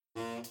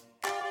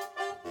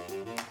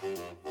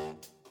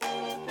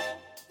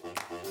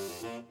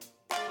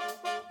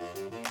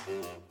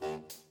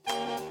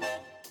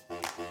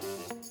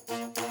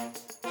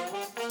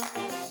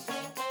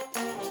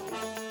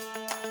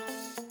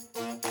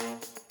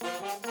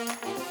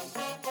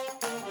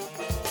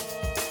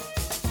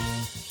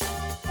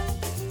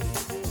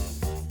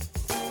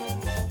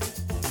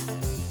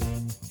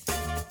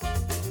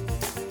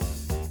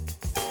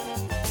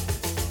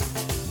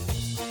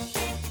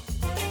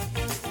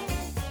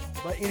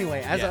But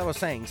anyway, as I was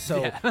saying,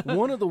 so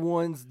one of the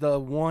ones,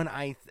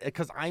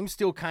 because I'm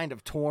still kind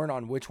of torn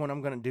on which one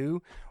I'm going to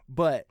do,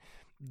 but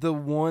the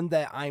one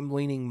that I'm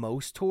leaning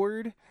most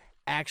toward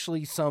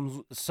actually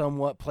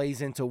somewhat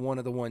plays into one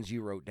of the ones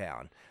you wrote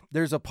down.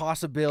 There's a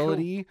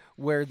possibility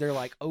where they're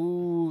like,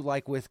 oh,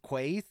 like with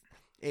Quaith,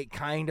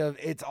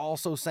 it's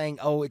also saying,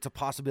 oh, it's a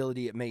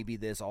possibility it may be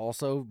this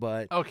also,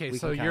 but... Okay,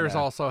 so yours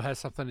also has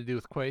something to do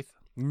with Quaith?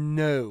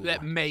 No.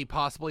 That may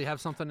possibly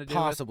have something to do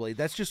with?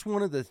 That's just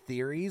one of the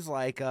theories,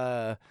 like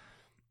the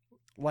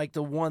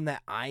one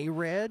that I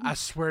read. I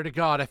swear to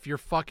God, if you're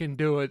fucking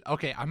doing...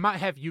 Okay, I might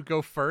have you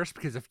go first,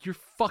 because if you're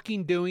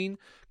fucking doing...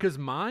 Because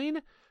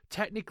mine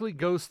technically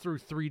goes through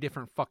 3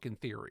 different fucking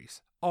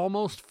theories.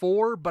 Almost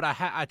 4, but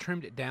I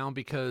trimmed it down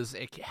because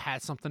it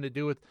has something to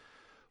do with...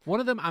 One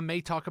of them I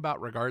may talk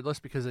about regardless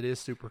because it is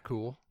super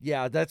cool.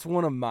 Yeah, that's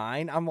one of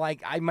mine. I'm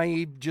like, I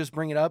may just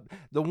bring it up.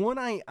 The one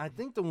I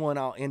think the one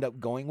I'll end up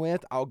going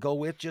with, I'll go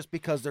with just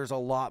because there's a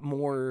lot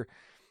more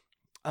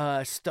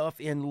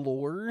stuff in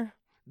lore,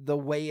 the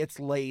way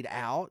it's laid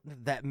out,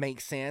 that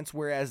makes sense.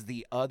 Whereas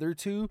the other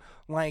 2,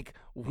 like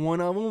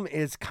one of them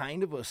is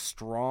kind of a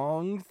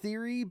strong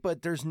theory,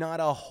 but there's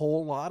not a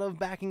whole lot of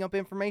backing up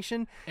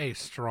information. A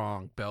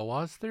strong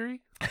Belwaz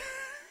theory?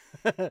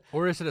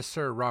 Or is it a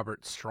Sir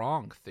Robert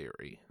Strong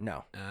theory?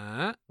 No.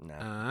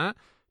 No.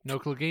 No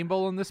Clegane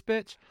Bowl in this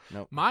bitch?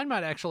 Nope. Mine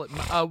might actually...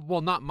 well,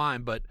 not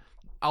mine, but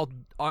I'll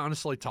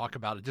honestly talk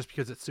about it just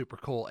because it's super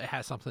cool. It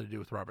has something to do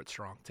with Robert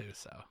Strong, too,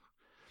 so...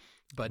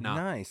 But no.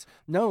 Nice.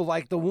 No,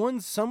 like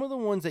some of the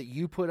ones that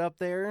you put up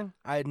there,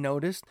 I had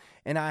noticed,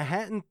 and I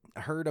hadn't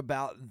heard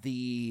about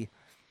the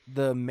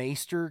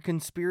Maester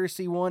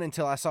conspiracy one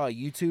until I saw a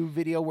YouTube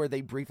video where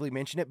they briefly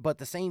mentioned it, but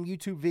the same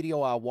YouTube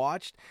video I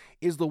watched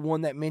is the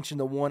one that mentioned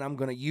the one I'm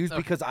going to use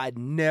because I'd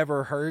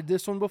never heard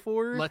this one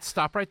before. Let's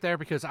stop right there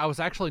because I was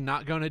actually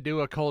not going to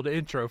do a cold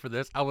intro for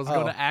this. I was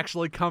going to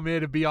actually come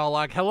in and be all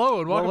like,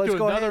 hello and welcome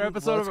to another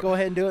episode. Let's go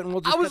ahead and do it and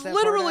we'll just I was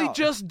literally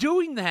just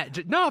doing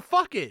that. No,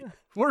 fuck it.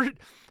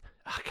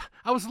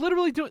 I was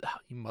literally doing... Oh,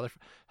 you motherfucker.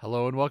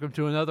 Hello and welcome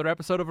to another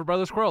episode of A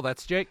Brother Squirrel.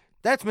 That's Jake.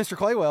 That's Mr.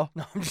 Claywell.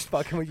 No, I'm just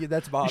fucking with you.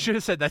 That's Bob. You should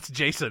have said that's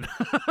Jason.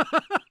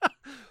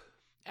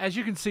 As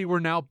you can see, we're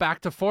now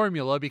back to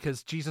formula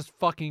because Jesus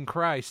fucking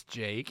Christ,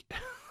 Jake.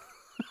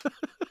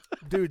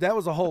 Dude, that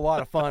was a whole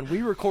lot of fun.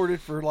 We recorded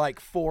for like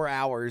 4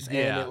 hours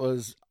and it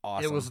was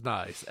awesome. It was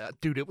nice.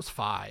 Dude, it was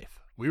 5.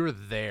 We were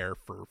there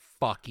for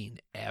fucking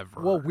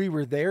ever. Well, we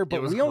were there,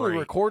 but we only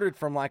recorded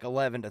from like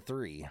 11 to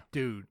 3.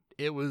 Dude,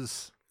 it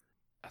was...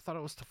 I thought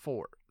it was to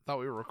 4. I thought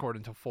we were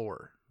recording till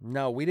 4.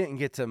 No, we didn't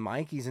get to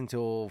Mikey's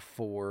until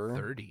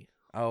 4:30.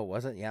 Oh,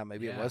 was it? Yeah,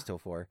 maybe it was till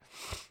 4.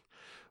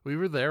 We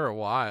were there a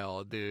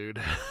while,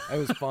 dude. It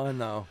was fun,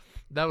 though.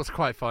 That was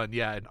quite fun,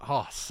 yeah. And,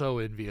 so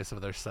envious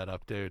of their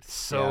setup, dude.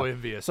 So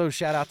envious. So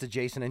shout out to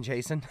Jason and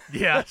Jason.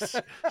 Yes.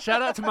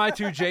 Shout out to my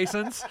 2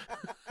 Jasons.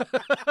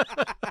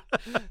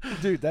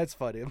 Dude, that's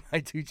funny. My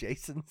 2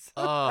 Jasons.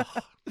 I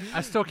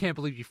still can't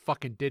believe you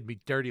fucking did me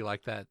dirty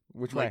like that.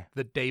 Which way?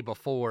 The day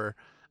before.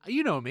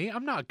 You know me.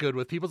 I'm not good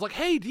with people. It's like,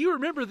 hey, do you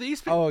remember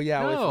these people? Oh,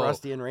 yeah, with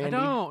Rusty and Randy.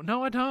 No,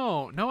 I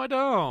don't.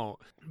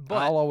 But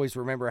I'll always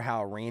remember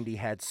how Randy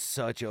had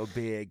such a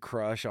big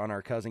crush on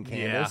our cousin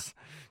Candace.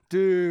 Yeah.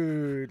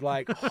 Dude,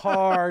 like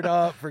hard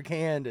up for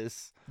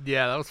Candace.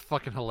 Yeah, that was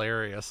fucking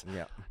hilarious.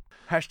 Yeah.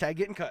 Hashtag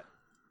getting cut.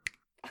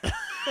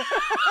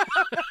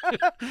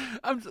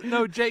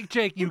 No,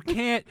 Jake, you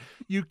can't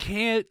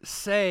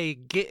say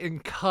getting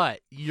cut.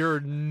 You're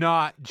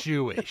not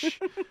Jewish.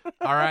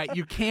 All right,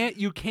 you can't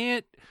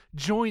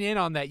join in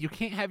on that. You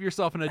can't have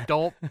yourself an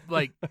adult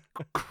like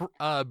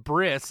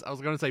bris. I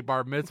was going to say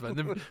bar mitzvah, and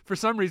then for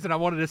some reason I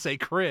wanted to say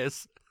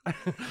Chris.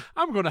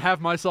 I'm going to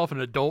have myself an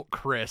adult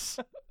Chris.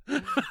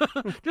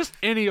 Just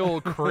any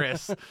old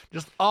Chris.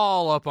 Just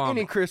all up on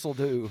any Chris will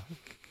do.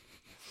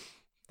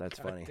 That's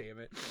God funny. Damn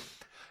it.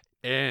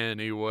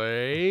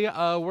 Anyway,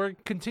 we're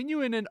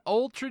continuing an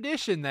old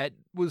tradition that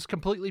was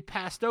completely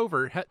passed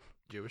over.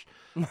 Jewish.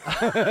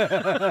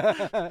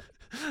 That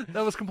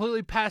was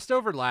completely passed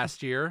over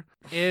last year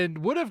and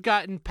would have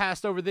gotten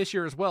passed over this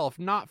year as well if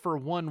not for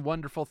one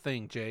wonderful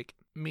thing, Jake.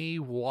 Me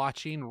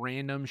watching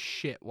random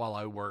shit while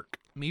I work.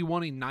 Me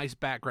wanting nice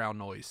background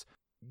noise.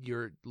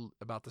 You're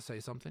about to say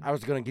something? I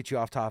was going to get you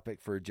off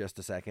topic for just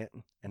a second,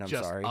 and I'm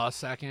sorry. Just a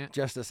second?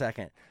 Just a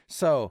second.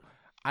 So...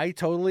 I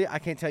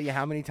can't tell you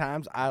how many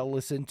times I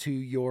listened to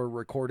your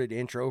recorded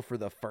intro for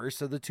the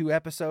first of the 2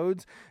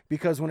 episodes,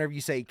 because whenever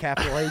you say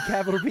capital A,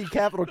 capital B,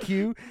 capital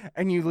Q,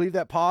 and you leave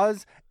that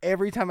pause,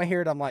 every time I hear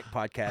it, I'm like,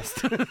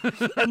 podcast.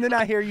 And then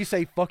I hear you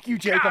say, fuck you,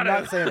 Jake, I'm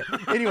not saying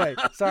it. Anyway,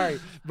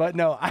 sorry. But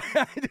no,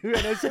 I do.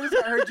 And as soon as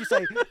I heard you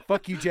say,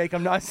 fuck you, Jake,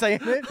 I'm not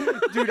saying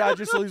it, dude, I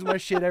just lose my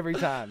shit every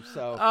time.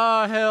 So.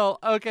 Oh, hell.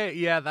 Okay,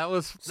 yeah, that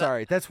was...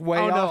 Sorry, that's way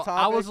off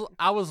topic.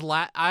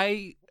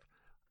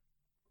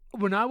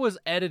 When I was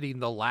editing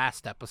the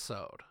last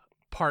episode,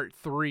 part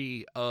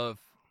 3 of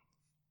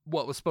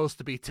what was supposed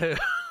to be 2,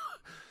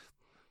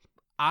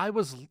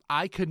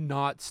 I could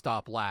not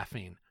stop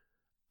laughing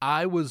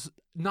I was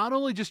not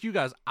only just you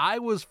guys, I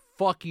was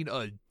fucking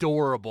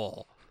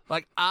adorable.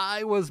 Like,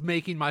 I was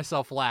making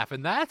myself laugh,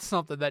 and that's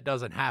something that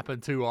doesn't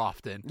happen too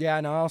often. Yeah,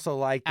 and I also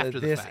like After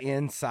the this fact.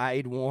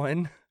 inside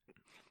one.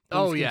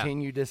 Oh, Things yeah.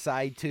 Continue to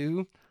side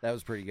two. That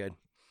was pretty good.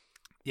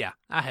 Yeah,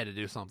 I had to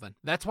do something.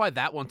 That's why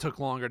that one took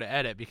longer to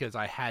edit, because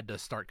I had to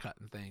start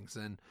cutting things.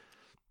 And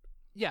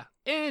yeah,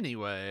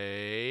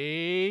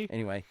 anyway.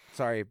 Anyway,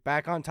 sorry.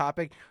 Back on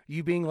topic.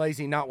 You being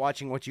lazy, not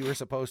watching what you were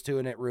supposed to,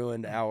 and it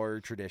ruined our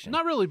tradition.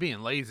 Not really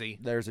being lazy.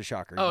 There's a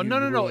shocker. Oh, You no.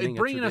 ruining It's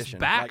a bringing us tradition.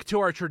 back Like, to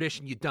our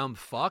tradition, you dumb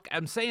fuck.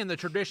 I'm saying the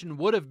tradition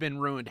would have been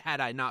ruined had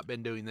I not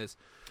been doing this.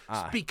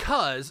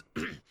 Because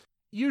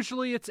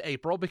usually it's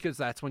April, because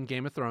that's when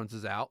Game of Thrones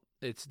is out.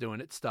 It's doing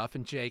its stuff.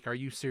 And Jake, are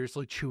you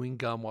seriously chewing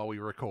gum while we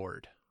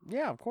record?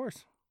 yeah, of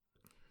course.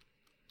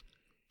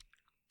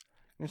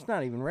 It's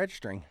not even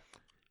registering.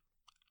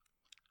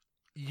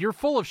 You're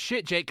full of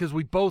shit, Jake, because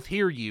we both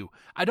hear you.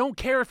 I don't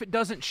care if it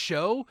doesn't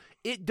show.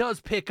 It does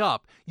pick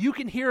up. You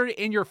can hear it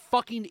in your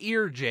fucking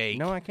ear, Jake.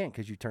 No, I can't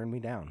because you turned me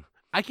down.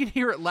 I can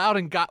hear it loud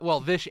and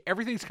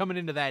everything's coming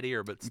into that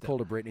ear, but You still.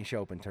 pulled a Britney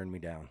Shope and turned me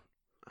down.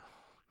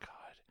 God.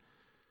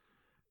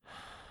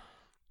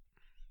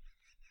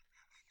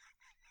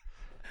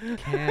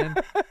 Can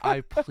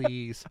I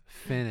please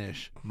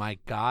finish my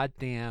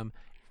goddamn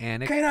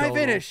anecdotal Can I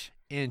finish?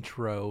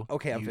 intro?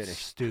 Okay, I'm you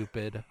finished.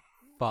 Stupid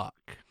fuck.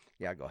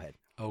 Yeah, go ahead.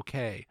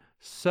 Okay,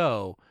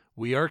 so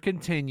we are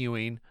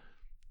continuing.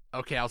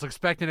 Okay, I was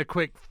expecting a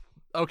quick.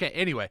 Okay,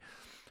 anyway,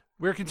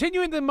 we're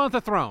continuing the month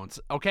of Thrones.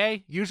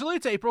 Okay, usually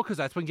it's April because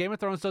that's when Game of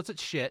Thrones does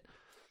its shit,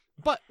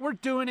 but we're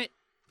doing it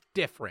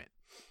different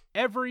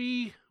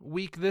every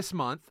week this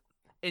month.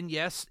 And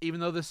yes, even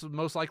though this will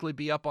most likely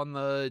be up on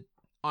the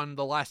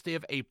last day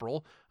of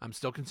April, I'm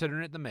still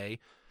considering it the May.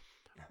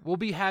 We'll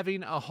be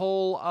having a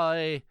whole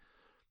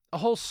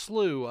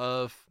slew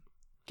of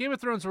Game of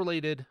Thrones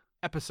related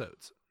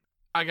episodes.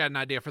 I got an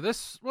idea for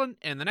this one,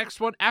 and the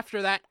next one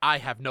after that, I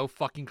have no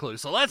fucking clue.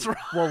 So let's roll.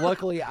 Well,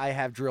 luckily I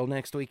have drill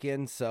next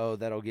weekend, so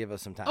that'll give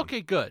us some time.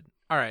 Okay, good.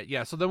 All right,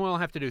 yeah, so then we'll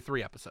have to do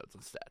 3 episodes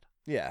instead.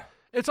 Yeah,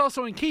 It's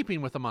also in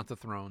keeping with the month of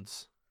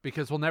Thrones,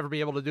 because we'll never be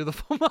able to do the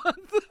full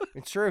month.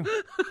 it's true.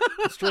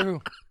 It's true.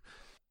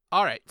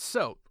 All right,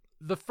 so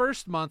the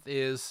first month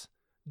is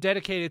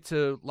dedicated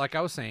to, like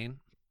I was saying,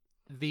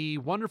 the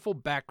wonderful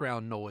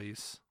background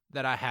noise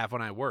that I have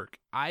when I work.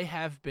 I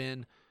have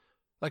been,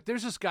 like,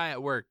 there's this guy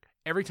at work.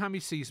 Every time he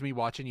sees me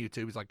watching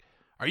YouTube, he's like,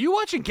 "Are you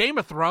watching Game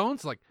of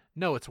Thrones?" Like,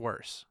 no, it's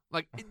worse.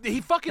 Like,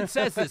 he fucking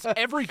says this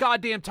every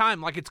goddamn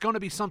time, like it's going to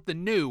be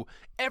something new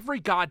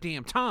every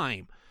goddamn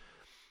time.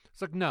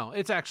 It's like, no,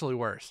 it's actually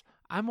worse.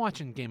 I'm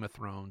watching Game of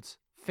Thrones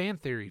fan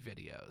theory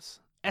videos,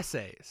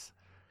 essays.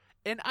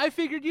 And I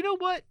figured, you know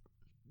what?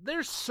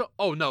 There's so...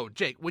 Oh, no,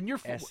 Jake, when you're...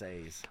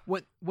 Essays.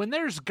 When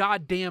there's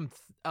goddamn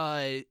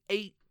 8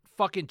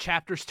 fucking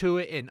chapters to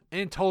it, and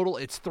in total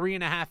it's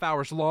 3.5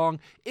 hours long,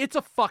 it's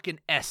a fucking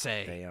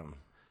essay. Damn.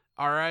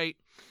 All right?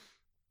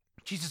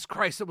 Jesus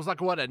Christ, it was like,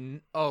 what,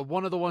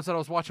 one of the ones that I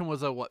was watching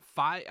was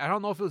 5? I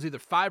don't know if it was either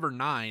 5 or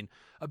 9,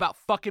 about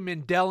fucking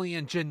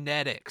Mendelian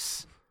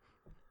genetics.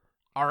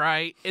 All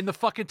right? In the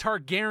fucking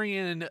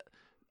Targaryen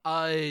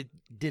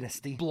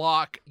Dynasty.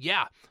 block.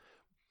 Yeah.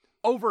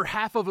 Over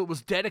half of it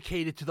was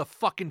dedicated to the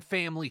fucking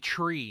family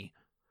tree.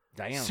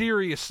 Damn.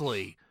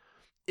 Seriously.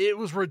 It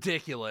was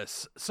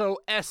ridiculous. So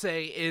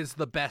essay is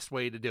the best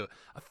way to do it.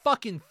 A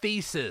fucking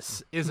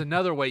thesis is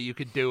another way you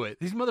could do it.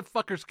 These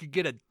motherfuckers could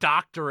get a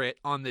doctorate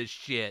on this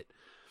shit.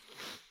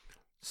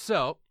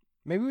 So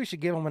Maybe we should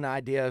give them an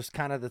idea of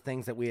kind of the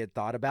things that we had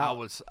thought I about.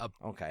 was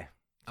Okay.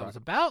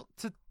 about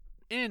to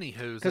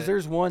anywho's Because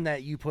there's one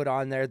that you put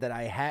on there that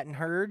I hadn't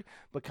heard,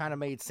 but kind of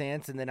made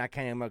sense, and then I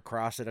came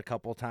across it a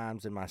couple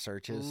times in my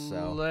searches.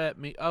 So let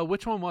me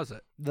which one was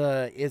it?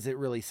 is it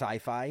really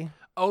sci-fi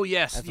Oh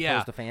yes, as yeah.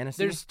 opposed to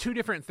fantasy? There's 2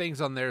 different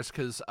things on theirs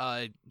because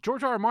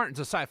George R. R. Martin's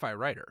a sci-fi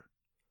writer.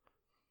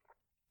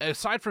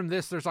 Aside from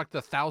this, there's like the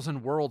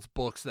 1,000 Worlds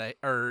books that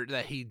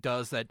he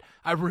does that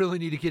I really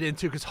need to get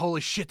into because holy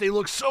shit, they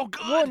look so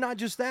good. Well, not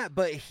just that,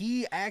 but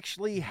he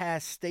actually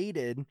has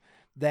stated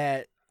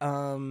that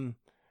the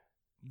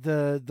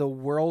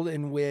world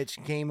in which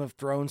Game of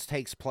Thrones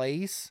takes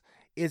place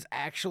is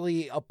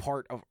actually a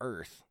part of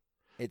Earth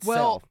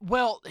itself.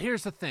 Well,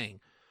 here's the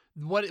thing.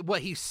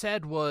 What he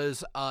said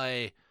was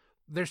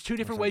there's 2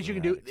 different ways you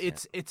can do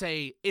it.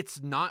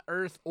 It's not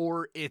Earth,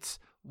 or it's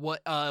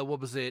what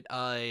was it?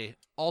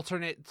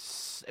 Alternate.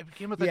 It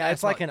became with Yeah,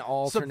 it's like an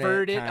alternate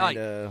subverted. kind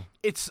of.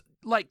 It's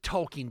like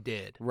Tolkien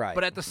did, Right.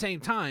 But at the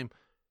same time,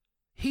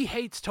 he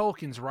hates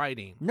Tolkien's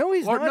writing. No,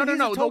 he's not. He's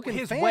No. a Tolkien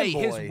His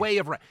fanboy. way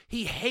of writing.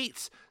 He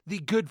hates the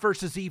good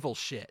versus evil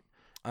shit.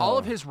 All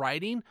of his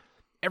writing,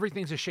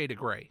 everything's a shade of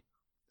gray.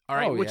 All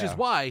right, which is yeah.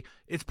 why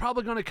it's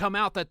probably going to come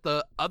out that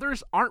the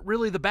others aren't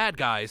really the bad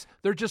guys.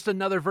 They're just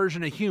another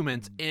version of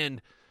humans,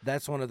 and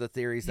That's one of the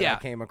theories that I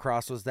came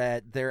across, was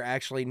that they're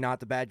actually not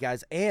the bad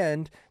guys.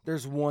 And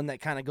there's one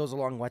that kind of goes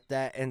along with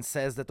that and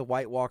says that the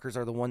White Walkers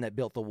are the one that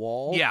built the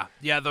wall. Yeah.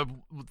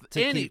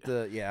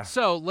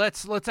 So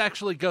let's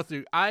actually go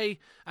through. I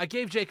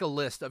gave Jake a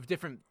list of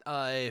different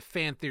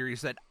fan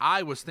theories that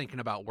I was thinking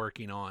about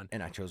working on,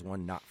 and I chose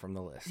one not from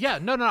the list. Yeah,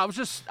 no,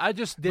 I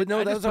just did. But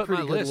no, that was a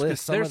pretty good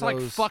list. There's like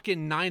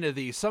fucking 9 of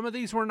these. Some of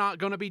these we're not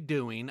going to be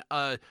doing.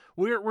 What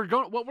we're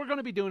going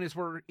to be doing is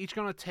we're each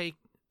going to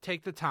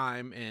take the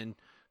time and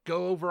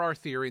go over our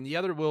theory, and the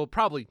other will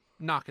probably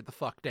knock it the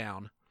fuck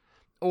down,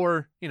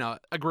 or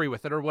agree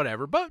with it or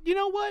whatever. But you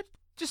know what?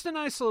 Just a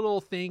nice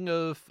little thing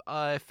of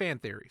fan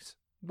theories.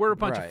 We're a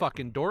bunch of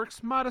fucking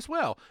dorks. Might as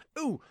well.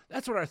 Ooh,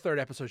 that's what our 3rd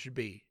episode should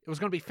be. It was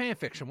going to be fan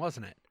fiction,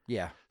 wasn't it?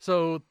 Yeah.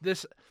 So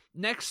the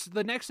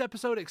next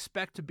episode,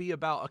 expect to be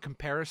about a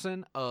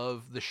comparison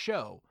of the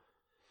show,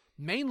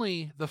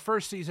 mainly the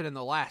first season and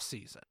the last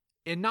season,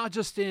 and not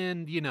just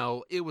in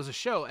it was a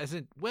show, as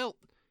in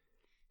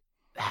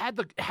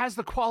has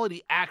the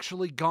quality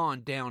actually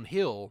gone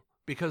downhill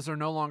because they're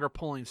no longer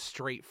pulling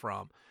straight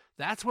from.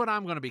 That's what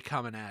I'm going to be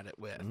coming at it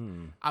with.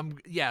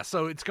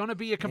 So it's going to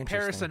be a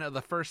comparison of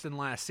the first and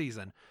last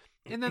season.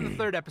 And then the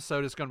 3rd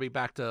episode is going to be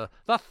back to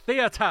the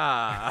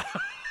theater.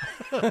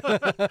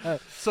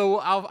 So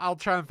I'll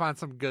try and find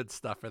some good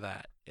stuff for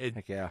that.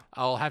 Heck yeah.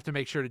 I'll have to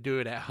make sure to do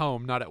it at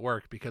home, not at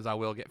work, because I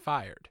will get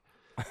fired.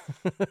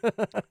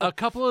 A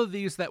couple of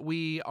these that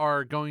we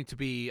are going to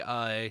be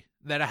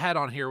that I had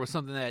on here was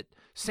something that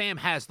Sam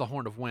has the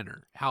Horn of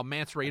Winter. How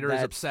Mance Rayder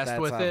is obsessed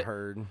with it. I've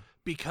heard.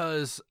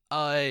 Because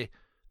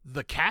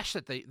the cache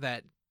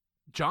that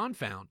John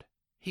found,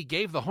 he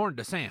gave the horn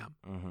to Sam.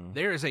 Mm-hmm.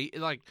 There is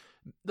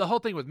the whole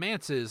thing with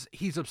Mance is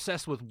he's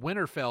obsessed with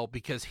Winterfell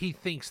because he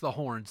thinks the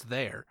horn's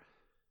there.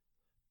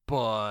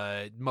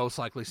 But most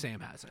likely Sam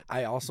has it.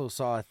 I also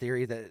saw a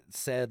theory that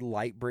said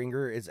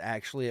Lightbringer is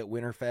actually at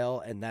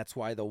Winterfell, and that's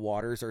why the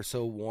waters are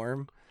so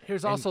warm.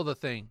 Here's also the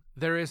thing: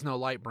 there is no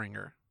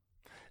Lightbringer.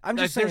 I'm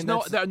just saying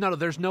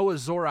there's no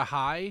Azor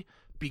Ahai,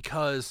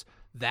 because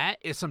that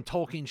is some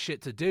Tolkien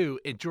shit to do,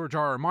 and George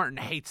R.R. Martin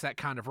hates that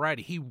kind of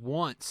writing. He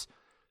wants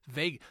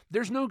vague.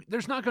 There's not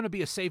going to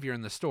be a savior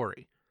in the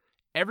story.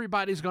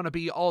 Everybody's going to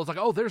be all like,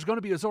 oh, there's going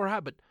to be Azor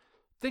Ahai, but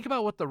think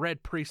about what the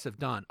Red Priests have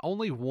done.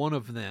 Only one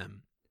of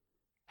them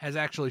has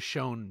actually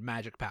shown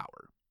magic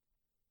power.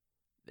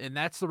 And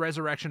that's the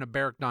resurrection of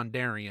Beric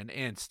Dondarrion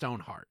and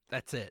Stoneheart.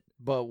 That's it.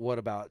 But what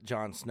about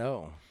Jon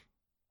Snow?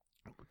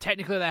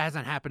 Technically, that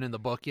hasn't happened in the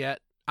book yet.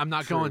 I'm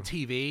not going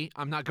TV.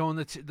 I'm not going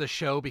the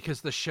show,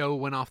 because the show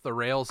went off the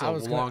rails a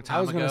long time ago.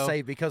 I was going to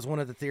say, because one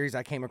of the theories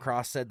I came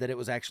across said that it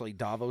was actually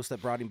Davos that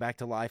brought him back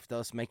to life,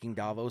 thus making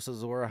Davos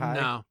Azor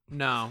Ahai.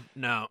 No.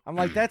 I'm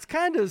like, that's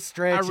kind of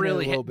stretching a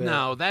little bit.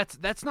 No,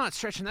 that's not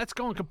stretching. That's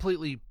going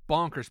completely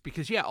bonkers,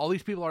 because, all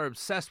these people are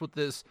obsessed with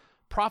this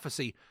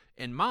prophecy.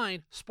 And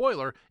mine,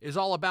 spoiler, is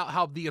all about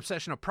how the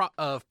obsession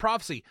of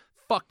prophecy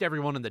fucked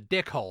everyone in the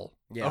dick hole.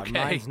 Yeah, okay?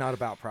 Mine's not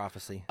about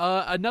prophecy.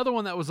 Another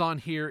one that was on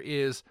here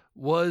I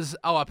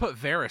put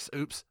Varys.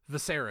 Oops,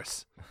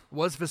 Viserys.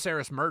 Was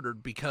Viserys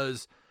murdered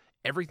because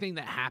everything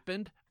that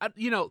happened?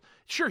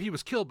 Sure, he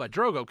was killed by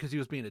Drogo because he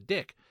was being a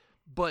dick,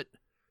 but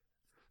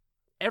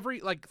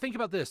think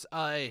about this.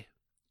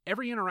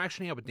 Every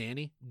interaction he had with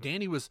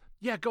Dany was,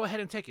 go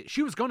ahead and take it.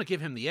 She was going to give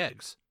him the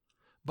eggs,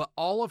 but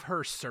all of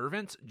her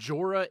servants,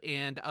 Jorah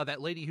and that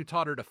lady who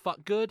taught her to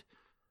fuck good,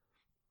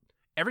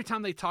 every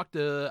time they talked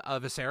to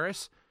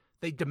Viserys,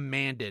 they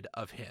demanded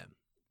of him,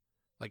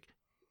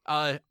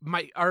 the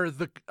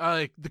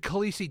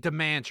Khaleesi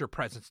demands your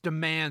presence,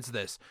 demands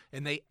this,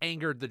 and they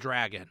angered the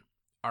dragon.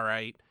 All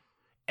right,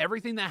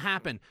 everything that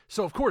happened.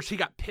 So of course he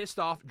got pissed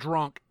off,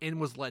 drunk, and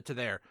was led to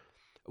there.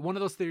 One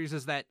of those theories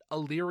is that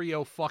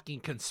Illyrio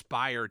fucking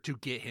conspired to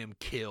get him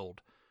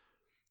killed,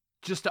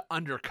 just to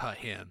undercut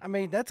him. I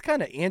mean, that's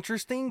kind of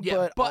interesting.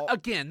 Yeah, but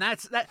again,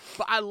 that's that.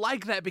 But I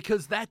like that,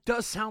 because that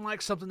does sound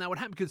like something that would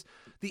happen. Because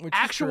the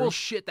actual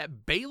shit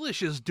that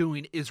Baelish is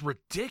doing is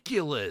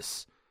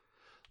ridiculous.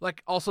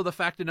 Also the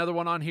fact, another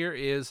one on here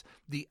is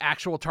the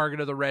actual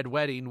target of the Red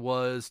Wedding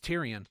was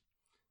Tyrion.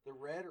 The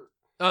red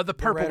or the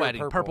Purple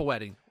Wedding. Purple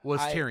Wedding was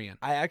Tyrion.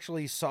 I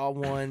actually saw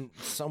one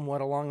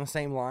somewhat along the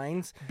same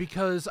lines,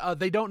 because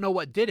they don't know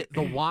what did it,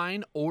 the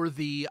wine or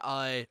the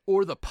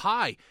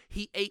pie.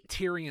 He ate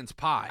Tyrion's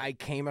pie. I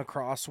came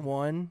across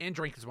one, and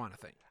drank his wine, I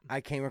think. I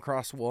came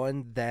across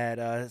one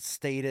that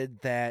stated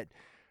that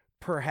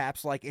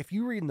perhaps, if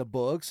you read in the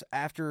books,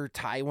 after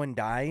Tywin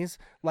dies,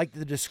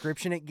 the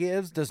description it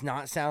gives does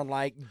not sound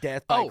like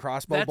death by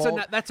crossbow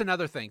bolt. That's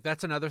another thing.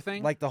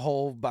 Like the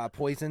whole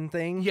poison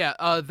thing.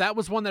 Yeah, that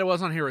was one that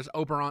was on here, is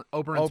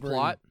Oberyn's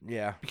plot.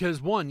 Yeah.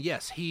 Because one,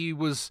 yes, he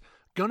was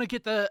gonna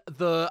get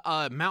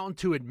the Mountain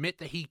to admit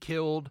that he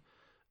killed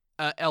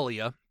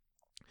Elia,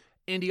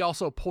 and he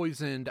also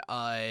poisoned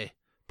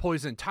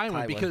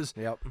Tywin, because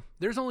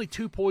there's only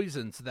 2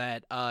 poisons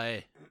that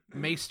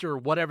Maester,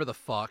 whatever the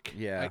fuck,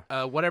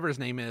 whatever his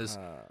name is,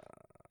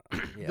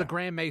 the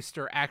Grand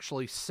Maester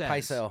actually says.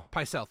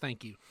 Pycelle,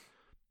 thank you.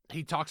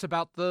 He talks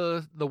about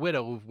the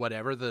widow,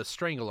 whatever, the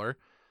Strangler,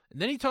 And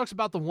then he talks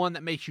about the one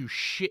that makes your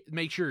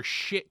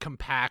shit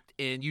compact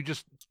and you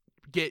just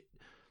get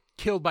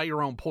killed by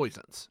your own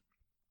poisons.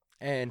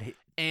 And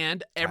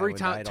every Tywin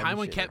time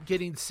Tywin shitter. kept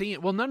getting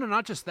seen. Well, no,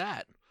 not just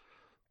that.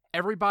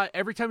 Every time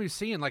he was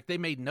seeing, like, they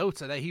made notes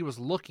that he was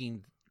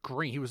looking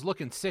green. He was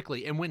looking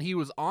sickly. And when he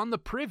was on the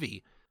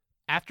privy,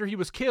 after he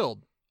was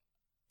killed,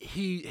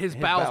 his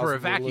bowels were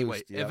evacuated.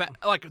 loosed, yep.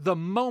 Like, the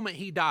moment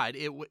he died,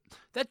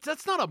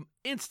 that's not an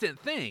instant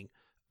thing.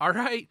 All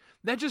right?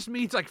 That just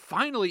means, like,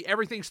 finally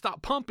everything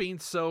stopped pumping,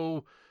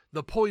 so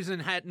the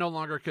poison no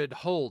longer could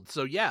hold.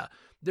 So, yeah,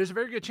 there's a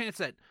very good chance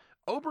that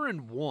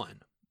Oberyn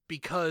won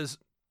because,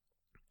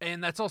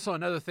 and that's also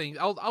another thing,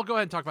 I'll go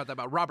ahead and talk about that,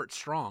 about Robert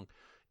Strong,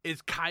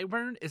 is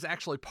Qyburn is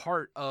actually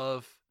part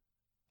of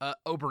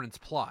Oberyn's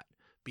plot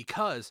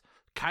because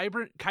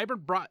Qyburn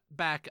brought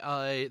back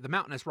the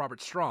Mountain as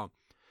Robert Strong.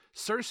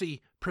 Cersei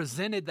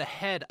presented the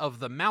head of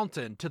the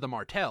Mountain to the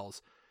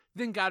Martells,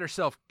 then got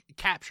herself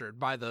captured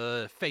by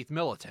the Faith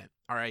Militant,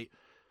 all right?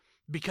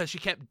 Because she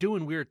kept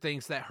doing weird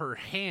things that her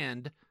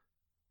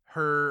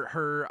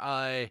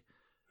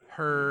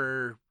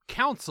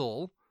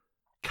council,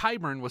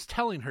 Qyburn, was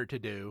telling her to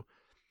do.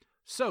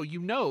 So,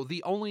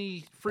 the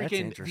only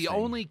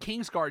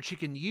Kingsguard she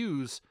can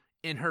use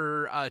in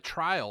her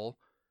trial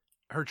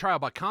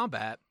by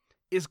combat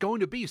is going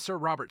to be Sir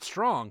Robert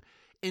Strong,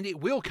 and it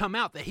will come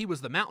out that he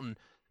was the Mountain.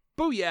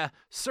 Booyah,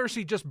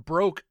 Cersei just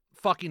broke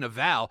fucking a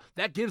vow.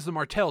 That gives the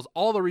Martells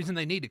all the reason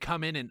they need to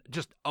come in and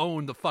just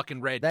own the fucking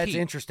Red That's Keep.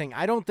 interesting.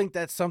 I don't think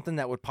that's something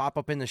that would pop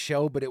up in the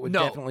show, but it would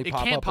definitely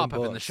pop up in it can't pop up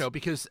in the books. show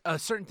because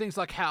certain things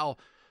like how,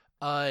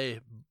 oh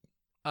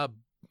God,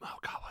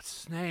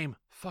 what's his name?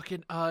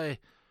 Fucking, Barristan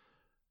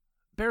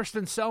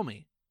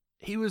Selmy.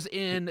 He was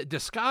in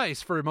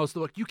disguise for most of the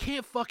book. You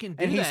can't fucking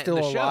do And he's that still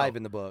in the alive show.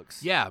 in the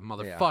books. Yeah,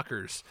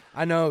 motherfuckers.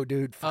 I know,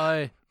 dude.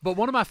 But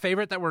one of my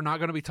favorite that we're not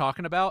going to be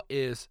talking about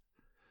is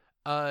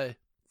the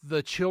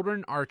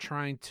children are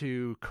trying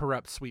to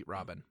corrupt Sweet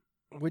Robin.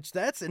 Which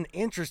that's an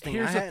interesting.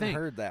 Here's I the hadn't thing.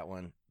 heard that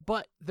one.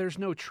 But there's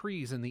no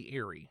trees in the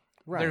Eyrie.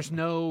 Right. There's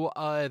no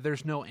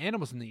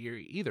animals in the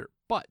Eyrie either.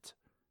 But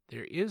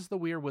there is the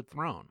Weirwood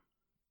Throne.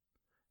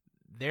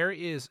 There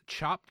is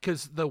chopped,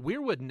 because the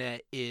Weirwood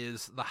net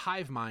is the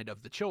hive mind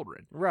of the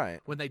children. Right.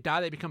 When they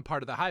die, they become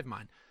part of the hive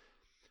mind.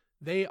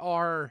 They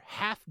are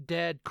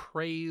half-dead,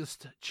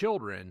 crazed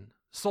children,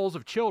 souls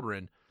of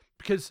children,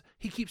 because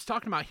he keeps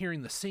talking about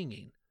hearing the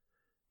singing.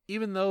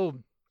 Even though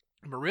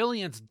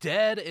Marillion's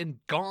dead and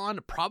gone,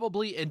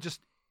 probably, and just,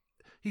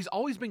 he's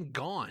always been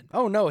gone.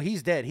 Oh, no,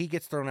 he's dead. He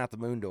gets thrown out the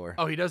moon door.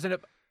 Oh, he doesn't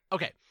have,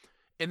 okay.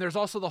 And there's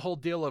also the whole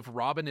deal of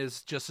Robin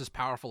is just as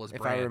powerful as If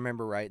Bran. I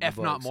remember right, in the If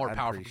not books, more I'm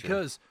powerful, pretty sure.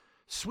 because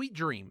Sweet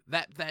Dream,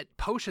 that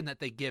potion that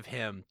they give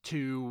him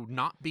to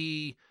not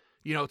be,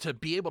 to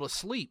be able to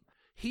sleep,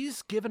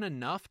 he's given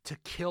enough to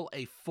kill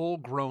a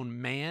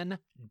full-grown man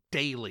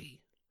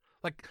daily.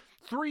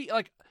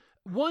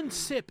 One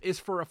sip is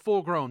for a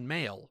full-grown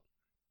male.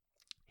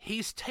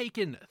 He's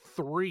taken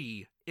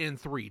 3 in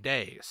 3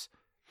 days.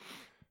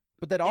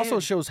 But that also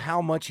shows how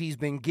much he's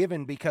been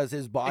given because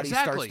his body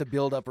starts Exactly. to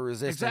build up a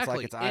resistance Exactly.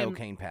 like it's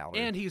iocane powder.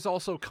 And he's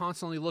also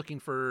constantly looking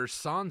for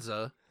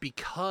Sansa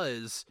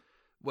because,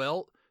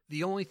 well,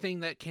 the only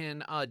thing that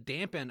can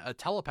dampen a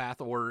telepath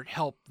or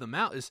help them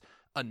out is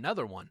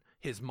another one.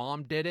 His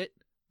mom did it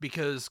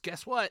because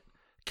guess what?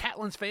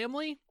 Catelyn's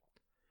family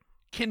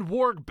can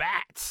warg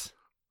bats.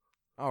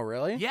 Oh,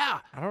 really?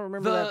 Yeah. I don't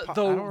remember that. I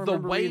don't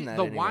remember reading that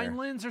anywhere.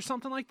 Winelands or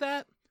something like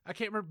that. I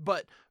can't remember,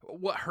 but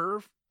what her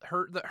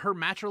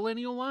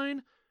matrilineal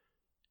line,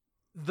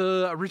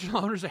 the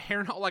original owners of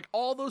Harrenhal, like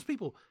all those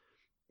people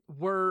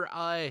were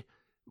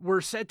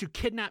said to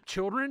kidnap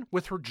children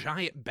with her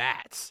giant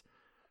bats.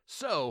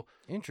 So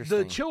Interesting.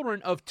 the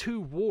children of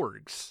 2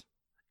 wargs,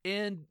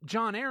 and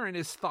Jon Arryn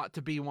is thought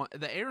to be one.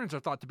 The Arryns are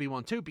thought to be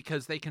one too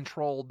because they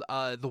controlled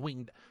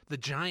the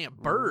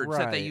giant birds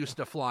that they Right. used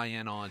to fly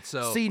in on.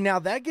 So See, now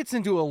that gets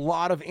into a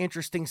lot of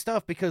interesting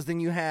stuff because then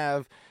you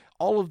have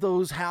all of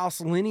those house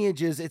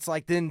lineages. It's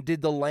like, then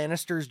did the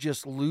Lannisters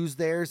just lose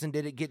theirs and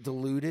did it get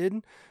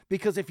diluted?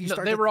 Because if you no,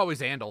 start they to- were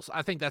always Andals.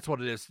 I think that's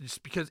what it is.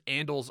 Just because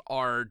Andals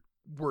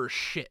were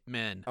shit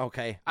men.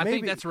 okay, I think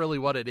maybe. that's really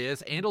what it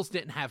is. Andals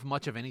didn't have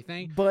much of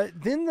anything.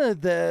 But then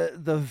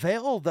the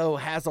Vale though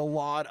has a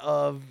lot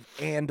of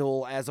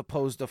Andal as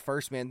opposed to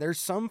First Men. There's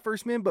some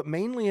First Men, but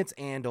mainly it's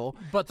Andal.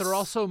 But they're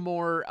also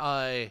more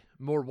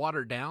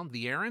watered down.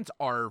 The Arryns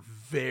are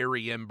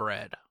very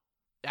inbred.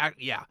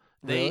 Yeah.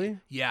 Really?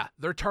 Yeah,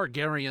 they're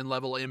Targaryen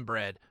level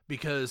inbred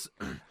because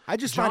I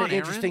just Jon find it Arryn?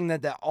 interesting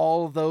that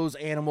all of those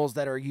animals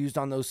that are used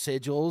on those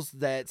sigils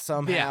that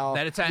somehow,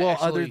 that it's well,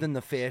 other actually- than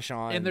the fish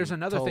on. and there's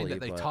another thing Tully,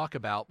 that they but- talk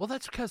about. Well,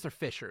 that's because they're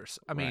fishers.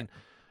 I mean,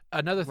 Right.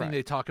 another thing Right.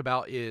 they talk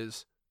about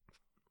is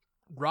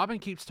Robin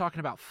keeps talking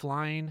about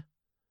flying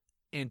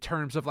in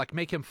terms of like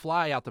make him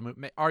fly out the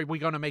moon. Are we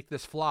going to make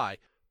this fly?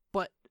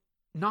 But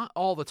not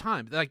all the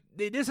time. Like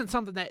it isn't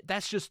something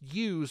that's just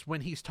used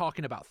when he's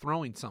talking about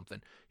throwing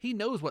something. He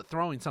knows what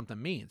throwing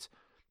something means.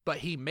 But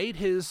he made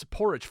his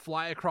porridge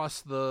fly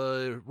across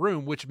the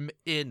room, which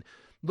in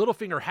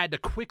Littlefinger had to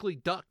quickly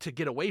duck to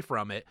get away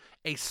from it.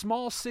 A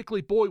small,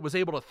 sickly boy was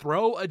able to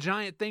throw a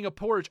giant thing of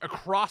porridge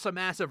across a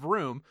massive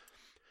room.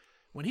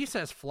 When he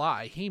says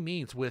fly, he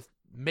means with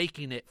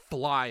making it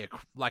fly,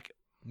 like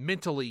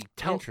mentally,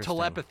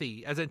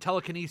 telepathy, as in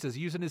telekinesis,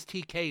 using his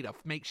TK to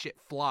make shit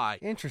fly.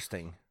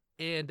 Interesting.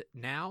 And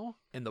now,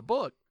 in the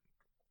book,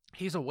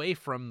 he's away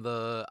from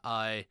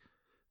the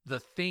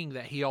thing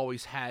that he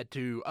always had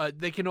to.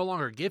 They can no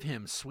longer give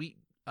him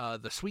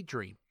the sweet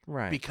dream,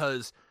 Right.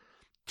 because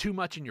too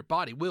much in your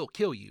body will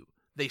kill you.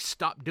 They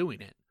stopped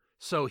doing it.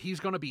 So he's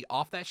going to be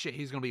off that shit.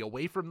 He's going to be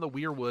away from the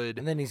Weirwood.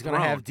 And then he's going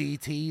to have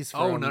DTs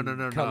from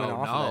coming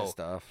off of that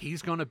stuff.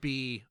 He's going to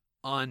be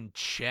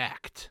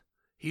unchecked.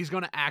 He's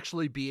going to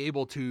actually be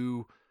able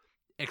to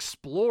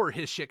explore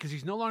his shit because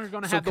he's no longer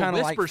going to have the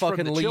whispers from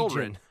the Legion.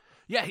 children.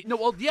 Yeah,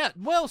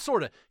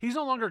 sort of. He's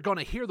no longer going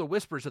to hear the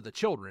whispers of the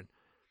children.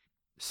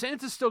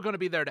 Sansa's still going to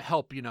be there to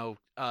help,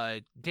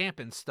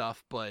 dampen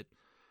stuff, but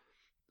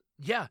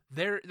yeah,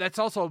 that's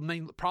also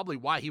probably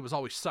why he was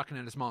always sucking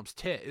at his mom's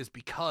tit, is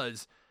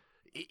because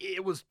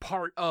it was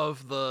part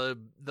of the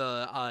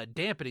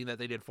dampening that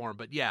they did for him.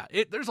 But yeah,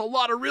 there's a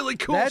lot of really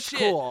cool That's shit.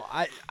 cool.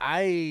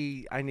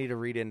 I need to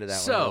read into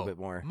that one a little bit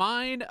more.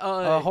 Mine.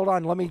 Hold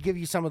on. Let me give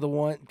you some of the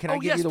one. Can I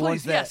give you the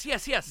ones that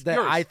yes. that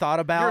Yours. I thought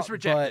about? Yours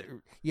rejected. But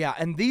yeah,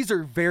 and these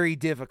are very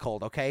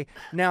difficult. Okay.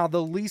 Now,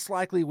 the least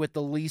likely with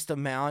the least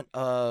amount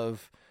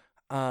of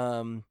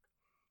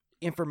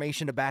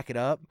information to back it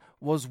up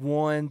was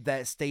one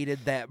that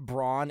stated that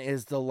Bronn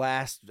is the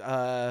last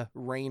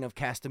reign of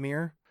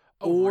Castamere.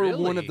 Or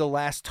really? one of the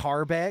last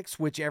Tarbecks,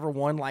 whichever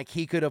one, like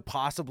he could have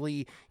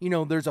possibly,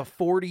 there's a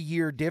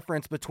 40-year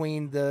difference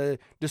between the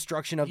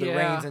destruction of the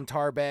Reigns and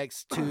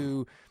Tarbecks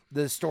to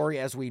the story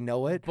as we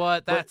know it.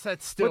 But that's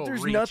still but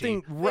there's reaching.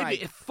 nothing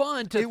right. It's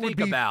fun to think would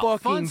be about.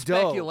 Fucking Fun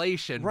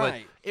speculation,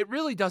 right. But it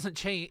really doesn't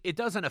change. It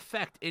doesn't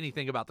affect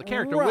anything about the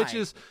character, Right. which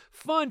is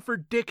fun for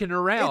dicking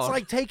around.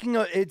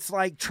 It's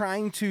like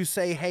trying to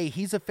say, hey,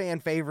 he's a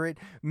fan favorite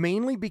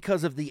mainly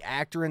because of the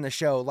actor in the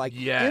show. Like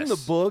in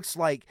the books,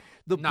 like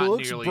the Not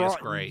books nearly as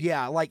great.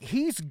 Yeah, like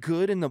he's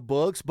good in the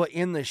books, but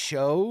in the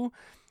show,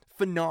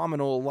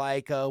 phenomenal.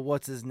 Like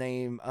what's his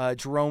name?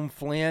 Jerome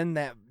Flynn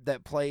that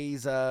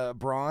plays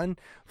Bronn,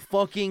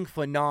 fucking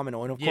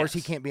phenomenal. And of course,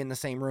 he can't be in the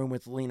same room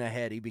with Lena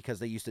Headey because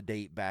they used to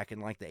date back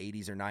in like the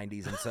 80s or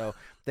 90s, and so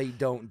they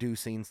don't do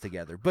scenes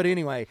together. But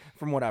anyway,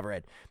 from what I've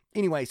read,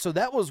 so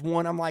that was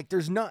one. I'm like,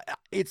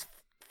 it's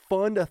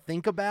fun to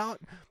think about,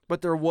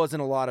 but there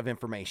wasn't a lot of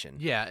information.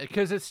 Yeah,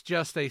 because it's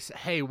just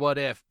hey, what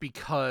if?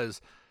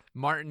 Because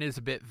Martin is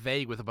a bit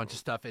vague with a bunch of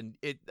stuff, and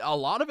a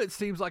lot of it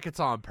seems like it's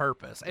on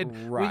purpose.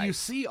 And when you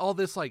see all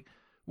this, like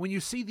when you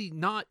see the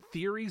not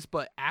theories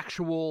but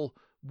actual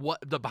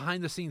the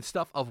behind the scenes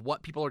stuff of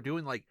what people are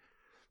doing, like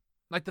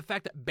the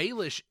fact that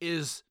Baelish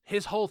is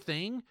his whole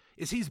thing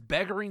is he's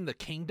beggaring the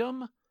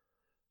kingdom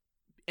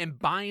and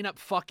buying up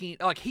fucking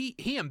like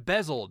he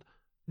embezzled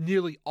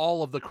nearly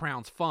all of the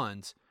crown's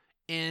funds,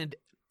 and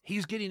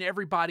he's getting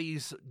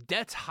everybody's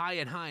debts high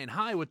and high and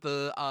high with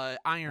the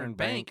Iron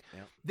Bank.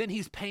 Yep. Then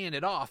he's paying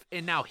it off,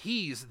 and now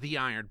he's the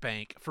Iron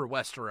Bank for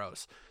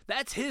Westeros.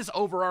 That's his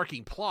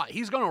overarching plot.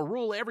 He's going to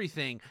rule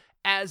everything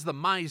as the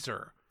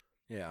miser.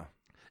 Yeah.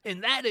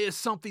 And that is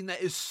something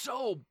that is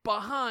so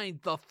behind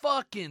the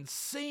fucking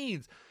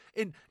scenes.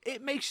 And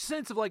it makes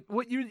sense of like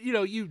what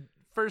you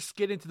first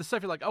get into the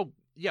stuff. You're like, oh,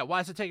 yeah, why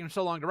is it taking him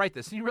so long to write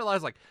this? And you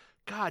realize, like,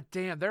 God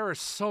damn, there are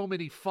so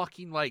many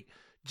fucking, like,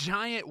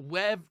 giant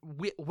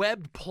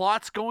webbed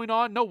plots going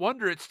on. No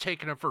wonder it's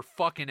taking them for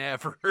fucking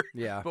ever.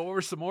 Yeah. But what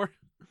were some more?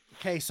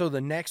 Okay, so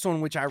the next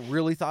one, which I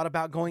really thought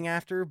about going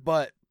after,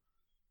 but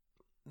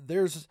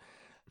there's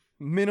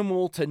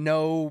minimal to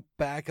no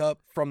backup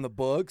from the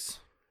books,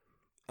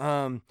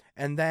 and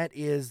that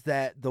is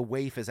that the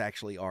waif is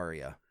actually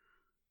Arya.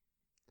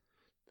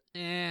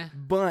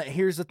 But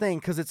here's the thing,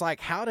 because it's like,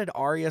 how did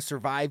Arya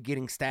survive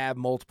getting stabbed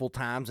multiple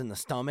times in the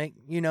stomach,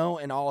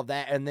 and all of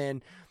that, and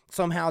then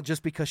somehow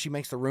just because she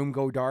makes the room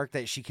go dark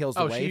that she kills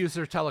the waif? She used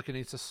her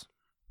telekinesis.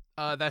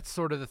 That's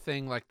sort of the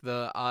thing, like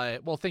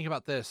well, think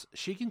about this.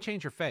 She can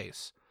change her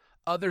face.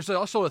 There's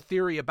also a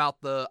theory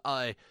about the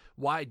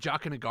why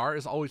Jaqen H'ghar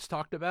is always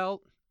talked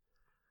about.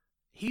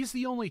 He's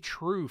the only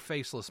true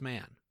faceless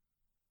man.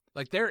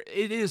 Like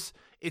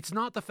it's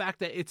not the fact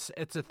that it's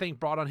a thing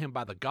brought on him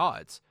by the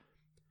gods.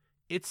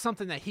 It's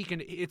something that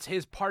it's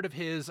his part of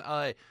his,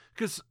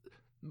 because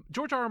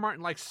George R.R.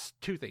 Martin likes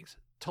two things: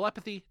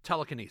 telepathy,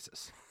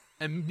 telekinesis.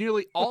 And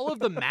nearly all of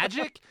the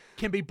magic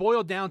can be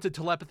boiled down to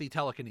telepathy,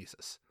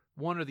 telekinesis.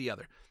 One or the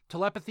other.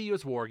 Telepathy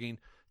is warging.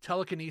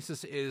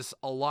 Telekinesis is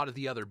a lot of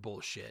the other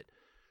bullshit.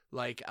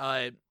 Like,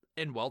 the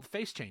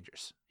face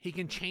changers. He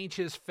can change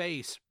his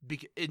face.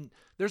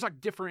 There's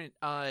like different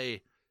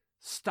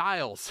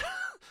styles.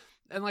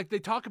 And like they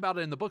talk about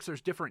it in the books,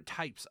 there's different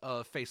types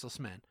of faceless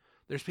men.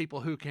 There's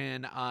people who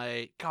can,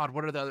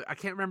 what are the other? I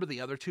can't remember the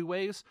other two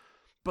ways,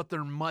 but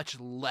they're much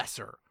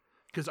lesser.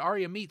 Because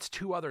Arya meets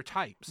two other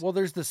types. Well,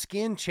 there's the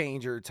skin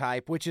changer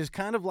type, which is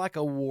kind of like a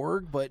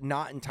warg, but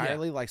not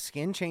entirely. Yeah. Like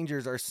skin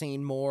changers are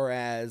seen more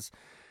as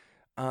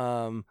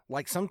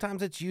Like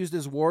sometimes it's used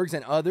as wargs,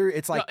 and other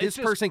it's like No, it's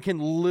this person can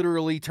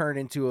literally turn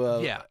into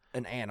Yeah.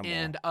 an animal.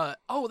 And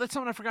that's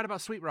something I forgot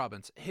about Sweet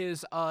Robin's.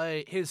 His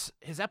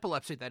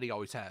epilepsy that he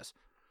always has.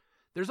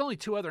 There's only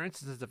 2 other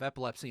instances of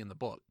epilepsy in the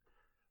book.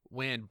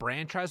 When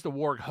Bran tries to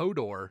warg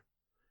Hodor,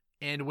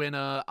 and when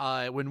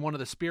one of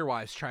the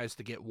Spearwives tries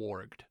to get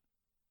warged.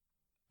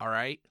 All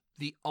right?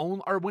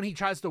 Or when he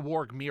tries to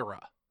warg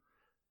Mira.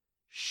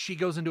 She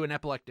goes into an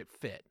epileptic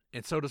fit,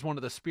 and so does one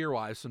of the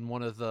Spearwives, and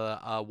one of the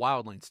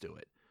Wildlings do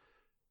it.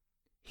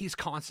 He's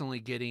constantly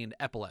getting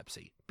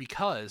epilepsy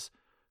because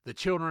the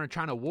children are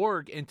trying to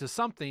warg into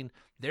something.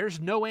 There's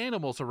no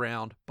animals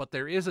around, but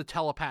there is a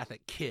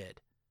telepathic kid.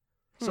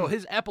 So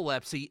his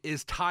epilepsy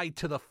is tied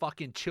to the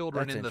fucking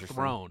children That's in the interesting.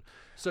 throne.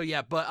 So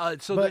yeah, but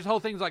there's whole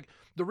things like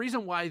the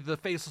reason why the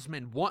Faceless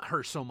Men want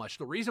her so much,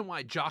 the reason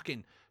why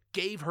Jaqen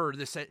gave her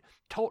this,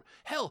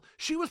 hell,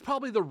 she was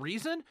probably the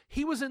reason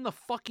he was in the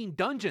fucking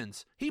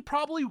dungeons. He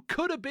probably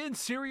could have been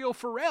Syrio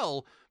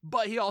Forel,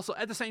 but he also,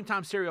 at the same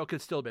time, Syrio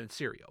could still have been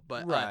Syrio.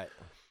 But right.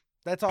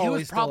 That's he was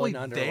always probably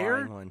still an there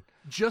underlying one.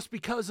 just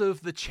because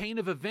of the chain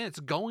of events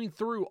going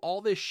through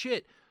all this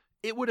shit.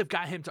 It would have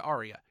got him to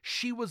Arya.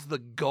 She was the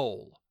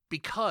goal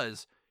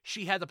because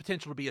she had the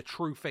potential to be a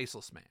true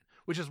Faceless Man,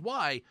 which is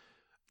why,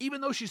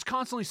 even though she's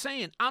constantly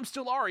saying, I'm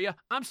still Arya,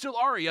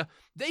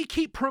 they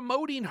keep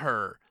promoting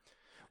her.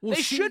 Well,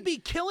 They should be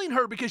killing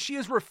her because she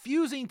is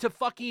refusing to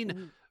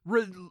fucking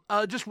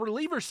just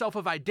relieve herself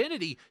of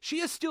identity.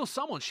 She is still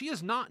someone. She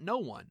is not no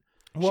one.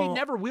 She Well-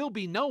 never will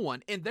be no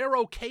one, and they're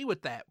okay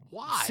with that.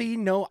 Why? See,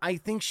 no, I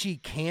think she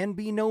can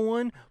be no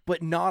one,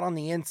 but not on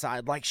the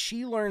inside. Like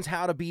she learns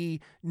how to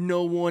be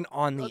no one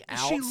on the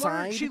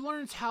outside. She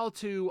learns how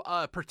to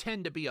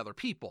pretend to be other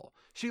people.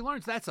 She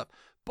learns that stuff.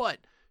 But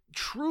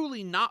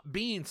truly not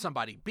being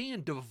somebody,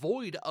 being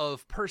devoid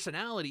of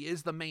personality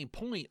is the main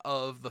point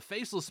of the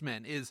Faceless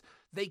Men, is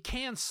they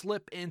can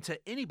slip into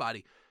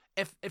anybody.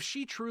 If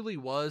she truly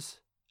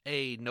was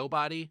a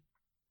nobody,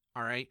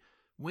 all right,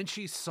 when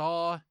she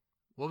saw,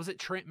 what was it,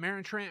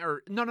 Meryn Trant?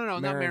 Or no,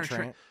 not Meryn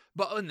Trant.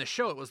 But in the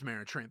show, it was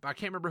Meryn Trant. But I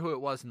can't remember who it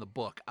was in the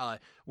book.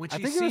 When she I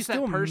think sees it was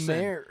still that person,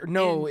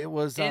 it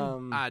was.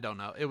 I don't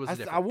know. It was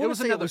different. I want to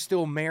say it was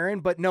still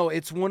Meryn, but no,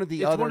 it's one of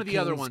the other. It's one of the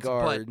other ones,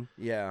 Kingsguard. but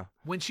yeah.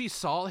 when she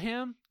saw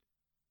him,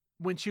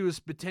 when she was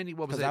pretending,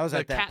 what was 'Cause it? I was the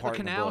at that cat in part the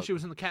in the canal. book. She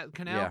was in the cat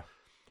canal. Yeah.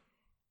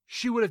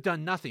 She would have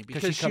done nothing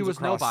because she comes was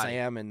across nobody.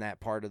 Sam in that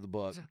part of the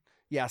book.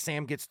 Yeah,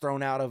 Sam gets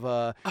thrown out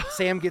of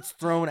Sam gets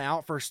thrown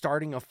out for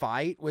starting a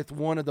fight with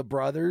one of the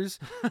brothers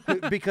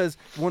because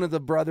one of the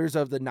brothers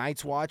of the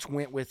Night's Watch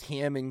went with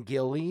him and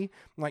Gilly,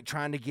 like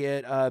trying to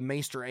get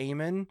Maester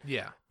Aemon.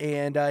 Yeah.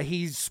 And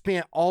he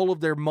spent all of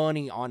their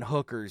money on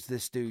hookers.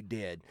 This dude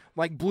did,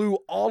 like, blew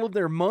all of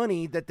their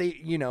money that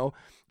they,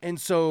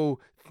 and so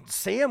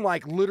Sam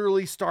like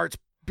literally starts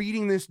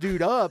beating this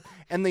dude up,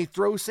 and they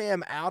throw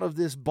Sam out of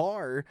this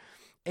bar.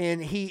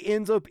 And he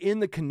ends up in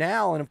the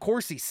canal, and of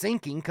course he's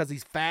sinking because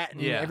he's fat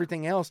and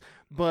everything else.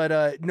 But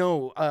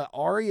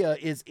Arya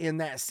is in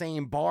that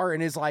same bar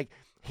and is like,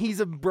 he's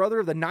a brother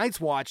of the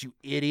Night's Watch, you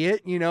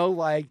idiot.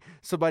 Like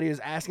somebody is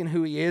asking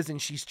who he is, and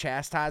she's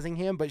chastising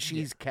him, but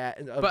she's cat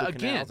of But the again,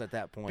 canals at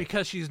that point.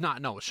 because she's not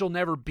no one. She'll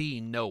never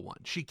be no one.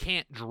 She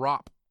can't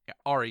drop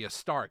Arya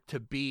Stark to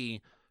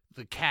be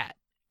the cat.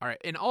 All right.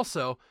 And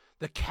also,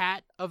 the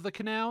cat of the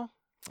canal.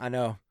 I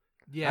know.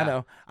 Yeah. I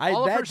know.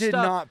 All of her that did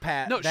stuff- not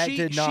pat. No, that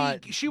did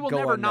not. she will go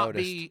never not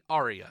unnoticed. be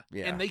Arya.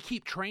 Yeah. And they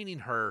keep training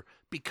her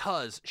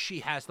because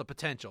she has the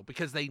potential,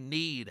 because they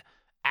need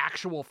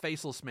actual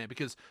Faceless Men,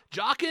 because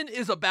Jaqen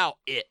is about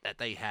it that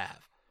they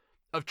have.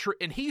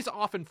 And he's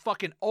off in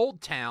fucking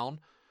Old Town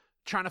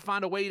trying to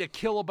find a way to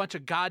kill a bunch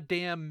of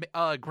goddamn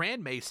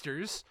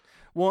Grandmaesters.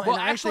 Well, Well,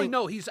 and actually, I think,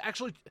 no. He's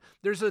actually,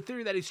 there's a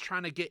theory that he's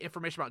trying to get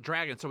information about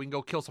dragons so he can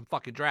go kill some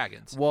fucking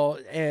dragons. Well,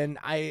 and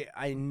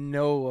I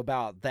know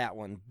about that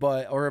one,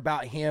 or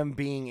about him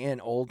being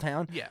in Old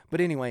Town. Yeah. But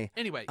anyway,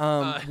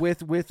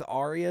 with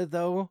Arya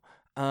though,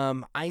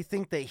 I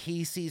think that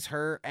he sees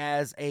her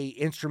as a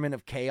instrument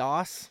of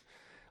chaos,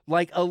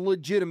 like a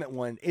legitimate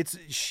one.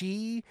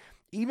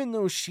 Even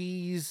though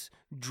she's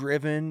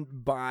driven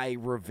by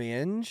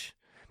revenge,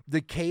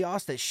 the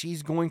chaos that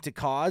she's going to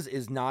cause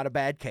is not a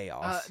bad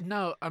chaos.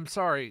 No, I'm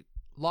sorry.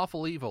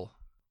 Lawful evil.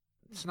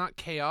 It's not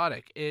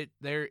chaotic.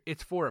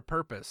 It's for a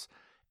purpose.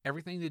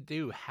 Everything to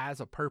do has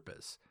a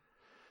purpose.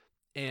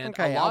 And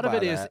Okay, a lot I'll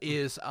of it buy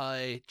is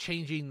that.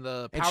 changing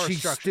the and power she's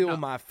structure. still No,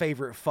 my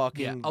favorite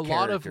fucking yeah, a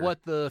lot of character.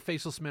 what the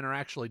Faceless Men are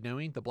actually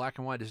doing, the Black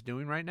and White is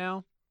doing right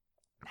now,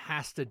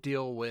 has to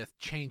deal with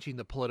changing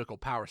the political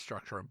power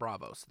structure in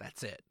Bravos.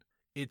 That's it.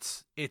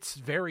 It's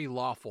very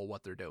lawful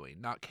what they're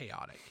doing, not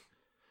chaotic.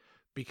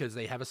 Because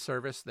they have a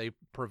service, they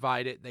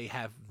provide it, they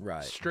have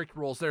Right. strict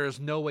rules. There is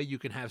no way you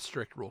can have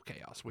strict rule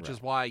chaos, which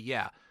is why,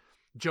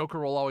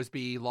 Joker will always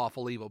be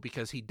lawful evil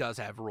because he does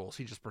have rules.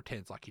 He just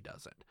pretends like he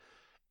doesn't.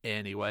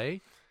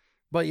 Anyway,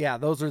 But yeah,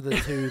 those are the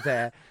two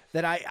that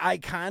I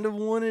kind of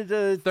wanted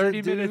to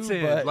 30 do, minutes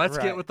in. but- Let's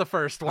right. get with the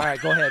first one. All right,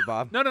 go ahead,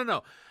 Bob.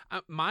 No.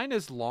 Mine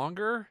is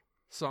longer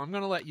So I'm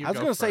going to let you I was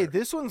go going to say, first.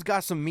 this one's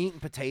got some meat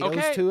and potatoes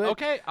Okay, to it.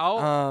 okay.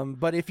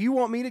 But if you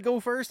want me to go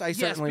first, I Yes,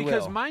 certainly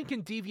because will. mine can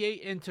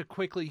deviate into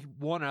quickly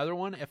one other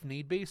one if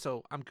need be,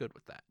 so I'm good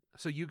with that.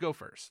 So you go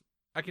first.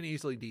 I can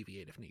easily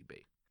deviate if need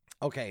be.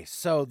 Okay,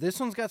 so this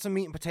one's got some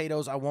meat and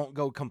potatoes. I won't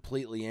go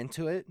completely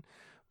into it,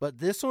 but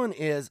this one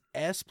is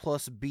S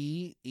plus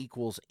B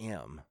equals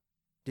M.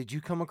 Did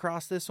you come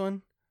across this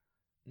one?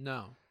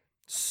 No.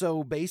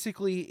 So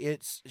basically,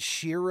 it's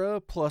She-Ra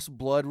plus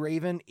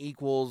Bloodraven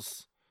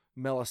equals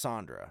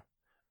Melisandre.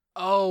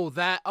 Oh,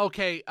 that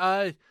okay.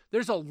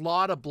 There's a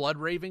lot of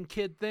Bloodraven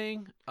kid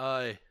thing.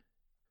 And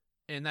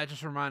that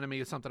just reminded me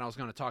of something I was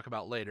going to talk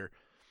about later.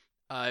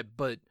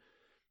 But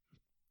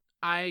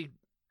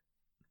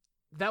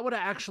that would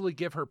actually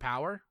give her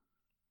power.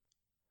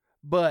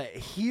 But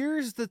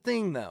here's the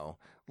thing, though.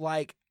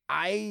 Like,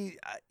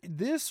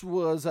 this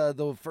was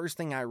the first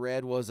thing I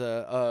read was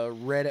a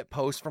Reddit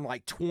post from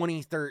like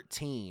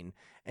 2013,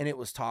 and it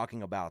was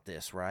talking about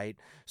this, right?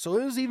 So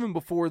it was even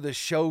before the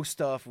show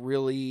stuff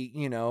really,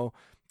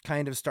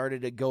 kind of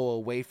started to go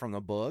away from the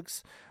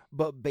books.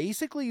 But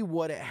basically,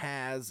 what it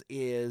has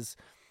is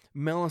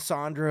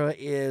Melisandre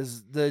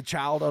is the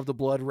child of the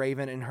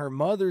Bloodraven, and her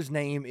mother's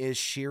name is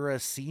She-Ra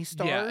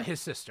Seastar. Yeah, his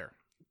sister.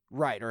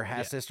 Right, or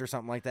half sister,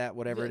 something like that,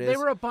 whatever it is. They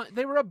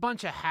were a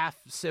bunch of half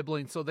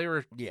siblings, so they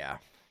were. Yeah.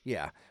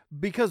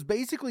 Because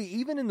basically,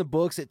 even in the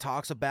books, it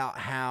talks about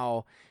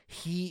how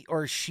he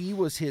or she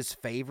was his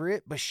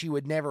favorite, but she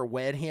would never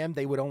wed him.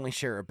 They would only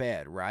share a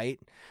bed, right?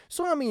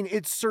 So, I mean,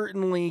 it's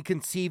certainly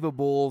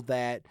conceivable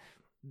that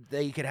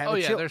they could have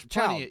there's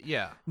child. plenty.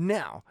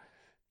 Now,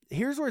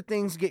 here's where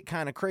things get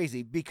kind of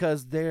crazy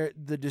because the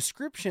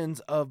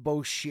descriptions of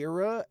both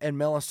She-Ra and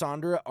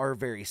Melisandre are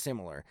very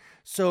similar.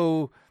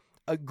 So,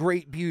 a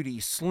great beauty,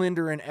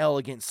 slender and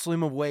elegant,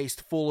 slim of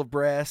waist, full of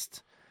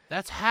breast.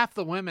 That's half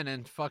the women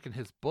in fucking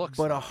his books.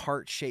 But a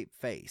heart-shaped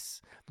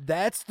face.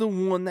 That's the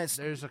one that's...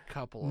 There's a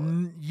couple.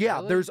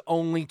 Really? There's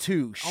only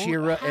two,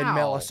 She-Ra and how?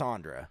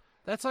 Melisandre.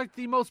 That's like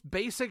the most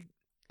basic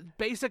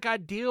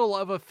ideal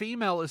of a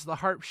female is the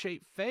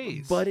heart-shaped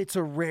face. But it's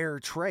a rare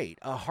trait.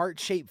 A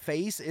heart-shaped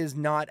face is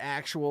not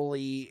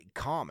actually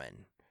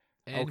common.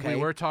 And we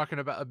were talking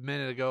about a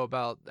minute ago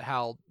about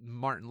how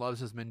Martin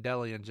loves his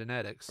Mendelian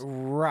genetics.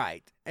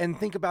 Right. And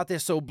think about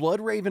this. So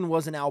Bloodraven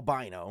was an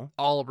albino.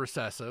 All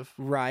recessive.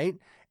 Right.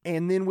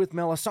 And then with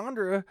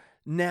Melisandre,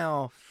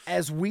 now,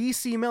 as we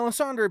see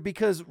Melisandre,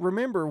 because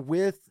remember,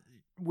 with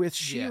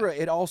She-Ra,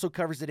 it also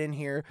covers it in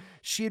here,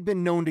 she had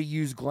been known to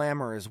use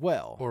glamour as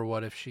well. Or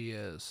what if she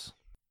is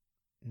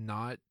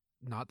not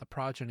the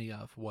progeny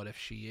of? What if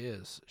she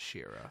is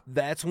She-Ra?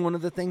 That's one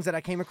of the things that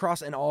I came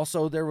across, and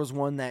also there was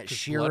one that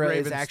She-Ra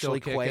is actually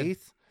Quaithe.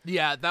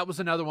 Yeah, that was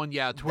another one.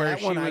 Yeah, to where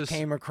that one I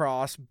came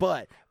across.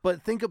 But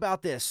think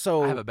about this.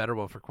 So I have a better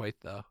one for Quaithe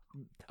though,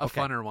 a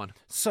funner one.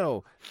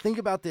 So think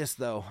about this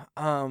though.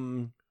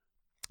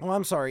 Well,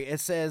 I'm sorry.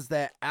 It says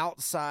that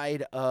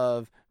outside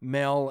of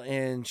Mel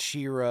and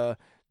She-Ra,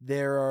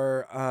 there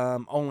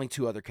are only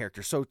two other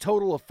characters. So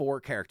total of 4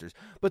 characters.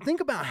 But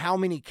think about how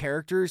many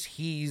characters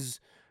he's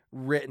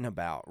written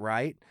about,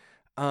 right?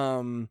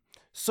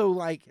 So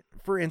like,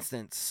 for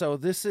instance, so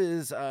this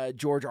is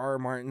George R. R.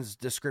 Martin's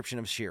description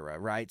of She-Ra,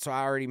 right? So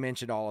I already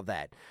mentioned all of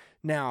that.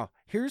 Now,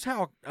 here's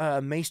how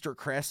Maester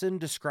Cresson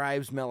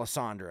describes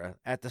Melisandre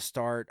at the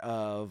start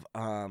of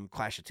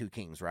Clash of Two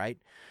Kings, right?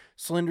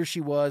 Slender she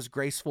was,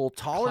 graceful,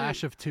 taller.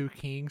 Clash of Two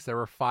Kings. There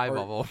were 5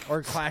 of them. Or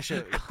the Clash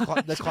of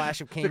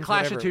Kings. The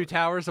Clash of Two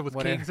Towers with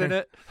kings in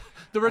it.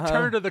 The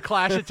return of the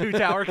Clash of Two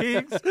Tower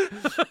Kings.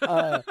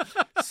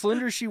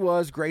 Slender she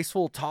was,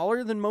 graceful,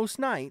 taller than most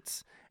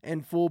knights,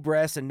 and full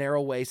breasts and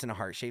narrow waist and a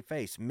heart-shaped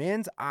face.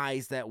 Men's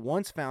eyes that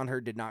once found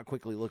her did not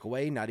quickly look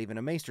away, not even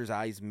a maester's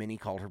eyes. Many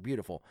called her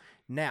beautiful.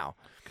 Now,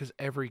 because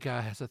every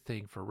guy has a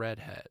thing for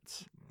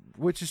redheads.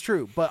 Which is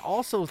true, but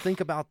also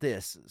think about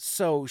this.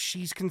 So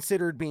she's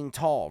considered being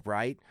tall,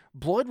 right?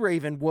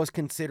 Bloodraven was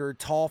considered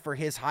tall for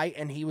his height,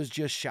 and he was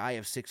just shy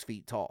of 6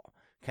 feet tall,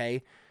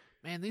 okay?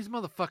 Man, these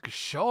motherfuckers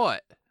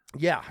short.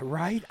 Yeah,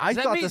 right? I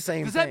thought the same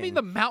thing. Does that mean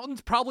the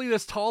mountain's probably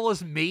as tall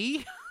as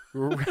me?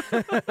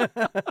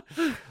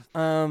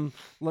 Let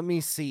me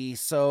see.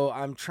 So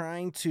I'm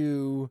trying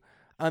to...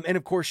 and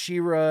of course,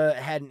 She-Ra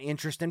had an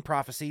interest in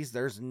prophecies.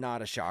 There's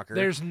not a shocker.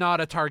 There's not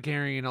a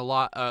Targaryen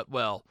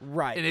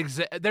right.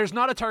 There's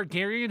not a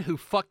Targaryen who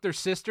fucked their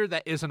sister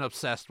that isn't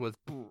obsessed with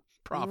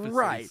prophecy.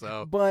 Right.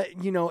 So. But,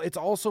 it's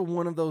also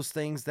one of those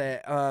things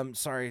that,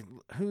 sorry,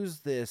 who's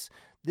this?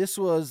 This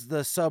was the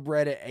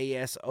subreddit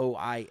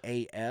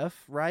ASOIAF,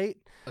 right?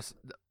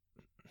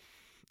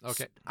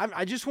 Okay.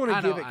 I just want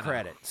to give it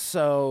credit.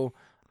 So,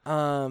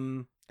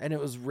 and it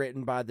was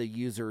written by the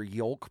user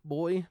Yolk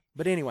Boy.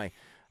 But anyway,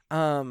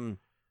 so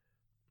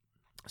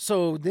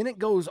then it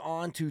goes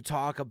on to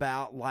talk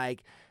about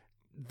like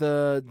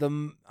the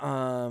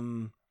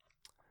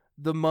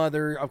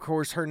mother, of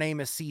course, her name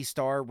is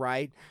Seastar,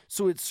 right?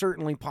 So it's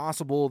certainly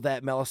possible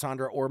that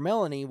Melisandre or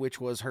Melanie, which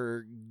was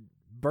her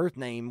birth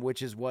name,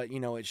 which is what,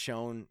 it's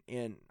shown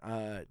in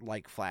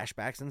like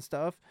flashbacks and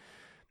stuff,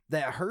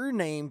 that her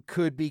name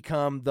could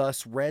become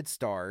thus Red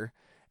Star,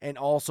 and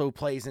also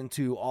plays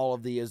into all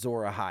of the Azor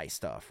Ahai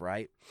stuff,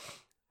 right?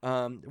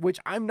 Which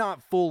I'm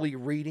not fully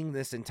reading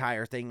this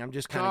entire thing. I'm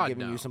just kind of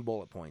giving you some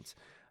bullet points.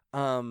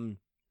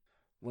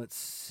 Let's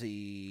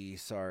see.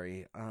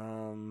 Sorry.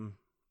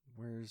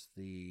 Where's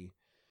the...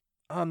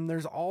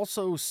 there's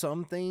also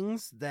some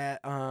things that,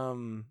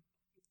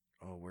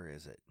 where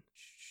is it?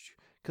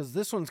 Because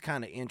this one's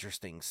kind of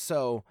interesting.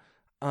 So,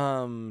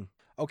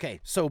 okay.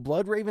 So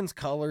Bloodraven's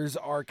colors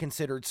are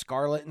considered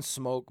scarlet and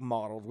smoke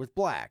modeled with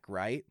black,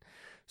 right?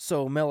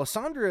 So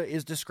Melisandre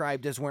is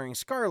described as wearing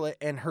scarlet,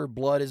 and her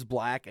blood is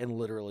black and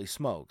literally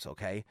smokes,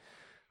 okay?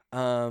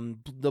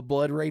 The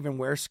Bloodraven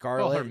wears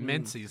scarlet. Well, her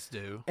Menzies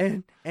do.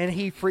 And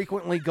he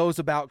frequently goes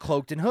about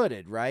cloaked and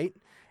hooded, right?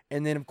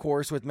 And then, of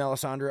course, with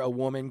Melisandre, a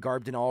woman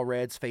garbed in all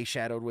reds, face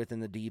shadowed within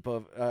the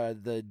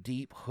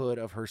deep hood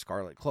of her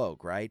scarlet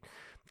cloak, right?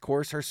 Of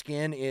course, her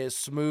skin is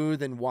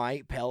smooth and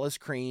white, pale as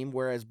cream,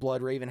 whereas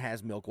Bloodraven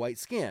has milk white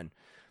skin,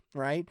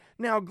 right?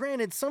 Now,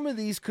 granted, some of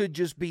these could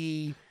just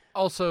be...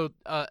 Also,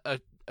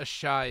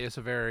 Asshai is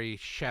a very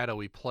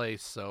shadowy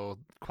place, so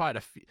quite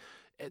a few...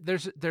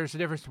 There's a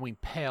difference between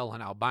pale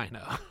and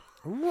albino.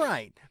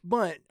 Right,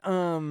 but...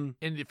 And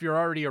if you're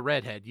already a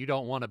redhead, you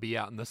don't want to be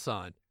out in the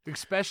sun.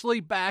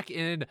 Especially back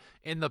in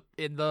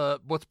the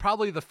what's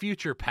probably the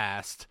future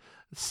past.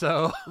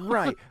 So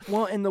right.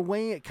 Well, and the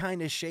way it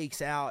kind of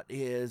shakes out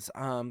is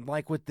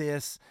like with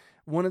this,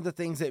 one of the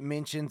things it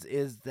mentions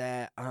is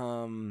that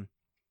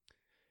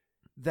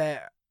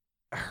that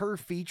her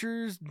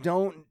features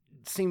don't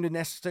seem to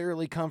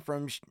necessarily come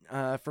from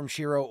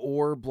Shiro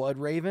or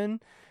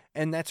Bloodraven,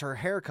 and that's her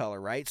hair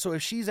color, right? So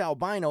if she's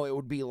albino, it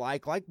would be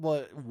white like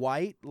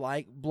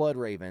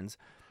Bloodraven's.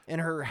 And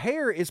her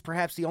hair is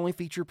perhaps the only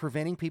feature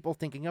preventing people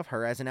thinking of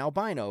her as an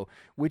albino,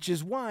 which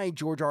is why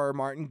George R.R.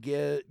 Martin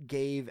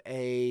gave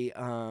a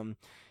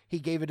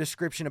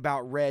description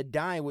about red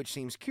dye, which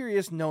seems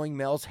curious, knowing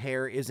Mel's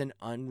hair is an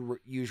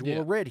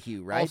unusual red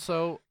hue, right?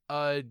 Also,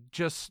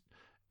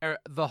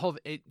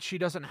 she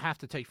doesn't have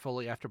to take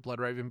fully after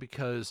Bloodraven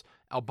because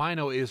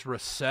albino is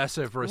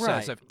recessive,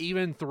 right.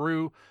 Even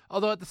through.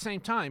 Although at the same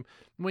time,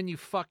 when you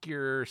fuck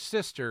your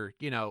sister,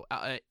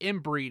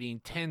 inbreeding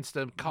tends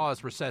to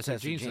cause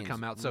recessive genes to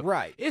come out. So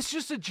right. It's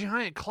just a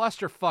giant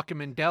clusterfuck of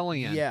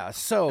Mendelian. Yeah,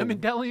 so a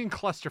Mendelian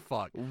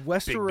clusterfuck.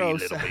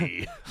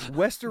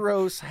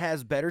 Westeros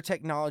has better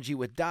technology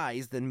with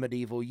dyes than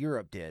medieval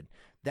Europe did.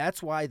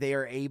 That's why they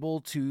are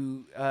able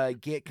to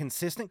get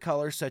consistent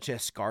colors such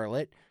as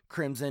scarlet,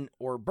 crimson,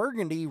 or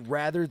burgundy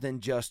rather than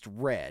just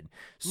red.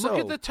 So, look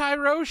at the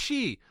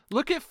Tyroshi.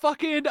 Look at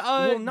fucking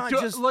Dario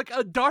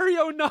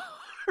Nar.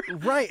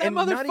 Right, that and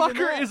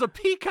motherfucker is a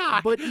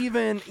peacock. But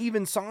even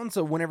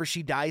Sansa, whenever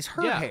she dyes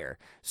her hair,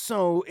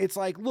 so it's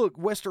like, look,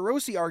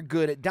 Westerosi are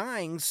good at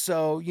dyeing.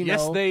 So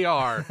yes, they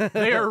are.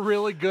 They are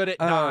really good at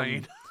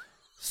dyeing.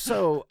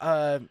 So,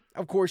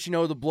 of course, the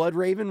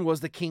Bloodraven was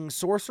the king's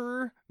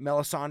sorcerer.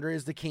 Melisandre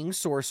is the king's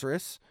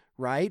sorceress,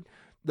 right?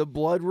 The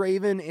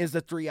Bloodraven is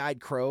the three-eyed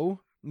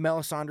crow.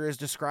 Melisandre is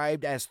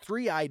described as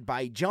three-eyed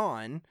by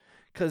Jon,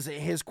 because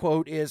his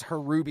quote is,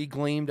 her ruby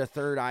gleamed, a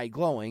third eye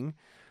glowing.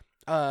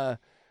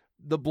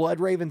 The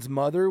Bloodraven's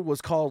mother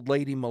was called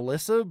Lady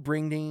Melissa,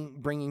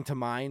 bringing to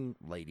mind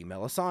Lady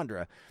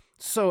Melisandre.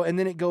 So, and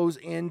then it goes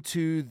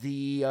into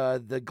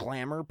the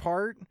glamour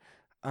part.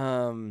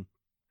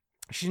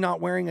 She's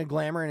not wearing a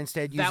glamour and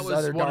instead uses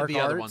other dark arts.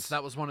 Other ones.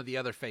 That was one of the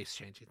other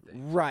face-changing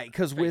things. Right,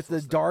 because with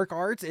the dark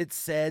arts, it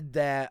said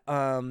that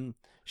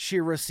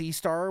Shira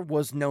Seastar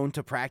was known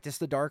to practice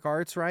the dark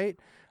arts, right?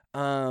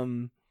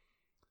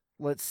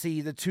 Let's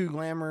see, the two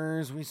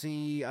glamours. We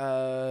see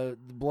the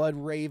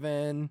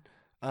Bloodraven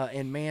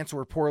and Mance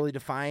were poorly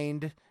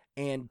defined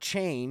and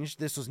changed.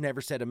 This was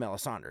never said of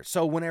Melisandre.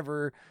 So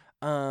whenever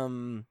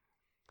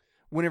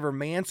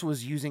Mance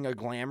was using a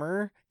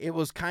glamour, it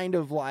was kind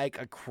of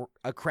like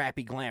a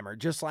crappy glamour,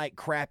 just like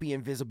crappy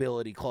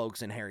invisibility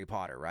cloaks in Harry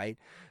Potter, right?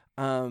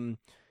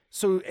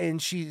 So, and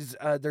she's,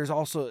 there's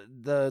also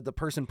the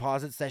person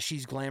posits that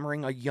she's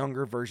glamoring a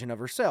younger version of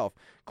herself.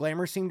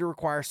 Glamour seemed to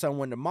require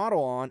someone to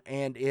model on,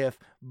 and if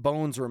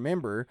bones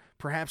remember,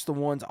 perhaps the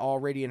ones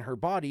already in her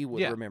body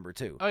would remember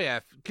too. Oh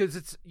yeah, because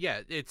it's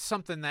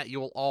something that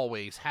you'll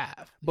always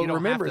have. But you don't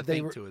remember, have to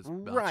think to as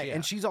much. Right,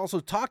 and she's also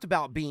talked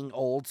about being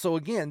old. So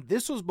again,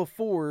 this was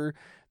before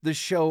the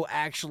show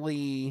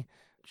actually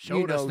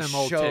showed us them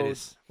old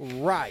titties.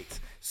 Right.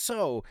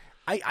 So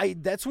I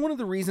that's one of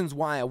the reasons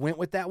why I went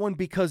with that one,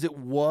 because it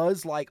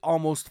was like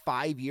almost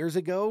 5 years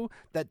ago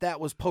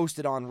that was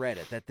posted on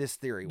Reddit, that this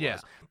theory was. Yeah.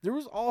 There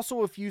was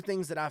also a few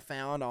things that I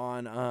found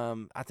on,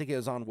 I think it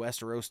was on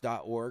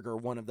Westeros.org or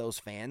one of those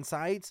fan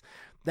sites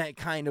that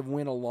kind of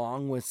went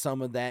along with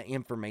some of that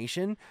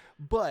information.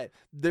 But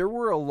there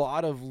were a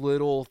lot of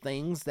little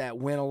things that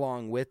went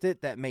along with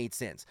it that made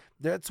sense.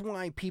 That's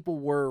why people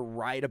were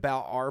right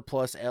about R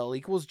plus L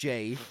equals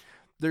J.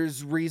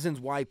 There's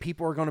reasons why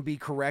people are going to be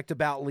correct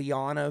about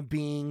Lyanna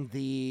being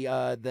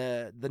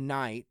the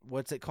knight.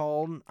 What's it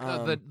called?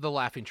 The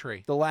laughing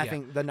tree. The knight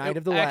of the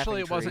laughing tree.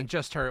 Actually, it wasn't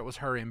just her. It was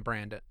her and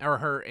Brandon, or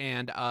her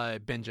and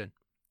Benjen.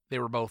 They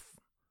were both.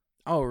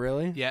 Oh,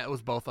 really? Yeah, it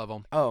was both of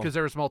them. Oh, because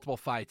there was multiple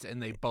fights,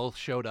 and they both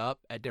showed up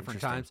at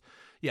different times.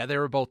 Yeah, they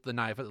were both the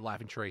knight of the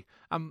laughing tree.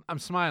 I'm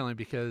smiling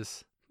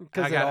because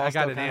I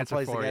got an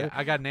answer for you.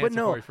 I got an answer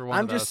for you for one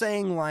I'm of those. just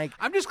saying, like,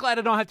 I'm just glad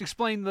I don't have to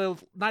explain the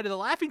Night of the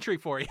Laughing Tree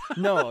for you.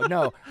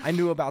 no, I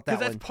knew about that one.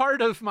 Because that's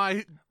part of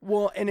my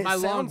and it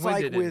sounds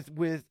like long-winded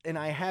with and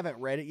I haven't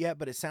read it yet,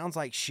 but it sounds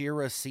like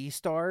Shira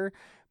Seastar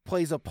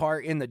plays a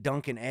part in the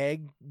Dunk and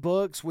Egg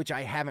books, which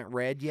I haven't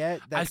read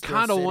yet. I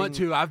kind of want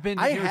to. I've been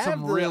hearing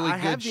some really good. I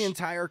have the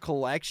entire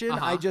collection.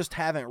 I just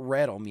haven't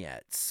read them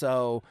yet,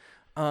 so.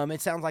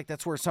 It sounds like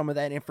that's where some of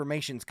that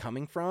information's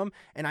coming from,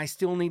 and I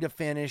still need to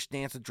finish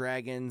Dance of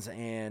Dragons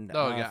and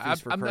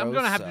Feast for Crows. I'm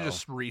gonna have to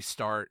just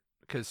restart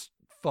because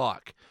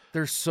fuck,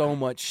 there's so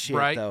much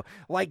shit though.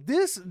 Like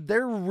this,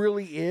 there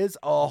really is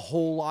a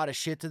whole lot of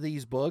shit to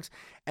these books,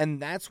 and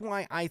that's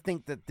why I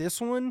think that this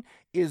one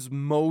is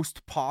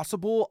most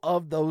possible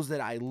of those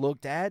that I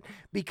looked at,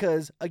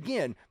 because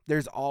again,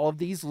 there's all of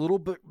these little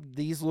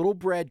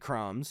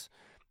breadcrumbs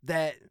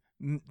that.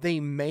 They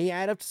may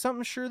add up to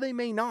something, sure they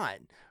may not.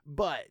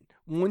 But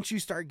once you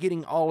start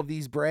getting all of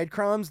these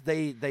breadcrumbs,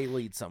 they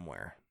lead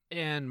somewhere.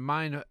 And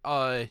mine,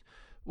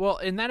 well,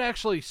 and that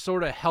actually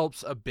sort of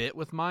helps a bit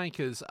with mine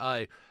because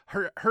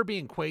her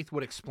being Quaithe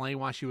would explain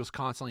why she was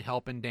constantly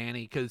helping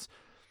Dany. Because,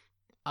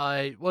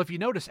 well, if you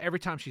notice, every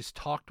time she's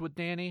talked with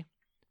Dany,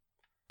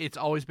 it's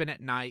always been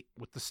at night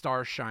with the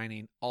stars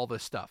shining, all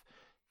this stuff.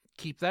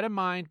 Keep that in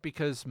mind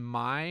because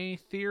my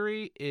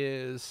theory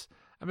is,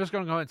 I'm just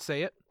going to go ahead and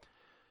say it.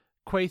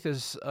 Quaithe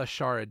is a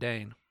Shara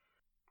Dane.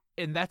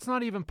 And that's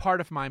not even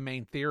part of my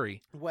main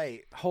theory.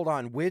 Wait, hold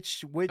on.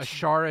 Which a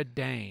Shara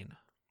Dane.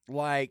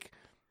 Like,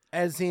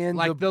 as in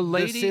like the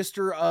lady, the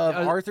sister of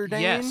Arthur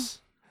Dane?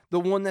 Yes. The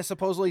one that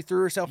supposedly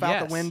threw herself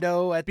out the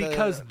window at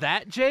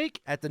that,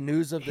 Jake, at the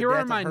news of the here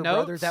death are my of her notes.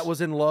 brother that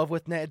was in love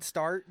with Ned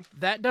Stark.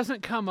 That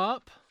doesn't come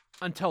up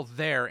until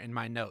there in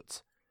my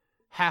notes.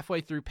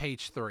 Halfway through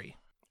page 3.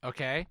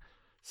 Okay?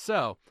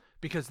 So,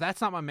 because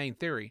that's not my main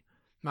theory.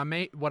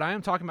 What I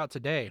am talking about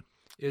today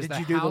is Did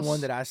you do the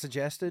one that I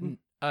suggested?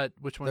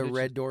 Which one? The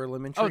Red Door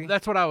Lemon Tree? Oh,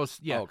 that's what I was.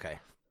 Yeah. Oh, okay.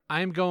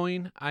 I am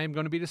going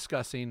to be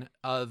discussing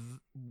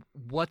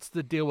what's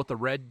the deal with the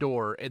Red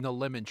Door and the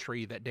Lemon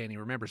Tree that Dany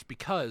remembers,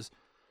 because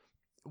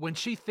when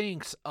she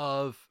thinks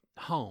of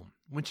home,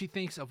 when she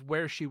thinks of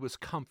where she was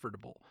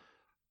comfortable,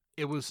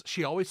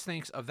 she always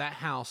thinks of that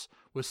house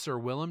with Sir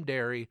Willem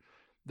Darry,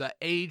 the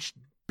aged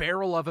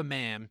barrel of a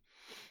man,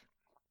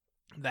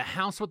 the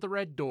house with the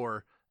red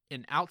door.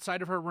 And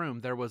outside of her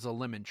room, there was a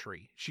lemon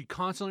tree. She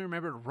constantly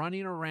remembered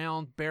running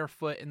around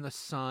barefoot in the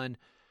sun,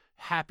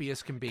 happy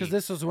as can be. Because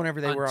this was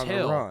whenever they were on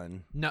the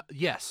run. No,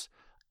 yes.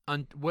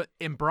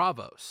 In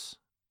Bravos.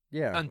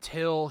 Yeah.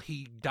 Until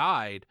he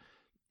died,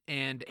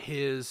 and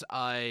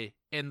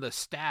and the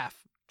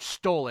staff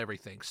stole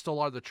everything, stole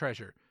all the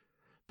treasure.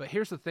 But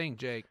here's the thing,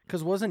 Jake.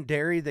 Because wasn't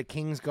Darry the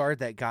Kingsguard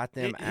that got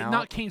them out?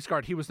 Not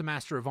Kingsguard. He was the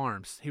Master of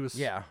Arms. He was.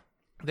 Yeah.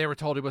 They were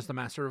told he was the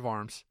Master of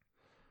Arms.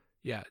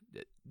 Yeah,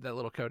 that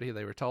little Cody,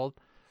 they were told.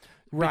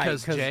 Right.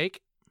 Because,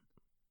 Jake,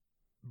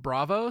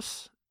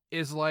 Bravos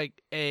is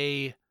like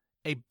a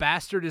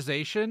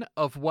bastardization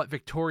of what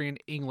Victorian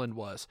England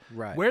was.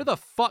 Right. Where the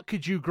fuck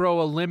could you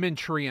grow a lemon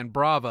tree in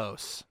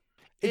Bravos?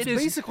 It's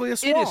basically a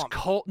swamp. It is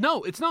cold.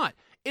 No, it's not.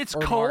 It's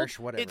or cold. Marsh,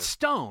 whatever. It's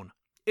stone.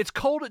 It's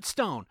cold, it's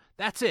stone.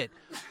 That's it.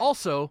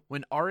 Also,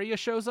 when Arya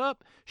shows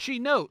up, she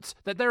notes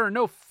that there are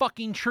no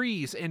fucking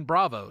trees in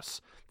Bravos.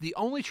 The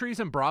only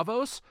trees in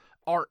Bravos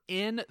are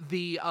in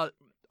the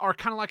are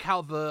kind of like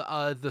how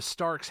the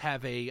Starks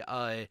have a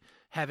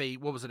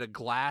what was it, a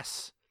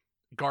glass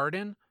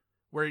garden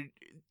where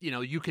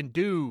you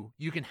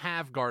can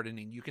have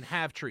gardening, you can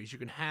have trees, you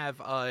can have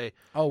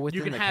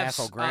within the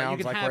castle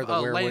grounds, like where the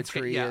weirwood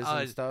tree is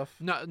and stuff.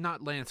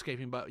 Not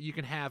landscaping, but you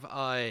can have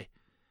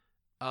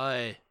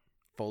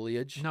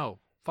foliage. No,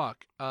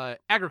 fuck,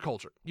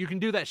 agriculture. You can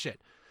do that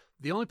shit.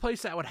 The only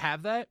place that would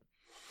have that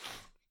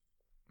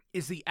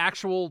is the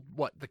actual,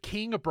 the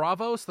king of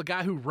Bravos, the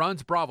guy who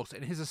runs Bravos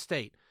and his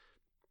estate.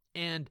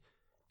 And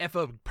if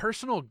a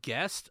personal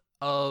guest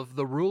of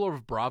the ruler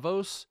of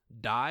Bravos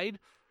died,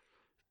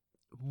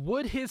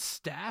 would his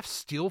staff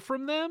steal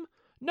from them?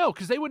 No,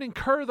 because they would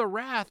incur the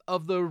wrath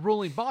of the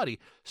ruling body.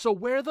 So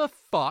where the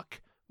fuck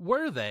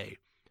were they?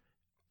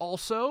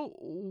 Also,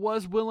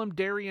 was Willem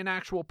Darry an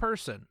actual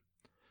person?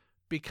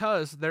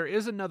 Because there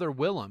is another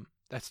Willem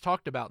that's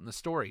talked about in the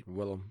story.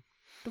 Willem.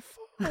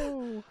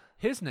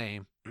 His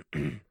name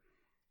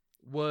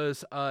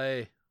was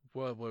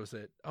what was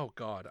it? Oh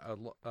God,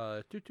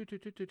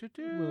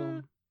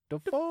 Willem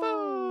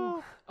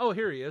Dafoe. Oh,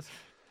 here he is.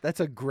 That's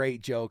a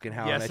great joke in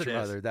How I Met Your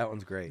Mother. That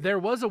one's great. There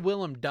was a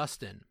Willem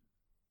Dustin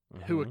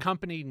who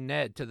accompanied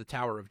Ned to the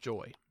Tower of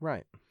Joy.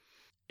 Right.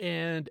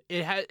 And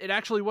it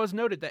actually was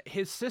noted that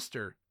his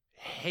sister,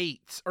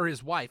 hates, or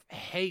his wife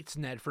hates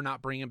Ned for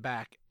not bringing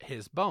back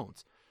his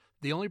bones.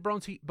 The only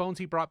bones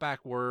he brought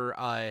back were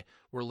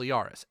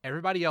Liara's.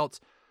 Everybody else,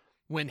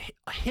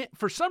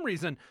 for some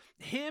reason,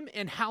 him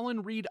and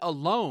Howland Reed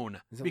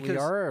alone. Is it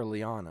Liara or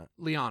Lyanna?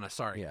 Lyanna,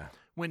 sorry. Yeah.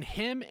 When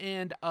him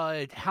and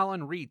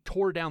Howland Reed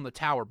tore down the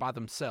tower by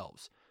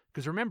themselves.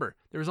 Because remember,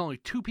 there was only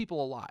 2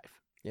 people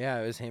alive. Yeah,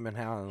 it was him and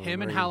Howland.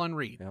 And Howland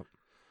Reed. Yep.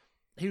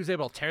 He was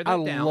able to tear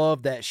that down. I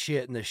love that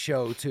shit in the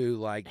show too,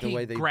 like the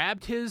way they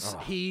grabbed his.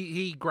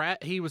 He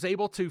was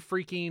able to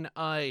freaking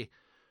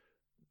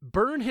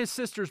burn his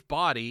sister's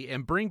body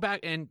and bring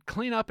back and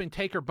clean up and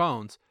take her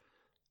bones.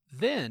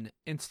 Then,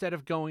 instead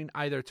of going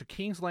either to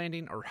King's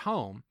Landing or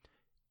home,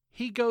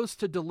 he goes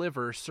to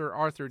deliver Sir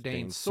Arthur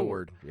Dayne's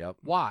sword. Yep.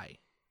 Why?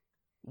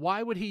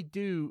 Why would he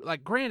do,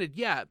 like, granted,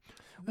 yeah.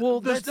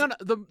 Well,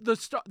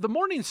 the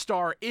Morning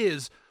Star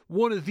is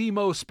one of the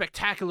most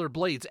spectacular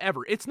blades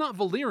ever. It's not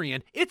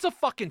Valyrian. It's a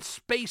fucking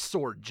space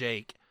sword,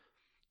 Jake.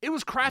 It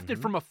was crafted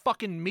from a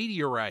fucking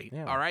meteorite,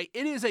 all right?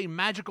 It is a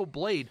magical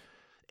blade.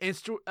 And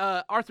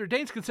Arthur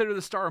Dayne's considered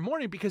the Star of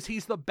Morning because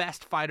he's the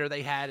best fighter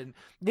they had. And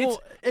it's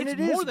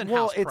more than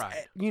house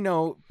pride. You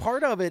know,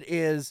 part of it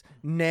is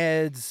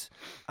Ned's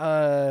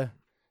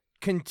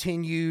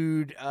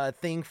continued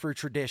thing for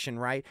tradition,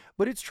 right?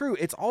 But it's true.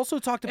 It's also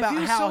talked about how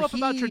he was how so up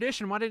about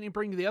tradition. Why didn't he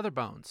bring the other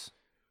bones?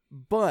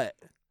 But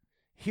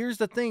here's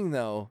the thing,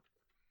 though.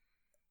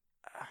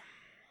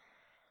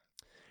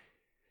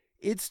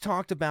 It's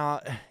talked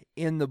about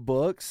in the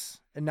books,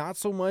 and not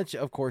so much,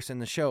 of course, in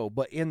the show,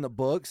 but in the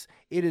books,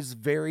 it is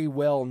very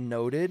well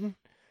noted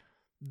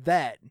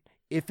that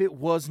if it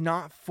was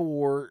not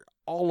for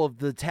all of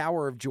the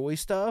Tower of Joy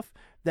stuff,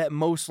 that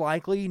most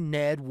likely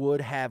Ned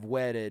would have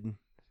wedded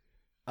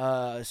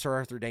Sir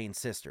Arthur Dayne's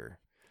sister.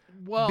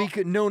 Well,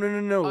 because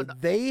no.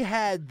 They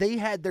had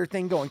their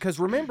thing going. Because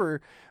remember,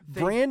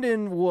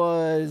 Brandon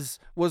was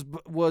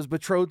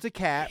betrothed to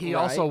Cat. He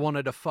right? also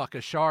wanted to fuck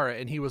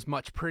Ashara, and he was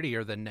much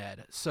prettier than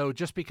Ned. So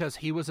just because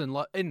he was in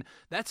love, and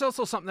that's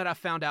also something that I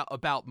found out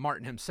about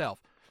Martin himself.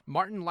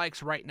 Martin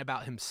likes writing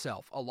about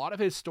himself. A lot of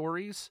his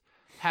stories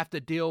have to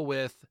deal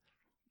with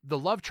the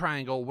love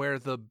triangle, where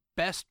the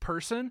best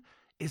person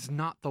is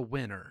not the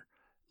winner.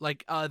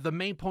 Like the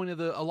main point of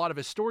a lot of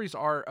his stories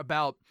are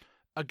about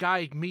a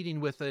guy meeting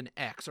with an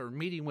ex or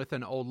meeting with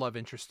an old love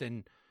interest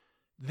and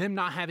them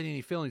not having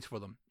any feelings for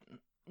them.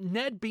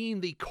 Ned being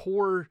the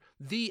core,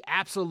 the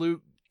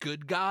absolute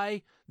good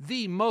guy,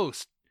 the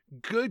most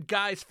good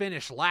guys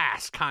finish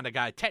last kind of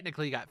guy.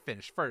 Technically he got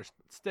finished first,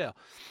 but still.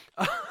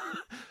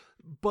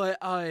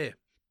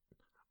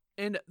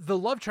 And the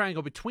love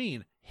triangle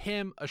between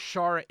him,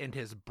 Ashara, and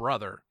his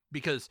brother.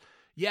 Because,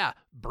 yeah,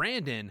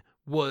 Brandon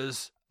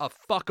was a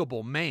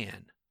fuckable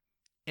man.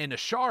 And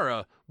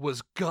Ashara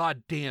was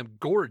goddamn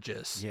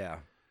gorgeous. Yeah.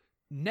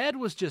 Ned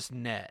was just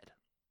Ned.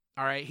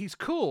 All right? He's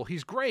cool.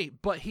 He's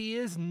great. But he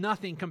is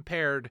nothing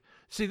compared.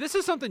 See, this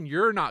is something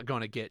you're not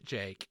going to get,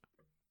 Jake.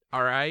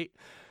 All right?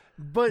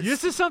 But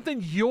this is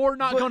something you're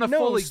not going to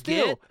fully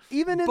get.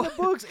 Even in the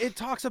books, it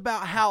talks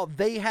about how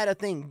they had a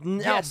thing.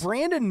 Now, Yes.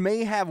 Brandon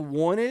may have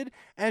wanted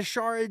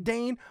Ashara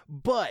Dayne,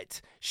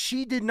 but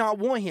she did not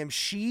want him.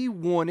 She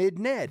wanted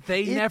Ned.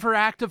 They never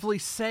actively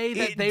say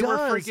that they were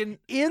freaking...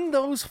 In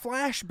those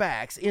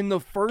flashbacks, in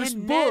the first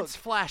in book. Ned's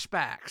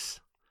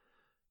flashbacks,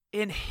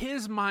 in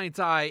his mind's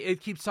eye,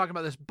 it keeps talking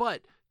about this.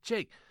 But,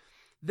 Jake,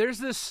 there's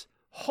this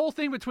whole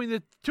thing between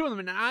the two of them,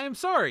 and I am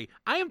sorry.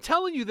 I am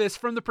telling you this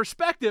from the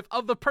perspective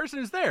of the person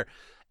who's there.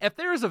 If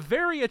there is a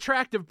very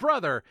attractive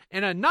brother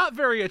and a not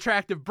very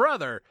attractive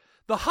brother,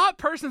 the hot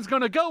person's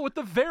going to go with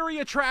the very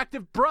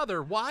attractive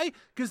brother. Why?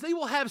 Because they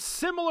will have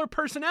similar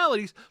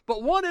personalities,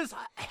 but one is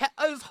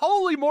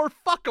wholly more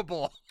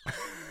fuckable.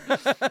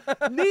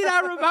 Need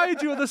I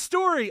remind you of the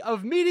story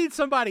of meeting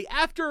somebody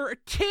after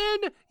 10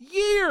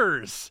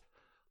 years?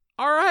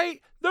 All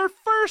right? Their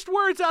first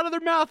words out of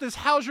their mouth is,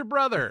 "How's your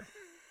brother?"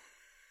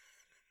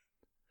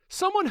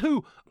 Someone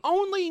who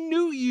only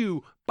knew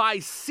you by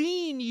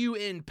seeing you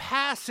in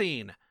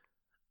passing,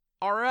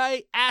 all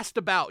right, asked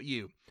about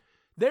you.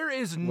 There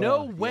is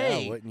no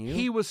way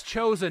he was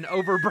chosen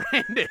over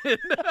Brandon.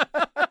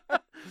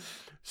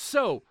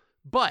 So,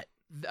 but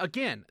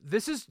again,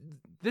 this is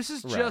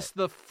just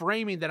the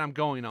framing that I'm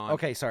going on.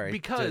 Okay, sorry.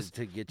 Because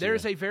to get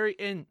there's a very,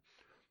 and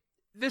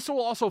this will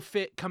also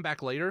come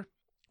back later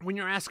when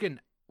you're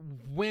asking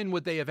when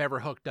would they have ever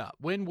hooked up?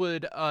 When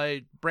would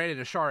Brandon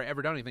and Ashara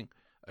ever done anything?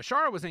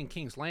 Ashara was in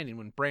King's Landing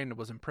when Brandon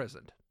was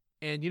imprisoned.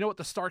 And you know what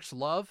the Starks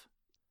love?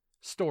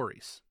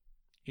 Stories.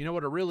 You know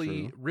what a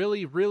really,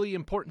 really, really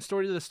important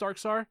story to the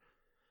Starks are?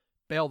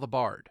 Bael the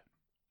Bard.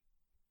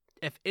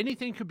 If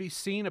anything could be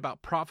seen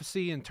about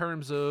prophecy in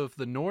terms of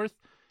the North,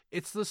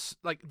 it's this,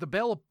 like, the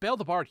Bael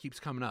the Bard keeps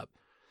coming up.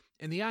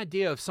 And the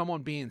idea of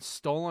someone being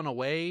stolen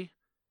away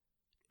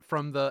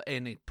from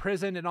in a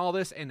prison and all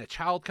this, and a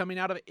child coming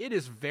out of it, it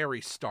is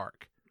very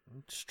stark.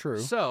 It's true.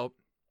 So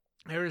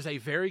there is a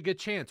very good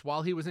chance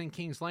while he was in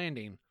King's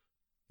Landing,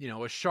 you know,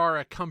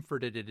 Ashara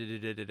comforted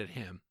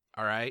him,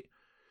 all right?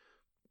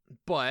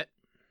 But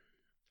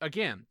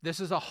again, this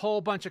is a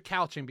whole bunch of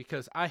couching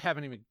because I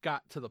haven't even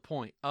got to the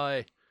point.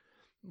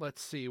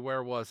 Let's see,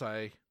 where was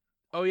I?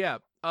 Oh yeah.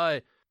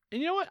 And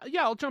you know what?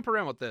 Yeah, I'll jump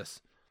around with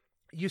this.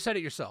 You said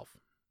it yourself.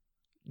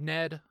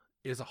 Ned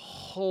is a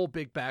whole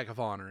big bag of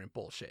honor and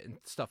bullshit and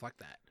stuff like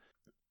that.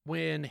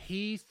 When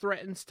he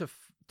threatens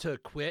to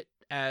quit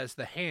as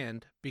the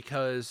Hand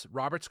because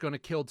Robert's going to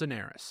kill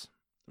Daenerys,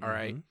 all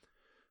right,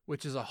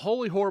 which is a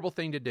wholly horrible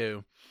thing to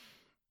do,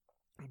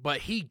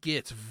 but he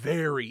gets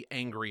very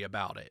angry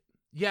about it.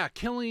 Yeah,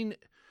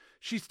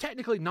 she's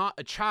technically not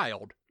a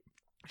child.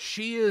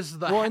 She is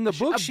the... Well, in the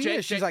book, she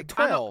is. She's like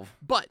 12.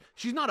 But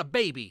she's not a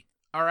baby,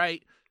 all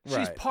right? She's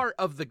Right. part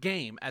of the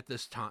game at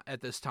this time.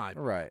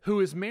 Right. Who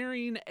is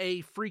marrying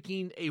a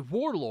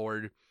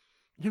warlord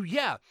who,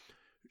 yeah,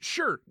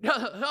 sure,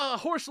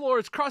 horse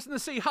lords crossing the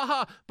sea,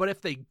 haha, but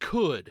if they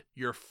could,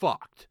 you're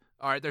fucked.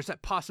 All right, there's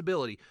that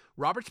possibility.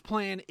 Robert's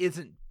plan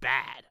isn't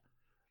bad.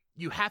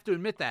 You have to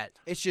admit that.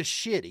 It's just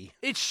shitty.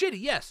 It's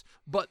shitty, yes,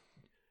 but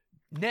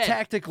Ned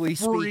Tactically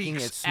speaking,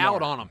 freaks it's smart.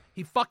 out on him.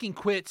 He fucking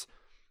quits.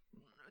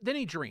 Then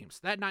he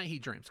dreams. That night he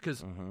dreams.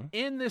 Because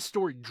in this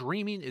story,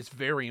 dreaming is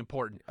very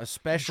important.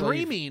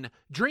 Especially...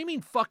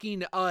 Dreaming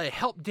fucking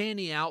helped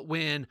Dany out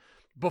when,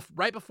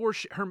 right before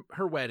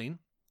her wedding,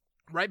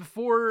 right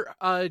before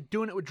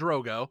doing it with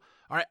Drogo,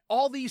 all right,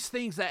 all these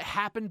things that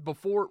happened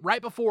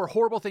right before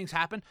horrible things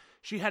happened,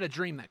 she had a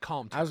dream that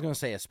calmed her. I was going to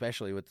say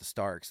especially with the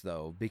Starks,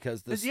 though,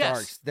 because the Yes.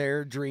 Starks,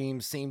 their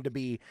dreams seem to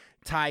be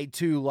tied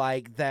to,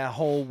 like, that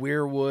whole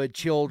Weirwood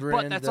children.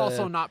 But that's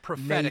also not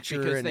prophetic nature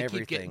because and they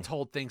everything. keep getting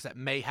told things that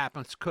may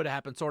happen, could have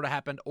happened, sort of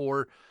happened,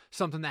 or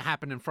something that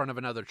happened in front of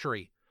another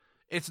tree.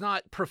 It's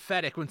not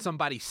prophetic when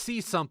somebody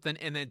sees something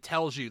and then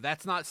tells you.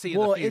 That's not seeing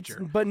the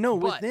future.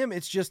 With them,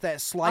 it's just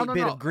that slight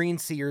bit of green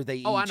seer they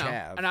each I know.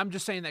 have. And I'm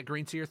just saying that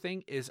green seer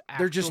thing is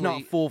actually... They're just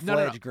not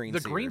full-fledged green The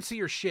seers. green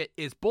seer shit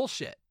is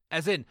bullshit.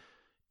 As in,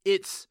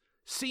 it's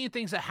seeing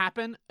things that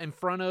happen in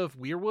front of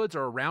Weirwoods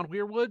or around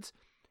Weirwoods,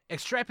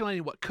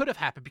 extrapolating what could have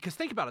happened. Because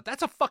think about it.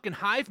 That's a fucking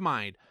hive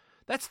mind.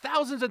 That's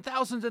thousands and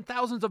thousands and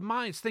thousands of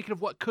minds thinking of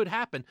what could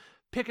happen,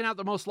 picking out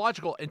the most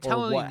logical and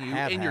telling you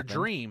in your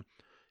dream.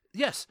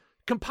 Yes,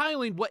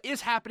 compiling what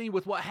is happening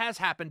with what has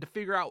happened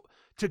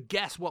to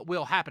guess what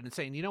will happen and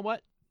saying, you know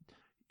what?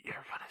 You're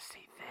going to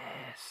see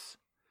this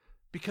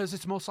because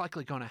it's most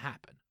likely going to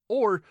happen.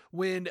 Or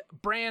when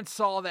Bran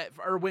saw that,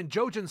 or when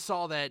Jojen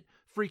saw that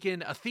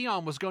freaking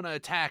Theon was going to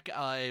attack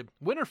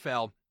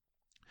Winterfell,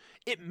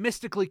 it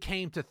mystically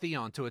came to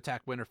Theon to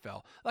attack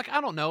Winterfell. Like, I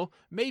don't know,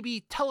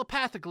 maybe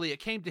telepathically it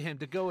came to him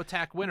to go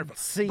attack Winterfell.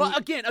 See, but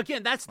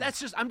again, that's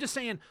just, I'm just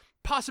saying,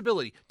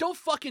 possibility. Don't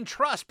fucking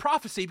trust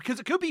prophecy because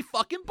it could be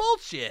fucking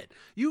bullshit.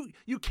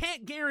 You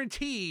can't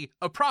guarantee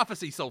a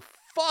prophecy, so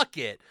fuck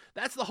it.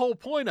 That's the whole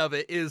point of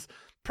it, is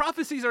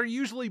prophecies are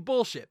usually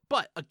bullshit.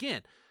 But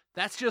again,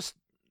 that's just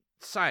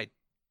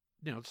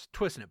just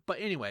twisting it. But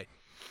anyway,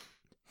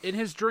 in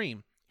his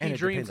dream, he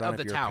dreams of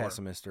the tower.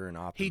 Pessimist or an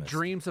optimist. He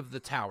dreams of the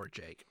tower,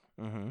 Jake.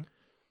 Mm-hmm.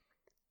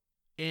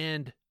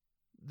 And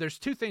there's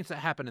two things that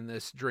happen in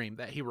this dream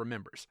that he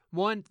remembers.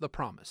 One, the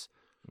promise.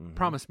 Mm-hmm.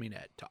 Promise me,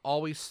 Ned, to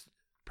always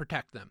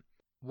protect them.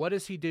 What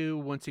does he do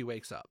once he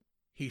wakes up?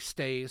 He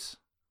stays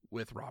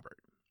with Robert.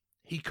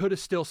 He could have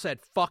still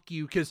said, fuck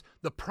you, because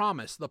the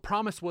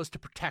promise was to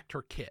protect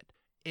her kid.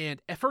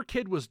 And if her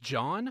kid was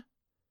Jon,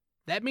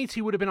 that means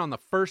he would have been on the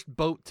first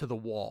boat to the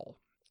wall.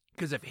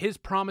 Because if his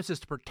promise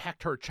is to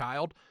protect her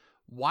child,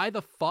 why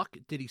the fuck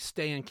did he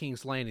stay in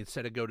King's Landing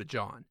instead of go to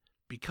Jon?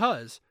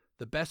 Because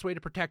the best way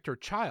to protect her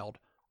child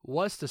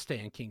was to stay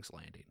in King's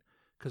Landing.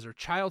 Because her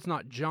child's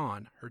not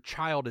Jon, her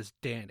child is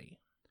Dany.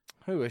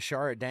 Who, is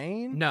Shara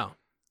Dane? No,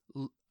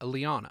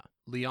 Lyanna.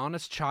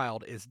 Lyanna's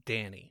child is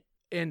Dany.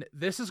 And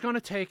this is going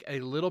to take a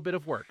little bit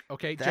of work,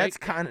 okay,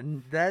 Jake?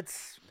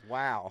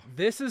 Wow.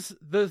 This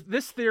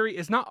theory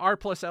is not R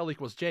plus L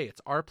equals J.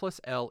 It's R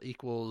plus L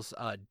equals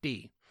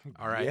D.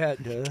 All right. Yeah,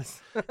 it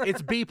does.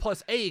 It's B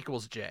plus A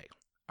equals J.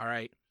 All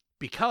right.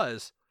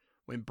 Because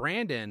when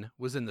Brandon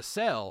was in the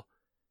cell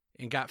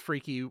and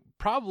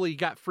probably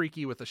got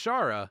freaky with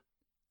Ashara,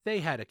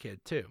 they had a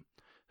kid too,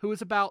 who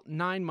was about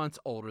 9 months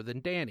older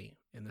than Dany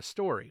in the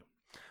story.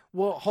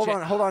 Well, hold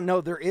on.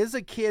 No, there is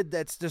a kid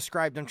that's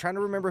described. I'm trying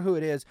to remember who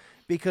it is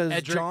because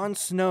Edric? Jon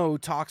Snow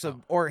talks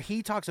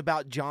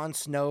about Jon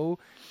Snow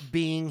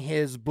being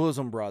his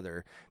bosom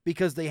brother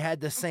because they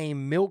had the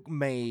same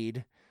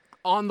milkmaid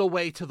on the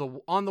way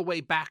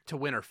back to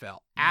Winterfell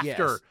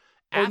after.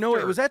 Or no,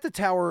 it was at the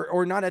tower,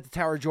 or not at the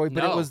Tower of Joy,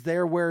 but it was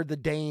there where the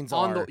Danes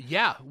are.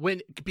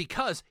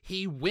 Because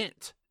he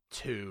went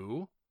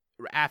to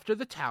after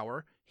the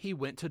tower. He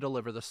went to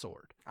deliver the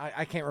sword.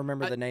 I can't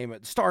remember the name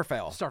of it.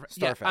 Starfell.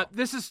 Starfell. Yeah,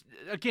 this is,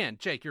 again,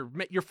 Jake,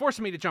 you're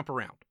forcing me to jump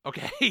around,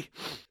 okay?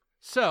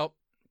 So,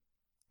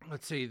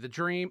 let's see, the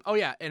dream. Oh,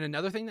 yeah, and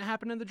another thing that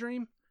happened in the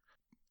dream,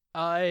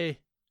 I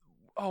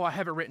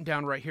have it written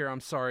down right here. I'm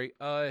sorry.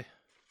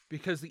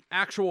 Because the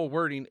actual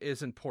wording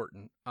is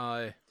important.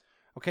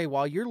 Okay,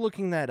 while you're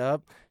looking that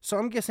up, so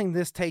I'm guessing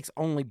this takes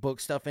only book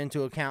stuff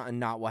into account and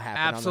not what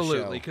happened on the show.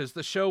 Absolutely, because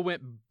the show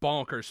went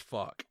bonkers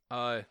fuck.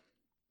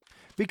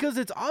 Because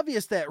it's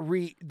obvious that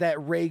that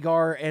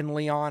Rhaegar and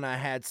Lyanna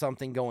had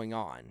something going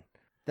on.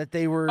 That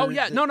they were... Oh,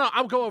 yeah. No,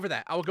 I'll go over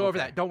that. Over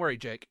that. Don't worry,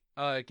 Jake.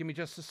 Give me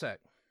just a sec.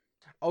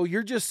 Oh,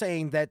 you're just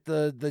saying that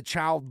the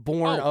child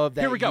born of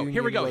that Here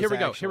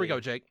we go,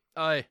 Jake.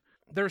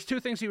 There's two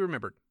things he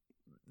remembered.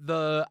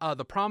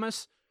 The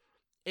promise,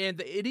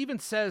 and it even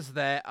says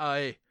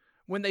that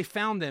when they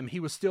found them, he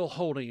was still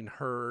holding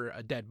her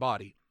dead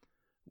body.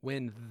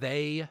 When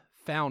they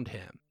found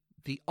him,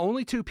 the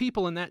only two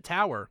people in that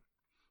tower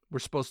were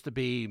supposed to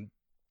be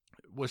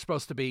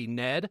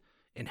Ned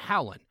and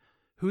Howland.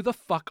 Who the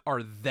fuck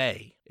are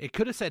they? It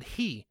could have said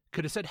he,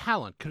 could have said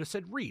Howland, could have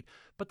said Reed,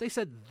 but they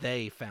said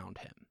they found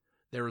him.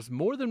 There was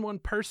more than one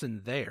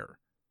person there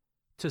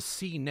to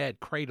see Ned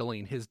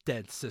cradling his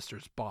dead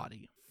sister's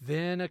body.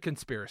 Then a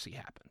conspiracy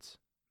happens.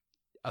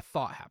 A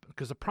thought happens,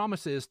 because the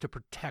promise is to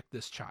protect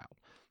this child.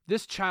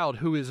 This child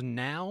who is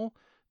now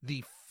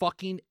the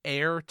fucking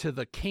heir to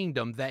the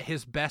kingdom that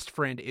his best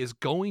friend is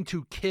going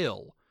to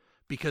kill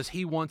because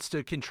he wants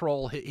to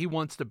control, he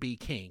wants to be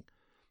king.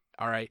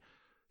 All right?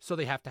 So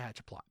they have to hatch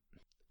a plot.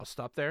 I'll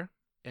stop there,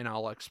 and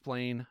I'll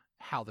explain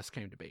how this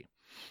came to be.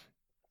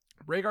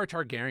 Rhaegar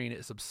Targaryen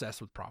is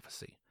obsessed with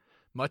prophecy,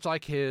 much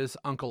like his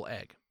uncle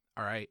Egg,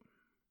 all right?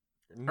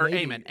 Or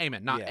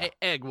Aemon, not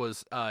Egg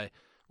was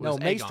no,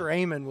 Maester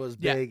Aemon was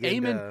big. Yeah,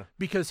 Aemon,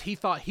 because he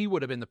thought he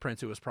would have been the prince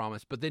who was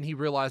promised, but then he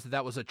realized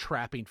that was a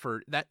trapping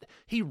for that.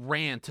 He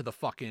ran to the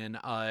fucking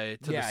the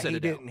Citadel. He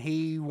didn't.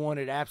 He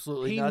wanted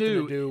absolutely nothing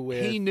to do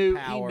with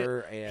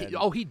power.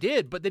 He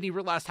did, but then he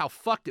realized how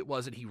fucked it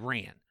was, and he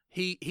ran.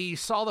 He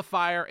saw the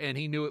fire and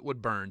he knew it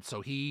would burn,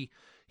 so he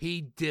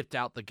dipped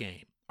out the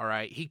game. All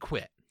right, he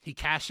quit. He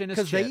cashed in his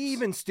chips. Because they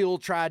even still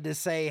tried to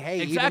say,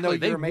 "Hey, exactly. even though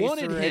they you're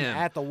wanted him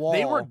at the wall,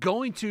 they were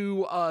going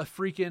to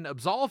freaking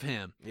absolve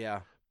him."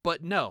 Yeah.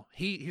 But no,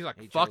 he's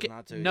like, fuck it.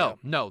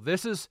 No,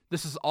 this is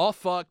all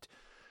fucked.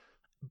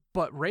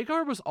 But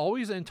Rhaegar was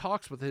always in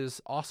talks with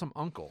his awesome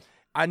uncle.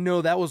 I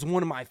know that was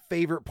one of my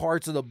favorite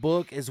parts of the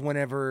book is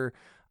whenever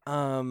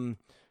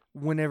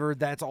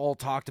that's all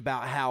talked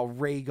about how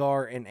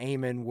Rhaegar and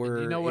Aemon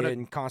were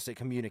in constant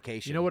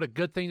communication. You know what a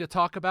good thing to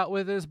talk about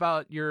with is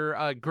about your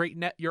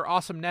your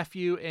awesome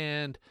nephew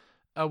and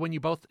when you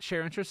both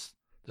share interests?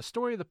 The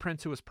story of the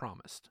prince who was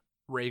promised.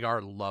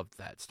 Rhaegar loved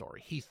that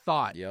story. He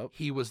thought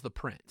he was the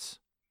prince.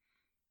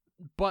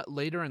 But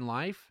later in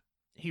life,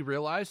 he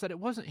realized that it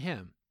wasn't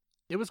him.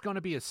 It was going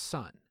to be his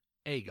son,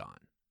 Aegon.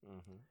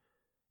 Mm-hmm.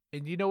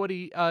 And you know what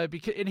him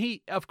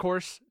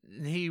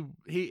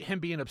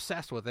being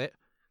obsessed with it,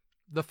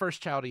 the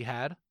first child he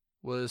had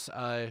was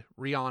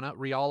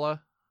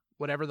Rhaella,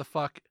 whatever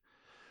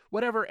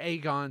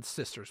Aegon's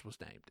sisters was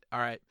named.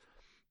 All right.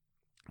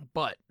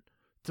 But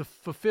to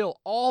fulfill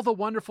all the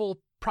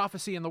wonderful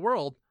prophecy in the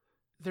world,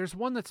 there's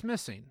one that's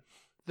missing.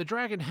 The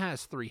dragon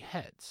has 3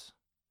 heads.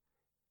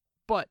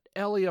 But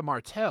Elia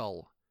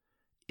Martell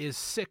is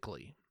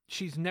sickly.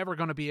 She's never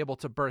going to be able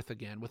to birth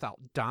again without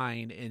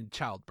dying in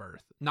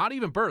childbirth. Not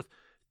even birth.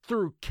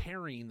 Through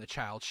carrying the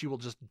child, she will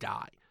just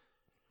die.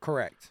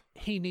 Correct.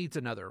 He needs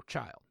another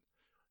child.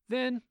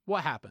 Then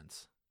what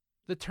happens?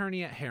 The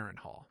tourney at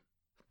Harrenhal,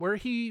 where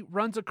he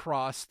runs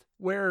across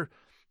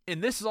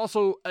and this is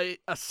also a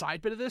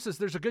side bit of this, is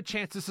there's a good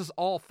chance this is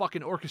all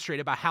fucking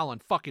orchestrated by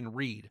Howland fucking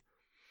Reed.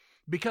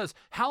 Because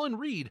Howland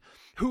Reed,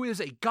 who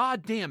is a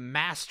goddamn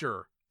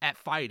master at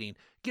fighting,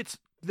 gets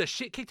the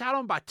shit kicked out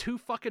of him by 2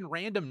 fucking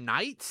random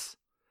knights.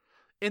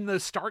 And the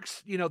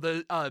Starks,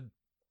 the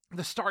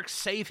Starks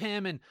save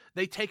him and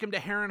they take him to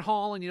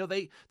Harrenhal,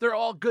 and they're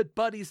all good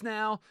buddies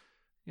now.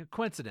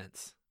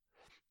 Coincidence.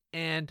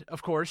 And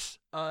of course,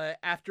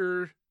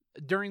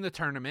 during the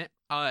tournament,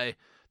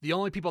 the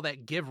only people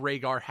that give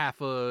Rhaegar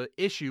half a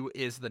issue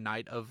is the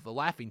Knight of the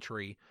Laughing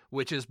Tree,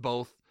 which is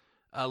both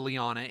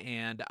Lyanna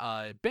and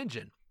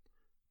Benjen.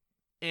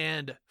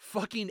 And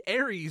fucking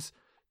Aerys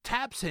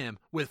taps him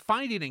with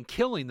finding and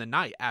killing the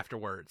knight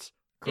afterwards.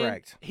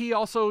 Correct.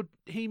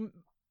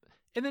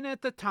 And then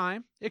at the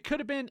time, it could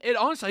have been,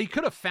 honestly, he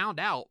could have found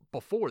out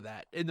before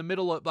that, in the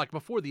middle of,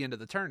 before the end of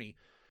the tourney.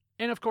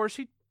 And of course,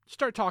 he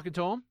start talking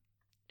to him,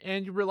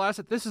 and you realize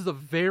that this is a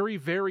very,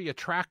 very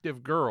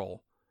attractive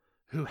girl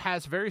who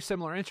has very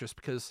similar interests,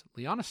 because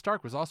Lyanna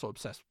Stark was also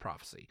obsessed with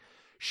prophecy.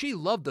 She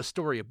loved the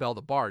story of Belle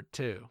the Bard,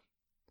 too.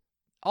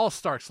 All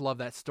Starks love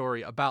that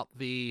story about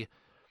the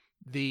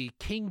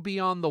king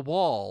beyond the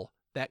wall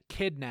that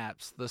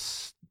kidnaps the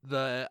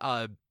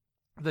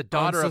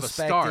daughter of a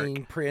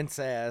Stark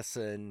princess,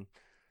 and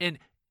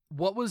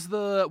what was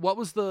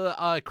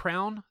the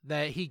crown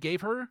that he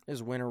gave her?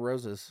 His winter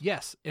roses.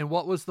 Yes, and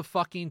what was the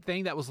fucking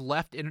thing that was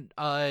left in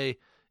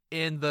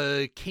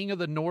the King of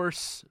the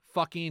Norse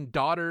fucking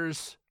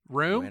daughter's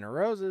room? Winter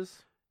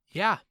roses.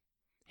 Yeah,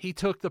 he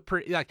took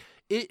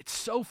it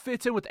so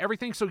fits in with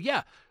everything. So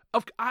yeah,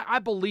 I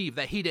believe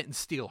that he didn't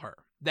steal her.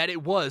 That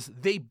it was,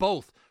 they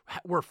both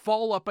were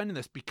fall up into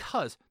this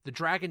because the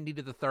dragon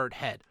needed the 3rd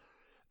head.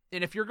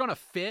 And if you're going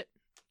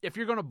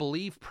to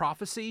believe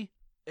prophecy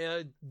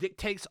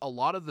dictates a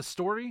lot of the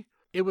story,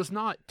 it was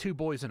not 2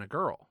 boys and a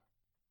girl.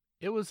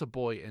 It was a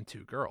boy and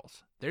 2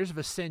 girls. There's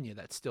Visenya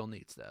that still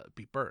needs to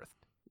be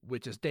birthed,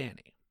 which is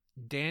Dany.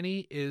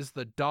 Dany is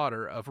the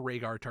daughter of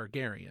Rhaegar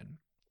Targaryen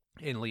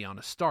and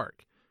Lyanna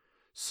Stark.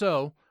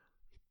 So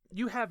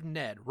you have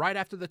Ned right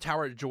after the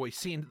Tower of Joy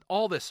seeing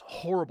all this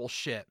horrible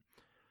shit.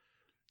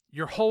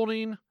 You're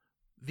holding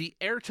the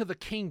heir to the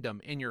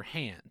kingdom in your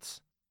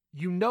hands.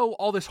 You know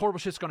all this horrible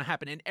shit's going to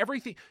happen, and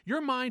everything. Your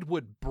mind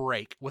would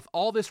break with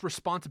all this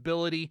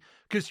responsibility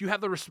because you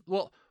have the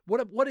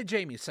what did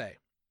Jaime say?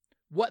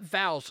 What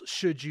vows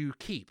should you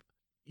keep?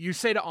 You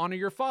say to honor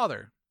your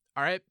father,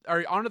 all right,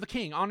 or honor the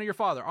king, honor your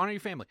father, honor your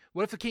family.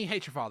 What if the king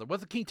hates your father? What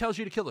if the king tells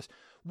you to kill us?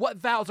 What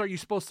vows are you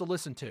supposed to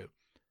listen to?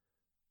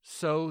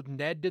 So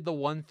Ned did the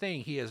one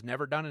thing he has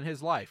never done in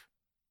his life.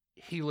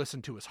 He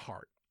listened to his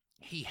heart.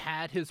 He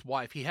had his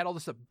wife. He had all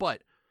this stuff,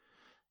 but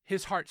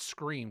his heart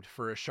screamed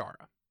for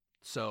Ashara.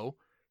 So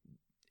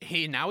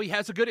now he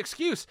has a good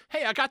excuse.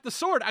 Hey, I got the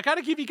sword. I got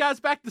to give you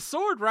guys back the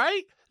sword,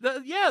 right?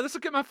 This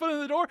will get my foot in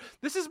the door.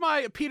 This is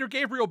my Peter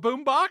Gabriel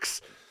boombox.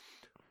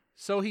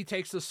 So he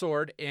takes the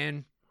sword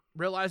and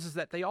realizes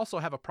that they also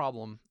have a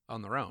problem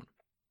on their own.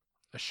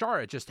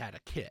 Ashara just had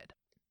a kid.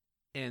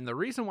 And the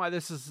reason why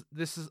this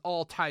is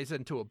all ties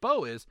into a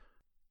bow is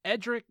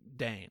Edric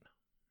Dayne,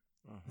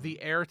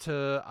 the heir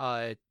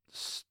to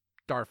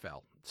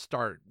Starstruck,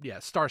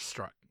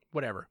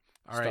 whatever.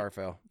 All right.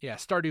 Starfell. Yeah,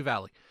 Stardew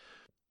Valley.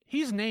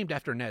 He's named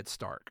after Ned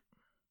Stark.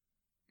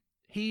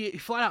 He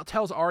flat out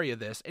tells Arya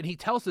this, and he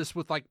tells this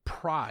with like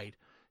pride.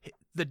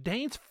 The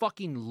Danes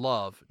fucking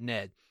love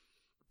Ned,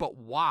 but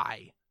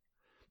why?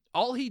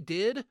 All he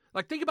did,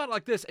 like think about it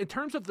like this, in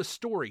terms of the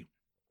story,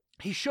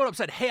 he showed up and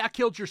said, hey, I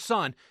killed your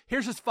son.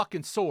 Here's his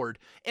fucking sword.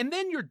 And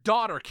then your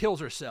daughter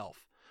kills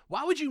herself.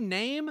 Why would you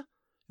name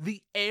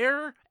the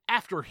heir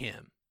after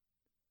him?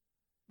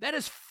 That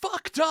is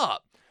fucked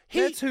up.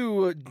 That's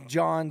who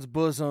John's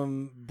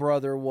bosom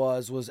brother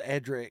was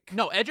Edric.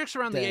 No, Edric's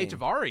around Dayne. the age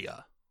of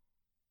Arya.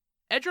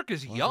 Edric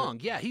is young.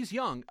 Yeah, he's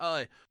young.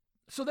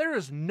 So there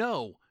is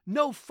no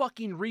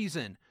fucking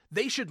reason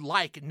they should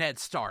like Ned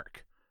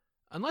Stark.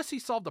 Unless he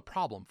solved the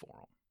problem for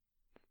him.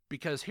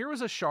 Because here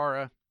was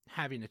Ashara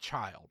having a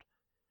child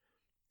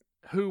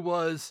who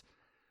was,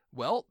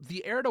 well,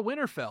 the heir to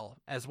Winterfell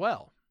as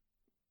well,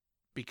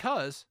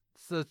 because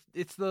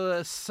it's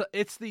the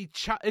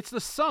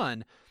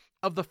son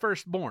of the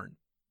firstborn.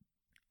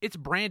 It's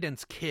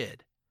Brandon's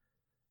kid.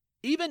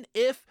 Even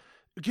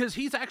because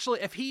he's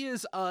actually if he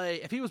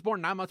was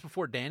born 9 months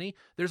before Dany,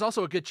 there's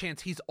also a good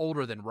chance he's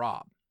older than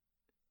Robb,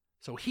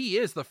 so he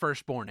is the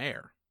firstborn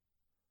heir.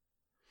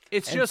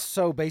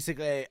 So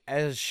basically,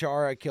 as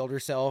Shara killed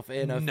herself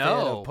in a fit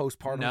of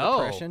postpartum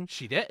depression.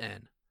 She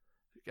didn't.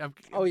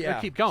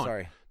 Keep going.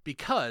 Sorry.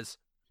 Because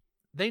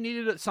they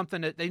needed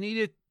they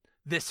needed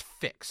this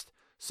fixed.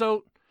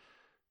 So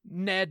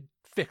Ned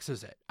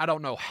fixes it. I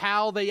don't know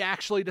how they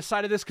actually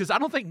decided this, because I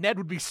don't think Ned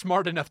would be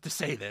smart enough to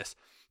say this.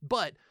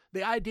 But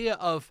the idea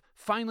of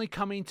finally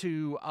going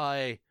to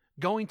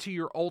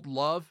your old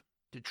love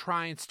to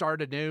try and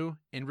start anew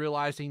and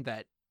realizing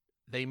that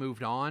they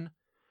moved on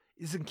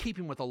is in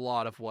keeping with a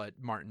lot of what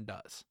Martin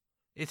does.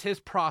 It's his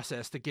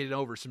process to get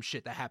over some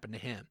shit that happened to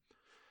him.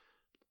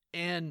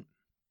 And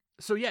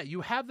so, yeah,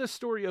 you have this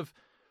story of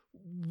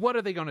what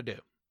are they going to do?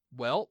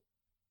 Well,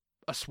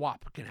 a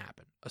swap can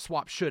happen. A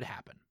swap should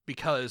happen,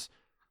 because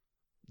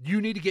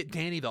you need to get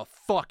Dany the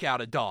fuck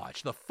out of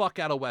Dodge, the fuck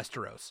out of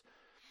Westeros.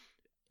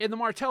 And the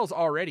Martells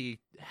already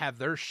have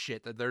their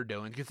shit that they're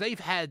doing, because they've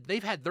had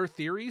their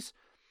theories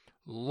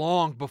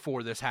long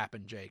before this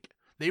happened, Jake.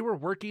 They were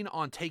working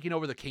on taking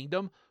over the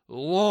kingdom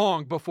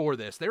long before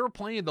this. They were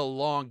playing the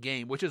long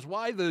game, which is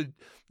why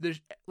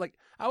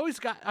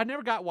I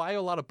never got why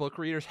a lot of book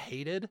readers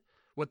hated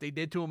what they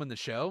did to him in the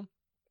show,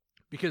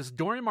 because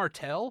Dorian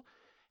Martell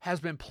has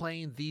been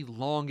playing the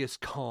longest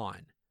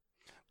con.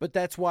 But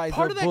that's why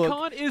part of that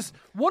con is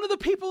one of the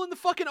people in the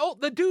fucking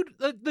the dude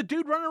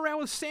running around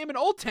with Sam in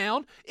Old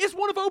Town is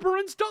one of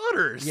Oberyn's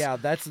daughters. Yeah,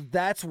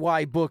 that's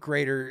why book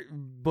readers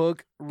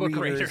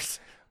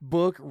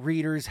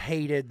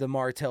hated the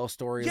Martell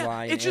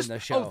storyline in the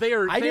show.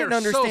 I didn't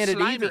understand it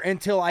either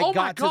until I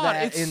got to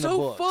that in the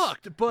books. It's so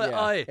fucked,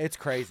 but it's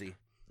crazy.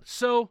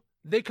 So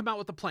they come out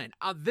with a plan.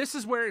 This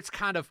is where it's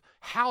kind of,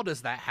 how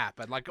does that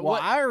happen?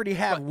 I already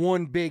have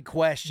one big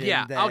question.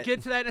 Yeah, I'll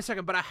get to that in a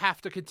second, but I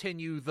have to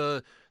continue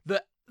the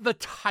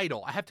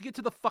title. I have to get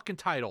to the fucking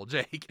title,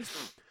 Jake.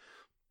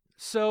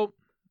 So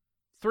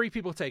 3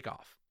 people take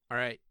off. All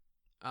right.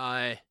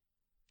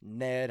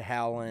 Ned,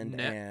 Howland,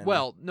 and...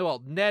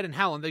 Ned and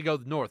Howland, they go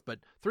north, but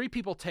 3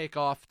 people take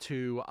off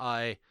to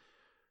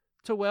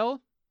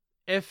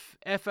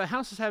if a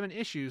house is having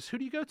issues, who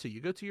do you go to?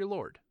 You go to your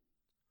lord.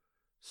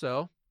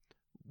 So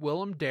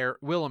Willem Dustin,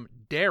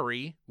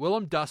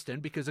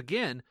 because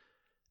again,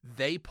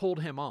 they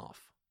pulled him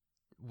off.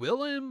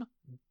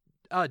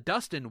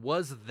 Dustin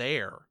was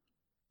there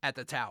at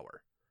the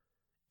tower.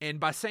 And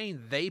by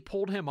saying they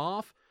pulled him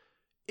off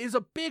is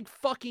a big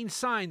fucking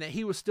sign that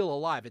he was still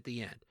alive at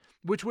the end,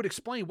 which would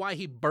explain why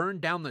he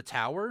burned down the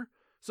tower.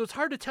 So it's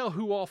hard to tell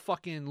who all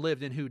fucking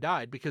lived and who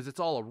died, because it's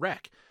all a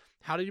wreck.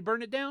 How did he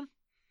burn it down?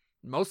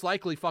 Most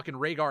likely fucking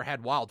Rhaegar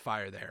had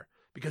wildfire there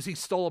because he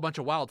stole a bunch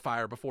of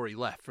wildfire before he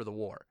left for the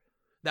war.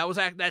 That's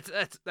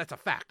a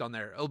fact on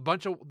there. A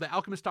bunch of the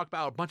alchemists talked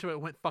about a bunch of it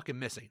went fucking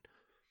missing.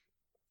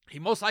 He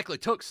most likely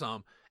took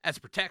some as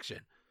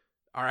protection.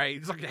 All right,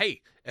 he's like, hey,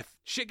 if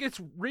shit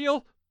gets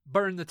real,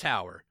 burn the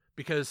tower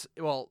because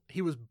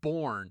he was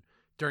born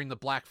during the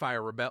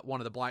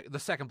Blackfire the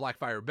second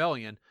Blackfire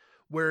Rebellion,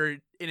 where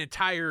an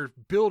entire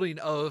building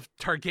of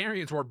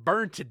Targaryens were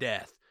burned to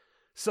death.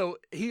 So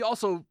he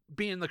also,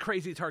 being the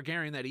crazy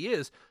Targaryen that he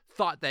is,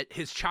 thought that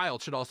his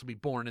child should also be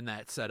born in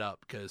that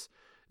setup because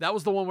that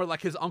was the one where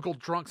like his uncle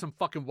drunk some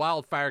fucking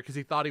wildfire because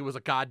he thought he was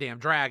a goddamn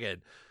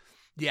dragon.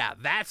 Yeah,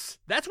 that's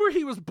where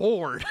he was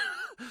born.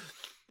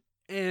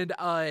 And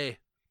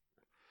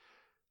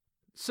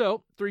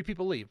so 3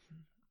 people leave.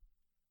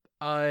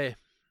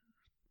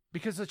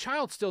 Because the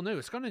child's still new,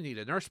 it's going to need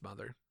a nurse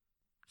mother.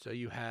 So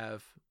you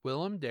have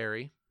Willem,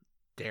 Darry,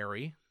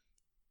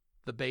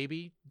 the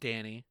baby,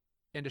 Dany,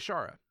 and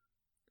Ashara.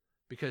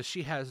 Because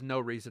she has no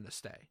reason to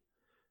stay.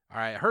 All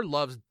right, her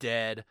love's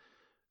dead,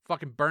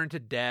 fucking burned to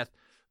death,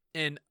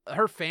 and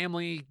her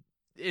family,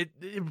 it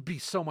would be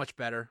so much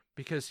better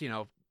because,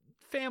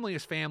 family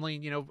is family,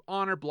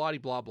 honor, blah,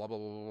 blah, blah, blah, blah,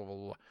 blah,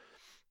 blah.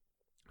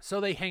 So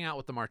they hang out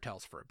with the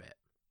Martells for a bit.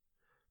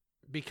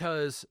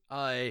 Because,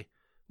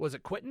 was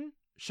it Quentin?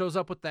 Shows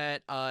up with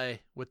that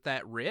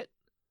writ,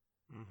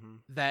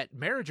 that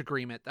marriage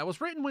agreement that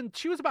was written when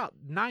she was about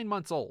 9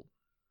 months old.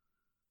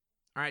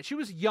 All right, she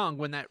was young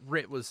when that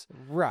writ was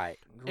right.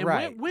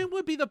 And when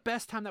would be the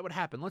best time that would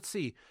happen? Let's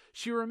see.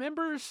 She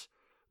remembers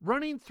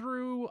running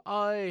through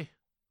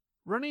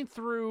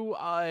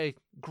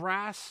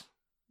grass,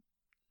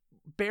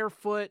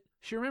 barefoot.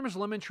 She remembers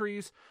lemon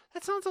trees.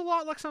 That sounds a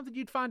lot like something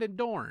you'd find in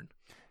Dorne.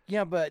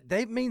 Yeah, but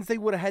that means they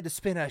would have had to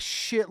spend a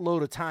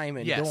shitload of time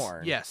in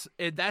Dorne. Yes,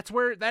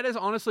 that is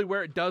honestly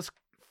where it does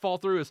fall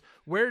through. Is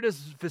where does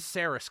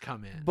Viserys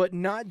come in? But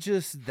not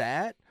just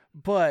that,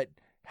 but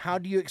how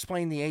do you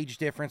explain the age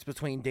difference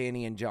between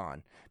Dany and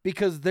Jon?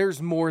 Because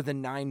there's more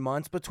than 9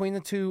 months between the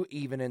two,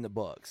 even in the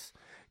books.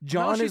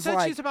 Jon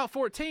she's about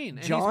 14.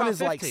 And Jon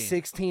is like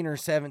 16 or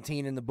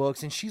 17 in the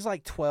books, and she's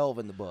like 12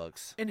 in the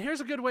books. And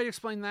here's a good way to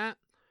explain that.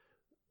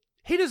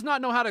 He does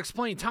not know how to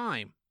explain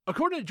time.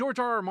 According to George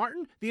R.R.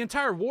 Martin, the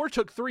entire war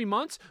took 3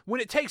 months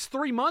when it takes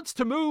 3 months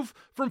to move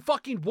from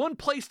fucking one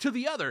place to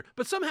the other.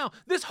 But somehow,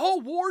 this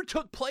whole war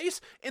took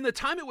place in the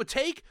time it would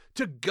take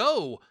to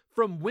go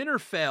from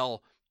Winterfell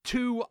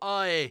to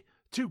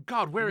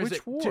God, where is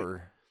it? Which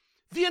war?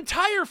 The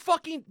entire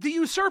fucking, the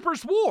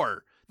Usurpers'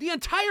 War. The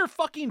entire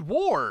fucking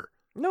war.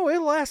 No,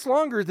 it lasts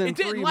longer than 3 months.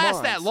 It didn't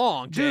last that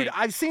long, Jake. Dude,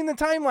 I've seen the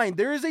timeline.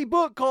 There is a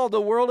book called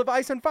The World of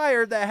Ice and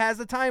Fire that has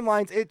the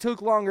timelines. It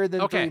took longer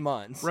than 3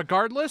 months.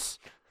 Regardless,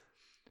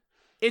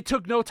 it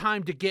took no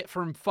time to get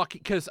from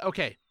fucking, because,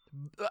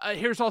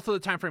 here's also the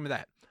time frame of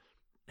that.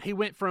 He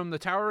went from the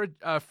Tower,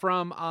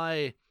 from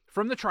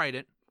the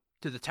Trident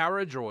to the Tower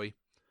of Joy,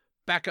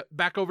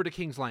 back over to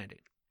King's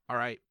Landing. All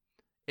right,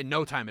 in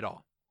no time at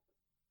all.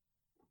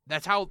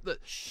 That's how the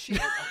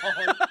shit.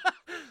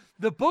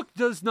 The book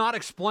does not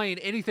explain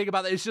anything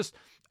about that. It's just,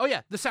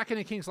 the second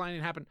in King's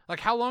Landing happened. Like,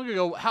 how long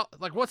ago?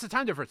 What's the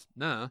time difference?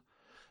 Nah.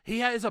 He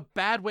has a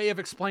bad way of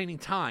explaining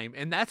time,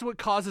 and that's what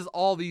causes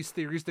all these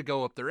theories to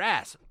go up their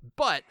ass.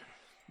 But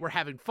we're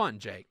having fun,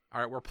 Jake.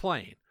 All right, we're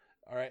playing.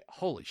 All right,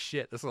 holy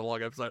shit, this is a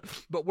long episode.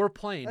 But we're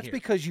playing That's here.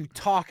 because you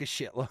talk a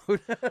shitload.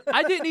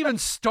 I didn't even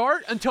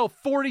start until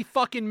 40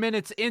 fucking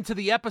minutes into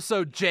the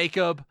episode,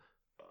 Jacob.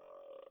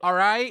 All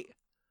right?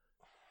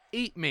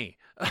 Eat me.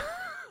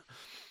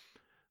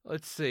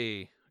 Let's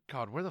see.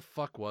 God, where the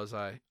fuck was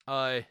I?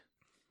 The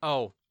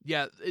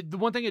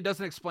one thing it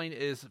doesn't explain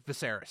is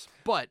Viserys.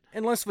 But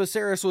unless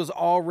Viserys was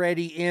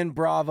already in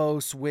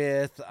Braavos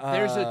with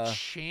there's a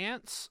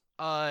chance.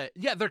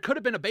 There could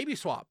have been a baby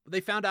swap.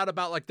 They found out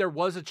about there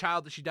was a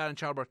child that she died in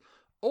childbirth.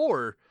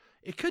 Or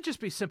it could just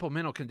be simple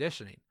mental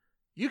conditioning.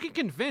 You can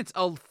convince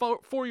a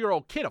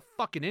 4-year-old kid of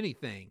fucking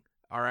anything,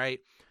 all right?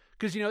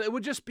 Because, it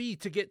would just be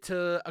to get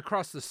to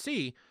across the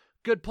sea.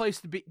 Good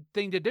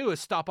thing to do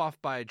is stop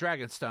off by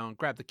Dragonstone,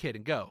 grab the kid,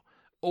 and go.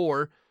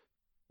 Or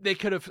they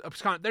could have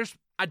absconded.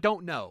 I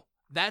don't know.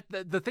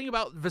 The thing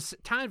about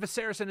tying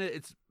Viserys in it,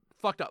 it's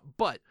fucked up.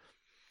 But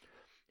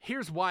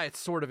here's why it's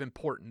sort of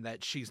important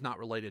that she's not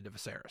related to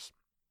Viserys.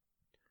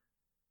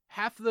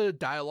 Half the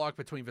dialogue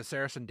between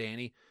Viserys and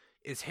Dany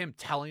is him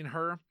telling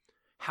her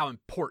how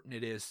important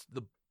it is,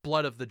 the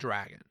blood of the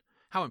dragon.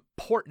 How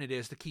important it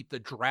is to keep the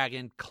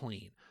dragon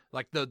clean.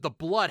 The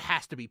blood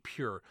has to be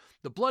pure.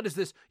 The blood is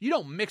this. You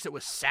don't mix it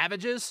with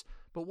savages.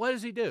 But what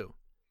does he do?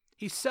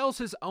 He sells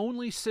his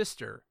only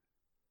sister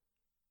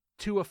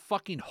to a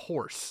fucking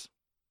horse.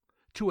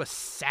 To a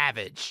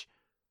savage.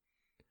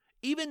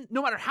 Even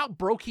no matter how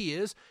broke he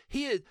is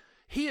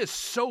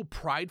so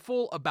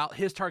prideful about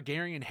his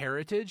Targaryen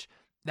heritage,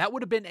 that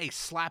would have been a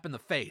slap in the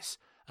face.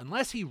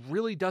 Unless he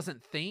really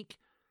doesn't think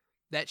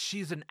that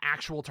she's an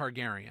actual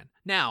Targaryen.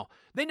 Now,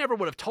 they never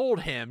would have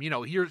told him,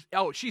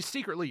 she's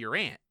secretly your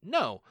aunt.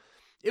 No.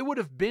 it would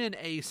have been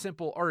a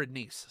simple, or a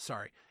niece,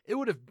 sorry. It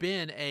would have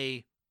been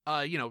a,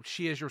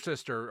 she is your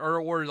sister,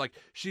 or like,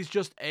 she's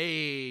just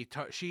she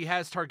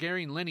has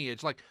Targaryen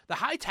lineage. Like, the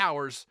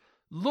Hightowers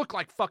look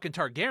like fucking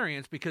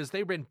Targaryens because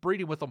they've been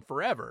breeding with them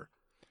forever.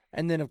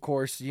 And then, of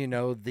course, the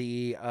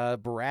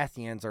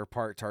Baratheons are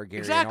part Targaryen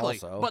Exactly.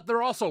 also. But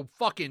they're also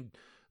fucking,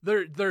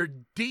 they're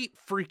deep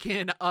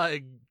freaking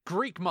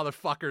Greek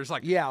motherfuckers.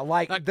 Like, yeah,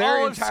 like their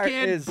olive entire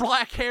skin,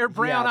 black hair,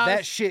 brown eyes.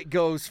 That shit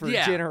goes for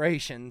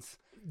generations.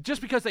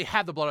 Just because they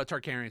have the blood of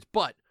Targaryens.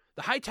 But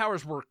the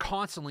Hightowers were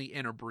constantly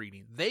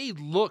interbreeding. They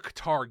look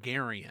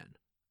Targaryen.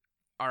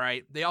 All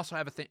right? They also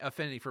have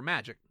affinity for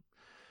magic.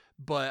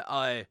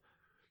 But,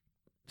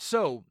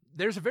 so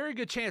there's a very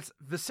good chance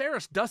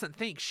Viserys doesn't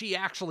think she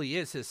actually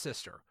is his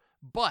sister,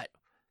 but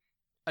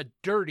a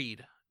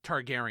dirtied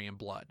Targaryen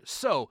blood.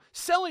 So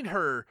selling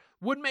her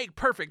would make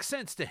perfect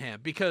sense to him,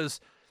 because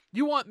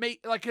you want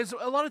because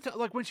a lot of times,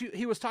 like when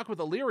he was talking with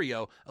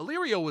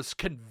Illyrio was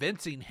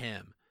convincing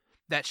him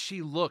that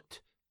she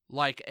looked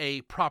like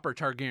a proper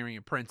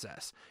Targaryen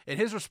princess, and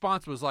his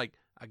response was like,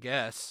 I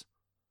guess.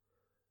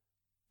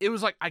 It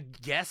was like, I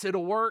guess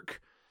it'll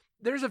work.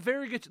 There's a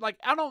very good, like,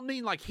 I don't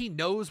mean like he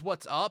knows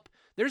what's up.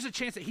 There's a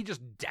chance that he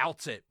just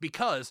doubts it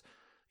because,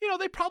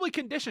 they probably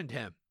conditioned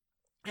him.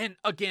 And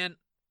again,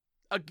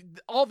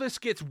 all this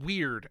gets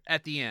weird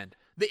at the end.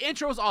 The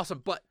intro is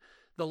awesome, but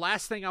the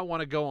last thing I want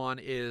to go on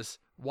is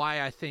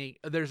why I think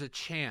there's a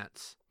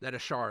chance that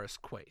Ashara is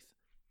Quaithe.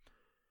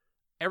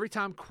 Every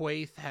time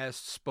Quaithe has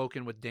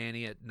spoken with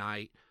Dany at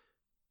night,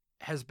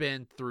 has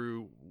been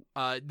through,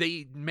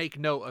 they make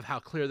note of how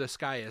clear the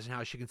sky is and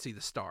how she can see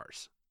the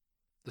stars.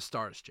 The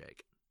stars,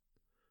 Jake.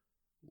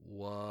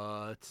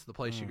 What's the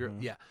place you grew?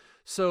 Yeah.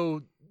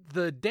 So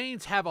the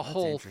Danes have a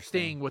whole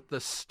thing with the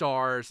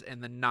stars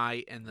and the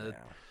night and the...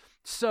 Yeah.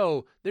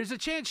 So there's a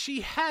chance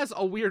she has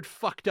a weird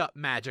fucked up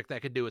magic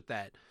that could do with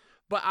that.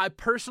 But I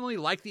personally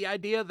like the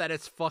idea that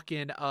it's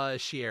fucking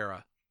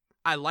Shiera.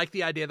 I like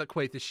the idea that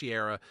Quaithe is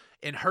Shiera,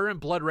 and her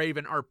and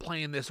Bloodraven are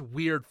playing this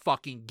weird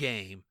fucking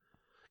game,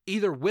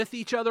 either with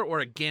each other or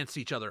against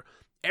each other.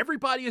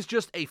 Everybody is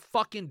just a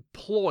fucking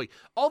ploy.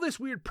 All this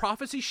weird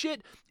prophecy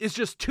shit is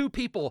just two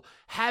people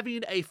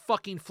having a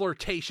fucking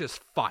flirtatious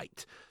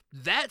fight.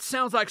 That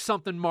sounds like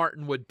something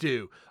Martin would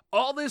do.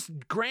 All this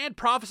grand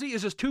prophecy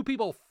is just two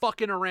people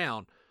fucking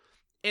around.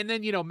 And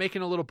then,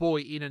 making a little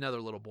boy eat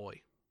another little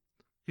boy.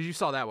 Because you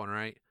saw that one,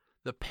 right?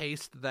 The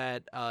paste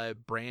that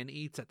Bran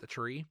eats at the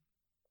tree.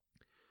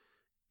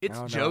 It's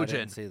Jojen. No, I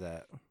didn't see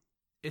that.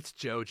 It's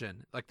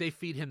Jojen. Like, they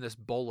feed him this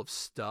bowl of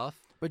stuff.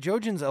 But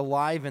Jojen's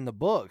alive in the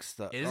books.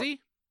 Is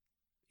he?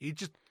 He's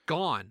just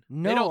gone.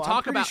 No, they don't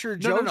talk I'm pretty sure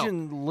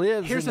Jojen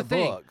lives Here's in the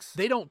books.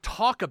 They don't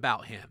talk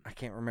about him. I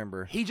can't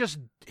remember. He's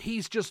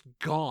just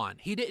gone.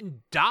 He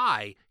didn't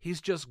die.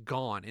 He's just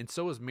gone. And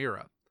so is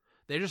Mira.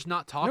 They're just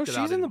not talked about.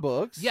 No, she's in the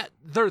books. Yeah,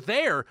 they're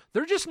there.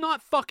 They're just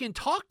not fucking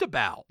talked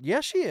about.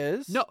 Yes, she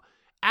is. No,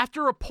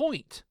 after a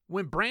point,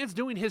 when Bran's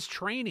doing his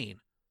training,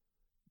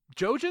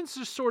 Jojen's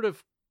just sort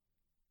of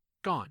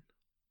gone.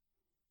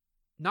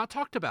 Not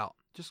talked about.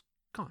 Just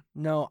gone.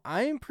 No,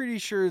 I'm pretty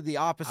sure the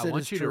opposite is true. I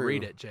want you to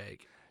read it,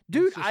 Jake.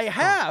 Dude, I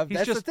have.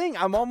 That's the thing.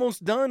 I'm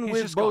almost done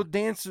with both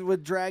Dance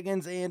with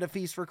Dragons and A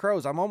Feast for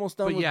Crows. I'm almost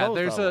done with both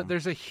of them.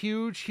 There's a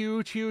huge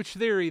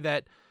theory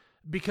that,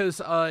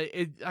 because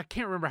I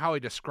can't remember how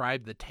he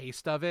described the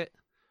taste of it,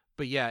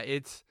 but yeah,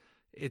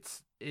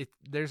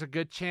 there's a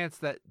good chance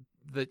that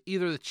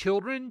either the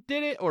children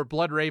did it or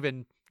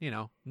Bloodraven,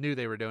 knew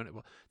they were doing it.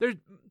 Well, there's a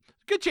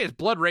good chance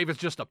Bloodraven's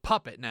just a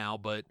puppet now,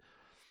 but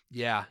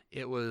yeah,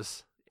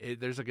 there's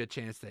a good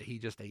chance that he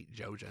just ate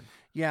Jojen.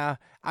 Yeah,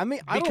 I mean,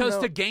 because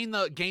to gain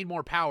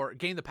the power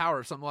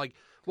of something like,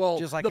 well,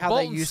 just like the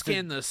Boltons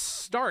skin the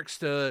Starks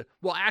to,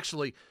 well,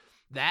 actually,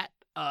 that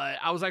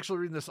I was actually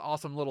reading this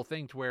awesome little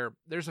thing to where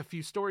there's a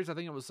few stories. I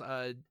think it was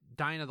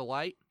Dying of the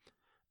Light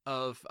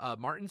of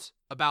Martin's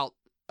about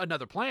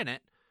another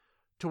planet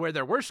to where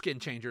there were skin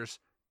changers,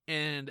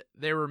 and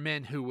there were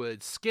men who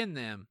would skin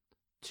them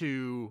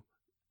to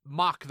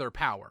mock their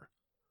power.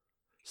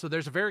 So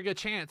there's a very good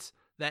chance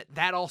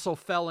that also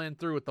fell in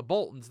through with the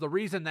Boltons. The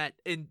reason that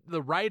in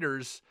the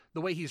writers,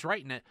 the way he's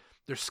writing it,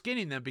 they're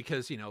skinning them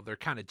because, they're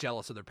kind of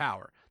jealous of their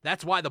power.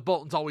 That's why the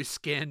Boltons always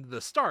skinned the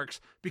Starks,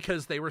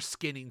 because they were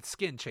skinning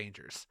skin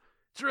changers.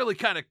 It's really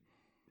kind of...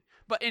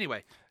 But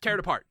anyway, tear it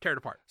apart.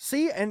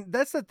 See, and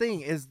that's the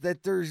thing, is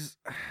that there's...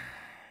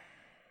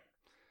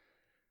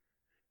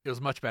 It was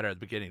much better at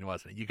the beginning,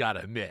 wasn't it? You got to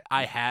admit.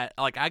 I had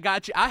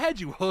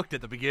you hooked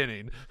at the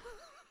beginning.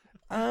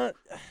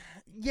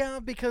 Yeah,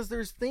 because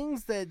there's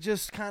things that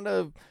just kind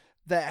of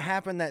that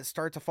happen that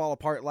start to fall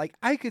apart. Like,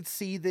 I could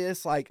see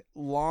this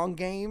long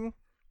game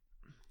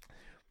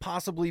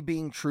possibly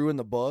being true in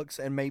the books,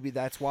 and maybe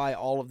that's why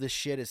all of this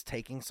shit is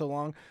taking so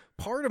long.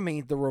 Part of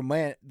me, the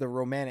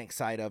romantic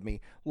side of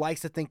me,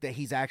 likes to think that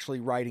he's actually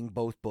writing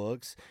both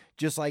books,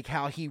 just like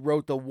how he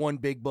wrote the one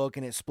big book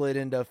and it split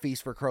into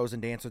Feast for Crows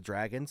and Dance with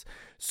Dragons.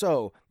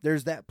 So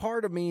there's that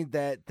part of me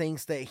that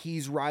thinks that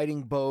he's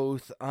writing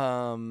both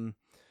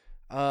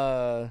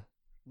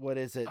what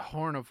is it?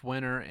 Horn of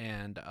Winter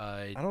and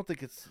I don't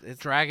think it's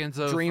Dragons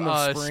of, Dream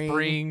of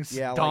Springs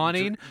yeah,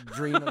 Dawning. Like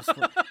Dream of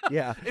Spring.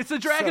 Yeah, it's the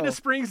Dragon of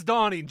Springs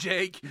Dawning,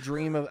 Jake.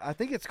 I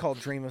think it's called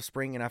Dream of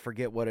Spring, and I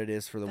forget what it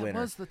is for the winter. That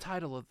was the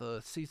title of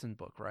the season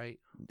book, right?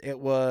 It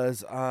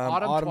was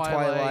Autumn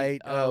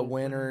Twilight,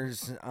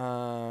 Winters.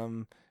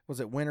 Was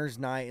it Winter's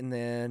Night and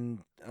then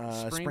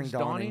Spring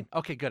Dawning?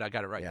 Okay, good. I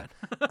got it right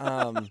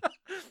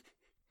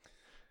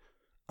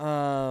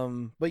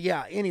then. But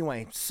yeah.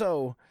 Anyway,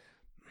 so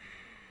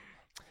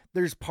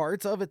there's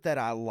parts of it that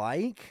I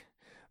like,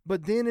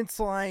 but then it's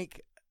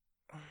like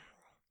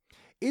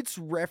it's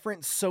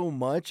referenced so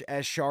much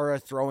as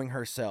Shara throwing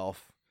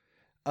herself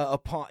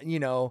upon,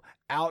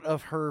 out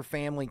of her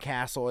family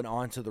castle and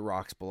onto the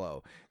rocks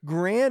below.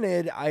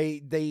 Granted,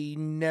 they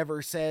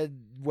never said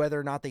whether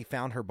or not they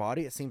found her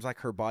body. It seems like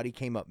her body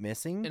came up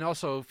missing. And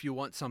also, if you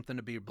want something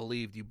to be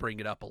believed, you bring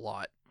it up a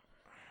lot.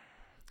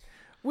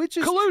 Which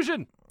is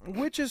collusion.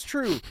 Which is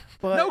true,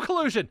 but no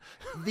collusion.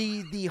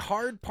 The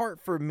hard part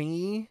for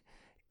me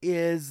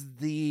is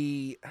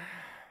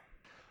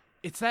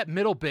it's that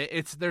middle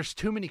bit. There's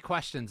too many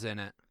questions in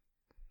it.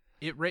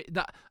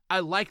 I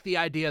like the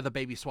idea of the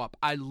baby swap.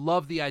 I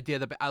love the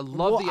idea I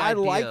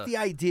like the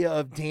idea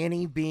of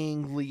Dany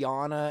being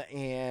Lyanna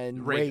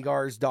and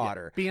Rhaegar's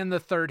daughter. Yeah, being the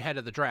third head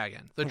of the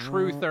dragon. The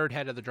true third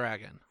head of the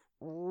dragon.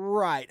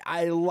 Right.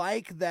 I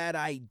like that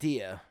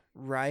idea,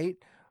 right?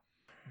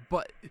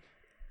 But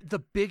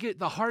the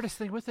hardest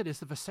thing with it is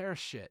the Viserys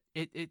shit.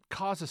 It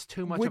causes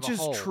too much of a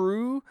hole. Which is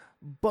true,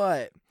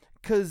 but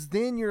because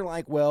then you're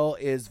like, well,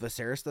 is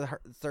Viserys the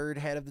third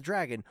head of the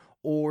dragon?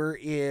 Or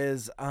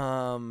is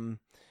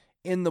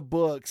in the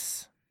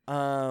books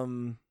what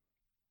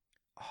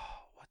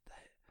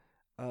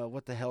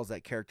the hell is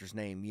that character's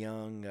name?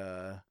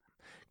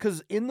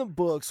 Because in the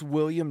books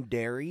William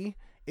Derry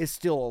is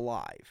still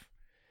alive.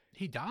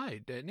 He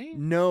died, didn't he?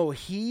 No,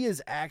 he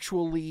is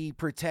actually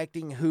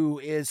protecting who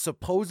is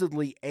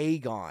supposedly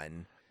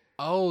Aegon.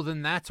 Oh,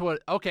 then that's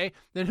what. Okay,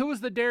 then who was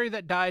the Derry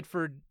that died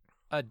for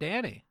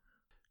Dany?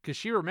 Because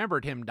she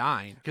remembered him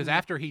dying. Because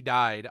after he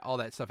died, all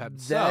that stuff happened.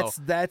 That's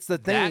the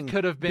thing. That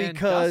could have been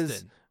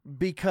Dustin.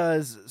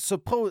 Because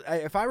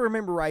if I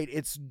remember right,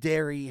 it's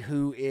Derry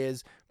who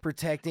is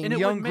protecting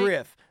young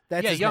Griff.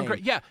 That's his name.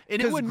 Yeah,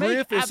 and it would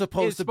Griff is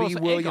supposed to be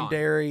William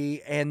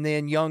Derry, and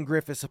then young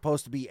Griff is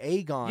supposed to be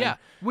Aegon. Yeah,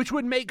 which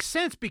would make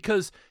sense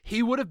because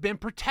he would have been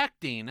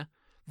protecting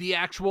the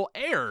actual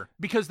heir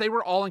because they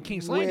were all in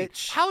King's Landing.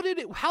 How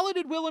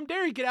did Willem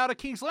Derry get out of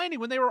King's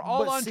Landing when they were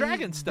all on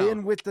Dragonstone?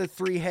 Then with the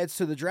 3 heads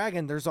to the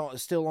dragon, there's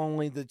still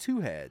only the 2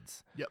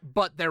 heads. Yeah,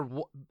 but there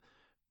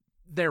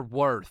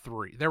were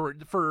 3. There were,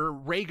 for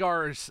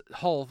Rhaegar's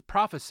whole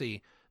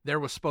prophecy, there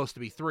was supposed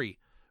to be 3: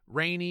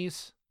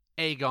 Rhaenys,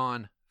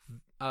 Aegon,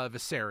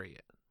 Viserion.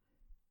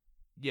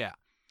 Yeah.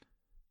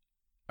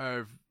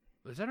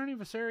 Is that her name,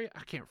 Viserion?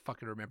 I can't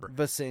fucking remember.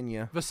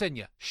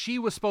 Visenya. She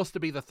was supposed to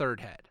be the 3rd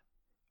head.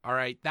 All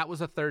right, that was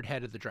the 3rd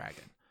head of the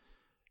dragon.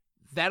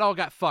 That all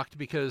got fucked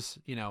because,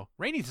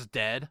 Rhaenys is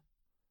dead,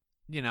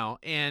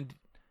 and,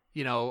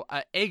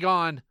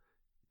 Aegon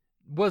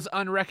was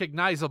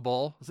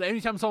unrecognizable. So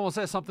anytime someone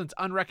says something's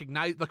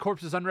unrecognizable, the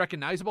corpse is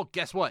unrecognizable,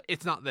 guess what?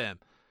 It's not them.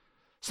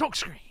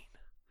 Smokescreen.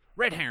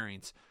 Red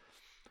herrings.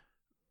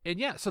 And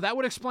yeah, so that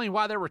would explain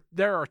why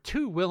there are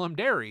 2 Willem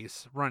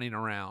Derrys running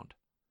around.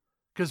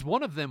 Because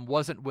one of them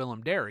wasn't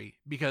Willem Derry,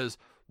 because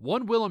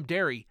one Willem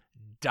Derry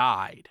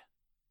died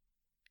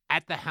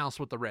at the house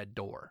with the red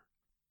door.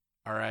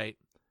 All right?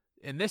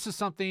 And this is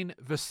something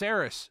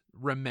Viserys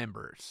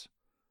remembers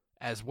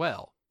as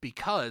well,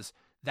 because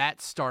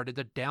that started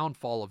the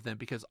downfall of them,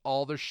 because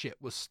all their shit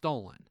was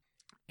stolen.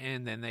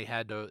 And then they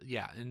had to,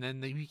 and then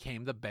they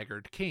became the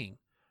beggared king.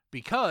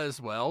 Because,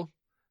 well,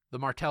 the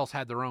Martells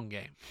had their own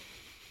game.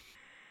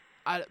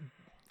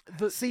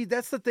 See,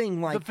 that's the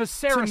thing. Like, the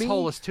Viserys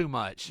hole is too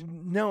much.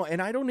 No,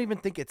 and I don't even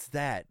think it's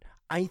that.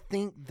 I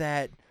think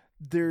that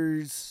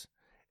there's,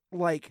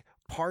 like,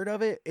 part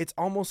of it, it's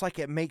almost like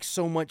it makes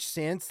so much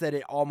sense that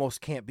it almost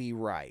can't be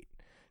right.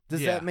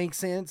 Does that make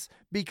sense?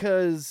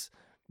 Because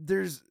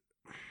there's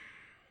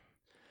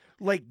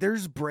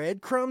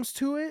breadcrumbs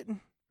to it,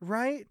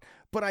 right?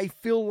 But I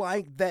feel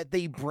like that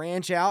they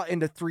branch out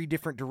into 3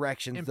 different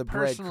directions. And the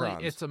personally,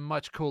 breadcrumbs. It's a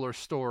much cooler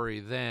story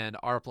than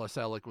R plus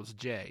L equals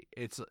J.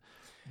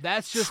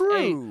 That's just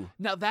true.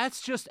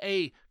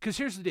 Because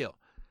here's the deal.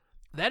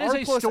 That is R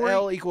a plus story.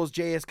 L equals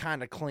J is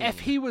kind of clean.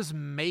 If he was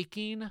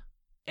making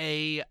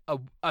a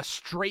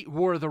straight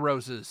War of the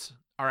Roses,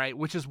 all right,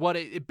 which is what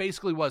it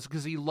basically was,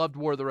 because he loved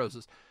War of the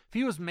Roses. If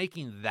he was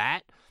making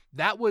that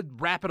would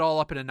wrap it all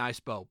up in a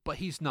nice bow. But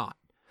he's not.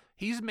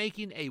 He's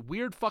making a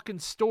weird fucking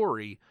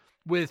story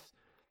with,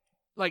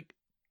 like,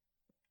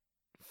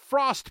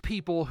 frost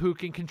people who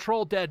can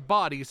control dead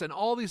bodies and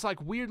all these,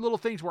 like, weird little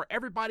things where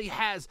everybody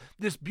has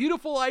this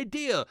beautiful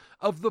idea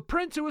of the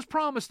prince who was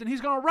promised, and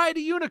he's going to ride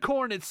a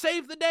unicorn and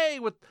save the day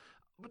with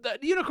the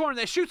unicorn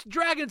that shoots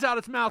dragons out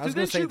its mouth and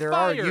then shoot there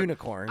fire. Are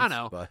unicorns. I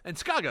know. But... And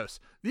Skagos.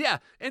 Yeah.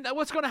 And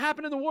what's going to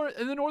happen in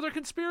the Northern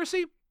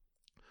Conspiracy?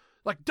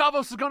 like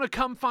Davos is gonna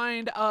come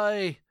find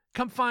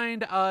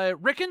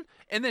Rickon,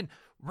 and then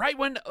right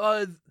when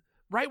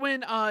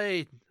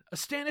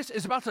Stannis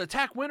is about to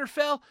attack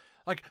Winterfell,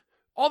 like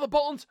all the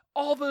Boltons,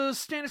 all the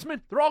Stannis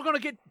men, they're all gonna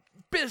get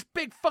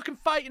big fucking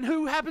fight, and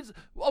who happens?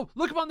 Oh,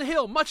 look up on the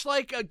hill, much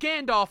like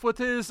Gandalf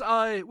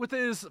with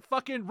his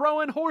fucking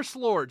Rowan horse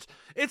lords.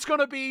 It's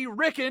gonna be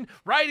Rickon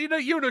riding a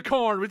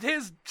unicorn with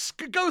his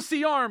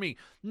ghosty army.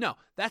 No,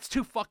 that's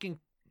too fucking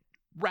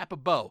wrap a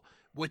bow.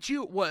 What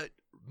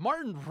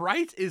Martin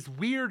writes is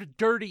weird,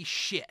 dirty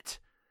shit.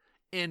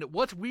 And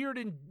what's weird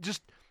and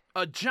just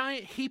a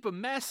giant heap of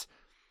mess,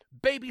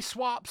 baby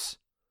swaps,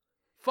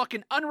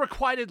 fucking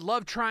unrequited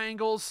love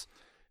triangles,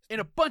 and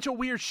a bunch of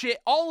weird shit,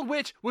 all of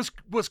which was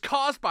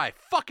caused by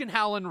fucking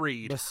Howland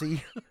Reed. But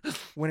see,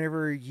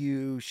 whenever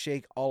you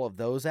shake all of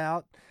those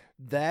out,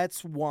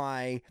 that's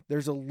why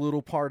there's a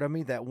little part of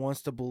me that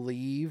wants to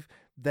believe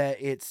that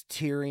it's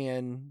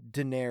Tyrion,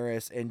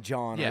 Daenerys, and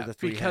Jon are the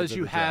three because heads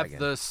you of the have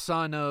dragon. the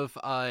son of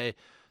Aerys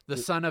the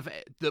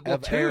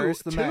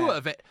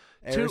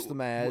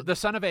Mad, the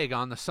son of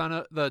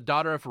Aegon, the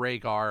daughter of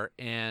Rhaegar,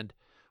 and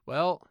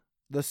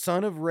the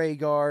son of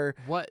Rhaegar.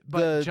 What?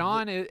 But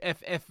Jon is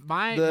if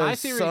my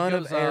theory son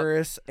goes of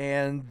Aerys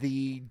and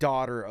the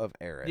daughter of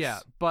Aerys. Yeah,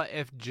 but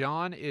if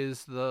Jon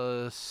is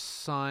the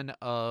son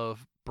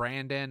of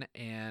Brandon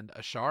and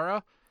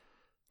Ashara,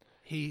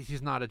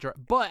 he's not a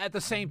but at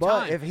the same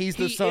time, if he's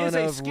the son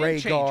of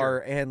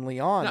Rhaegar and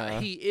Lyanna,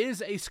 he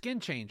is a skin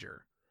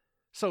changer.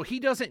 So he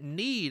doesn't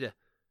need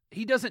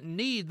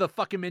the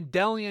fucking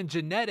Mendelian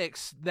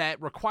genetics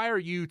that require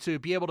you to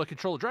be able to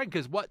control a dragon.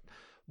 Because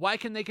why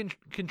can they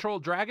control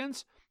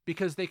dragons?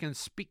 Because they can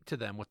speak to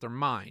them with their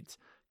minds.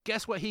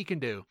 Guess what he can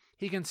do?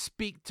 He can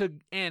speak to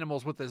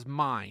animals with his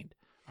mind.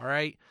 All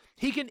right?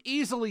 He can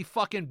easily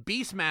fucking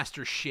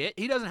Beastmaster shit.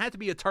 He doesn't have to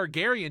be a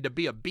Targaryen to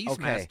be a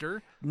Beastmaster.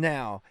 Okay.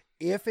 Now,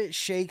 if it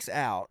shakes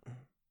out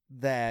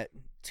that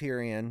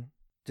Tyrion,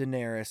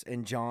 Daenerys,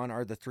 and Jon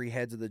are the three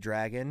heads of the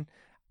dragon,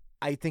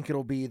 I think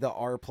it'll be the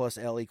R plus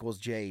L equals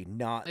J,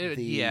 not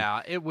the...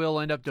 Yeah, it will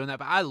end up doing that,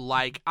 but I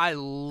like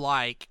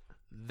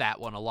that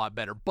one a lot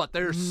better. But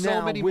there's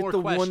so many more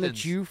questions. With the one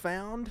that you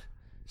found?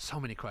 So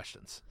many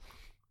questions.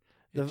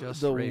 It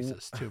just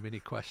raises too many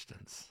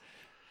questions.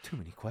 Too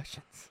many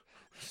questions.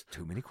 There's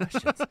too many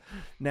questions.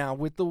 Now,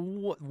 with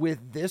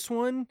this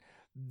one,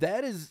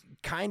 that is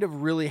kind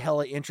of really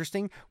hella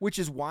interesting, which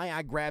is why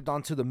I grabbed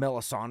onto the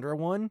Melisandre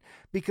one,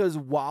 because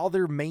while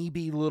there may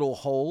be little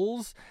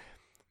holes,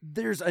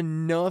 there's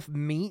enough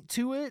meat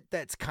to it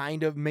that's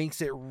kind of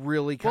makes it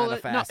really kind of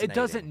fascinating. No, it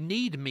doesn't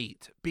need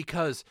meat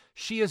because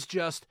she is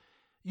just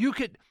you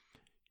could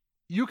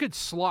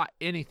slot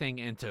anything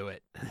into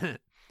it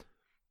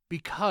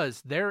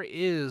because there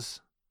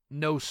is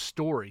no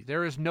story.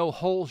 There is no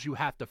holes you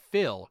have to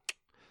fill.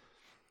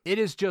 It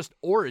is just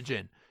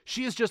origin.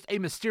 She is just a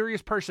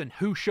mysterious person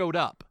who showed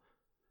up.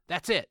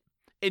 That's it.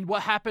 And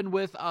what happened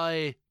with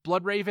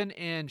Bloodraven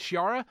and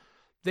Shiara?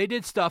 They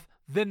did stuff,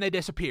 then they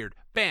disappeared.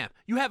 Bam.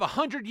 You have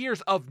 100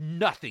 years of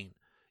nothing.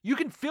 You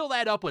can fill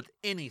that up with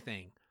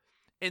anything.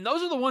 And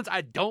those are the ones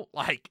I don't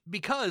like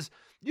because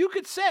you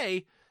could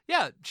say,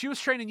 yeah, she was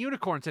training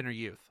unicorns in her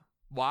youth.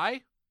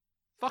 Why?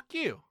 Fuck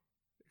you.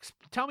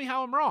 Tell me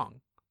how I'm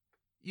wrong.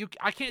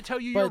 I can't tell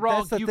you you're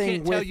wrong. You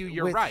can't tell you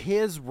you're right. With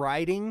his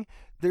writing,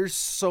 there's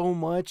so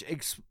much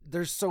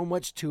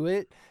to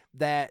it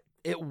that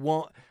it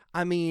won't.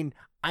 I mean,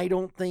 I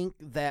don't think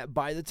that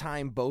by the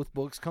time both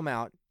books come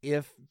out,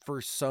 if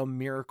for some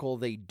miracle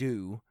they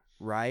do,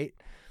 right?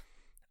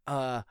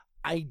 I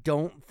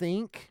don't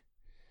think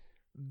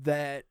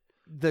that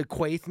the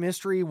Quaithe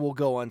mystery will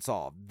go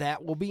unsolved.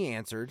 That will be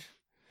answered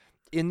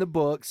in the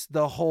books.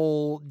 The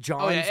whole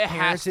Jon's it parentage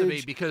has to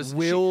be because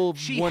will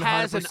she 100%,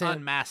 has an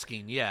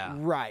unmasking, yeah.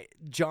 Right.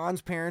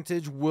 Jon's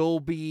parentage will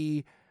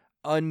be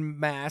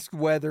unmasked,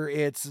 whether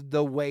it's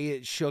the way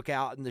it shook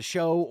out in the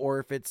show or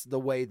if it's the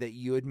way that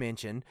you had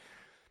mentioned.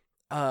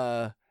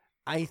 I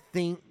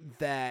think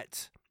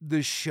that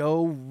the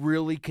show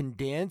really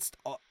condensed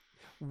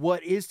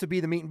what is to be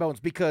the meat and bones,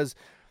 because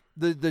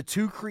the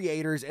two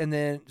creators, and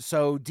then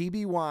so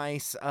DB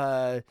Weiss,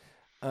 I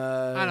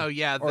know,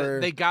 yeah,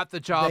 they got the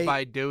job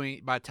by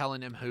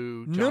telling him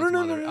who Jon's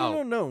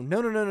mother.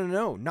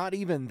 No, not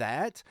even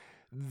that.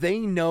 They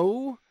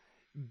know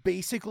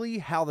basically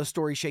how the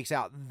story shakes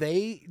out.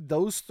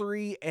 Those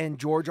three and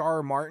George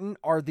R.R. Martin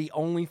are the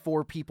only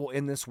four people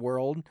in this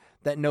world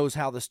that knows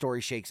how the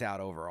story shakes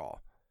out overall.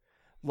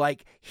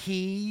 Like,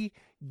 he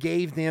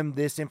gave them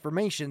this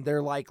information.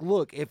 They're like,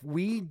 look, if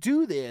we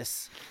do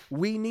this,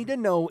 we need to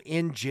know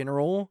in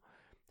general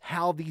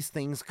how these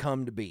things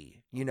come to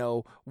be,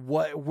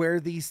 where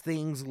these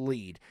things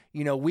lead.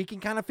 We can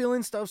kind of fill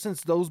in stuff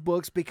since those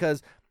books,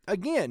 because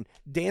again,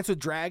 Dance with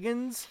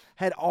Dragons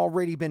had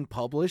already been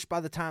published by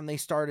the time they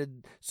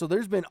started. So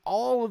there's been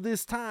all of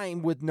this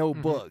time with no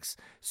books.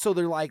 So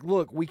they're like,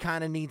 look, we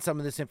kind of need some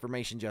of this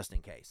information just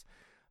in case.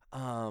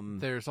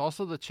 There's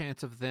also the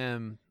chance of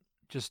them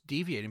just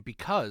deviating,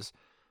 because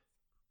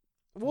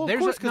Well, of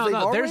there's course, a, 'cause no, they've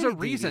no. There's a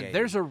already reason. deviated.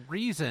 There's a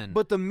reason.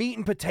 But the meat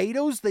and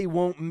potatoes, they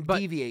won't But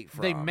deviate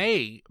from. They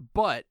may,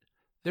 but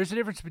there's a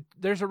difference.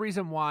 There's a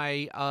reason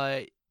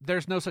why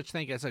there's no such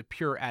thing as a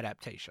pure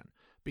adaptation,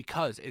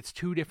 because it's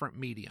two different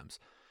mediums.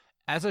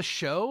 As a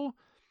show,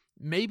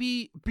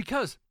 maybe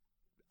because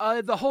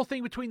the whole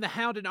thing between the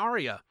Hound and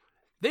Arya,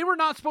 they were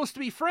not supposed to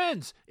be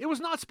friends. It was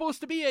not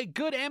supposed to be a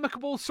good,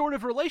 amicable sort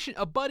of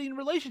a budding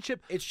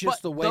relationship. It's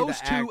just but the way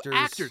those the two actors...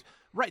 actors,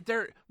 right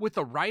there with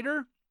the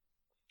writer,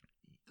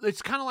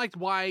 it's kind of like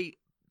why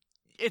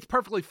it's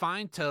perfectly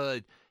fine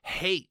to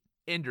hate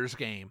Ender's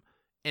Game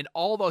and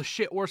all the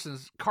shit Orson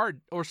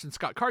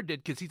Scott Card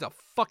did, because he's a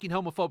fucking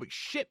homophobic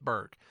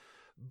shitberg.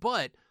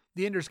 But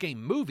the Ender's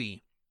Game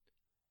movie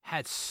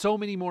had so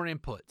many more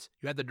inputs.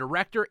 You had the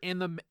director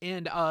and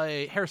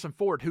Harrison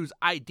Ford, whose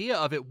idea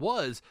of it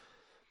was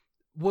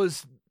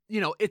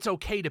it's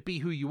okay to be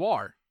who you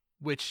are,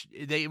 which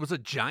it was a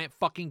giant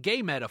fucking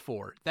gay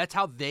metaphor. That's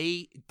how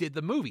they did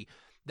the movie.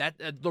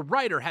 That the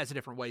writer has a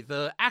different way,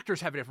 the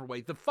actors have a different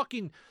way, the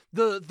fucking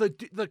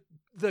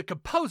the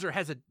composer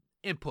has an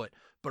input,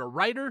 but a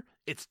writer,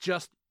 it's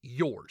just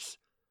yours.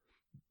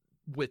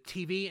 With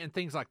TV and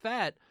things like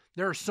that,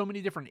 there are so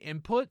many different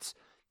inputs.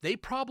 They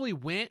probably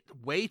went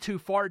way too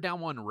far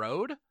down one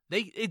road.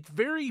 It's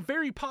very,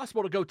 very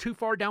possible to go too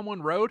far down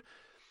one road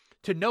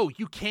to know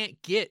you can't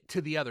get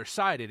to the other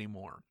side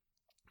anymore.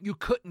 You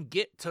couldn't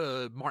get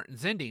to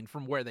Martin's ending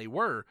from where they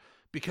were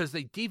because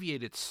they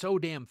deviated so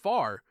damn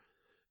far.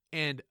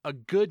 And a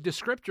good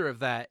descriptor of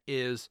that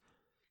is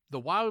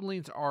the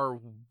Wildlings are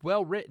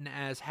well written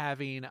as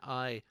having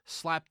a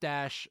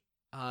slapdash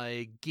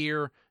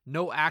gear,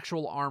 no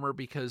actual armor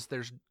because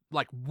there's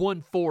like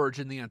one forge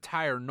in the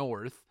entire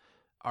North.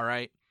 All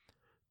right.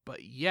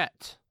 But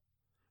yet,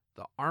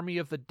 the Army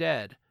of the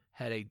Dead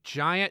had a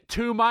giant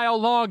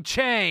 2-mile-long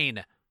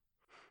chain.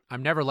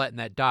 I'm never letting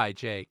that die,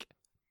 Jake.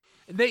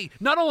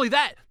 Not only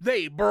that,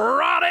 they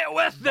brought it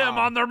with them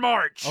on their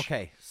march.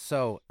 Okay,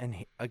 so,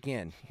 and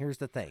again, here's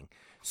the thing.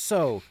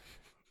 So,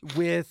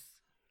 with,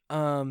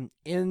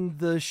 in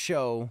the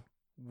show,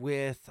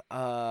 with,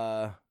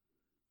 Grin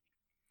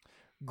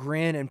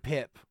and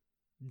Pip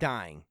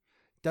dying,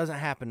 doesn't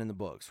happen in the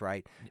books,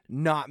 right?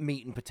 Not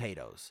meat and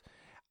potatoes.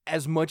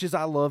 As much as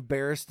I love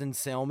Barristan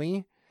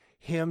Selmy,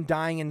 him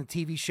dying in the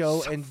TV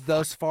show and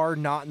thus far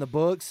not in the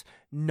books,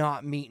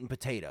 not meat and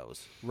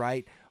potatoes,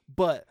 right?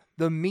 But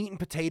the meat and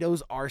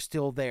potatoes are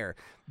still there.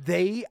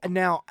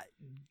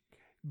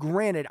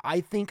 Granted,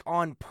 I think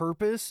on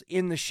purpose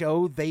in the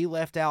show, they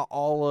left out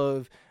all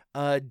of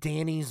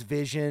Dany's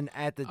vision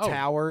at the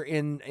tower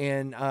in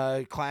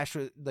Clash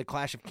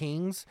of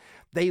Kings.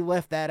 They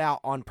left that out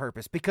on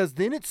purpose because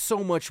then it's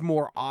so much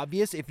more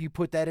obvious if you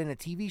put that in a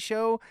TV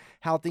show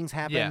how things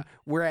happen. Yeah.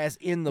 Whereas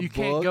in the book,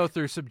 you can't go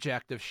through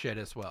subjective shit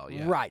as well.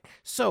 Yeah. Right.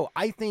 So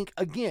I think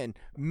again,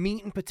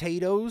 meat and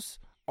potatoes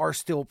are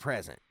still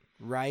present,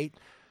 right?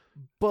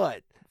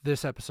 But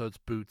this episode's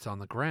boots on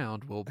the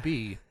ground will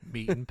be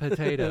meat and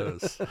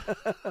potatoes.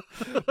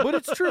 But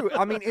it's true.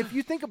 I mean, if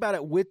you think about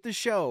it with the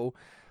show,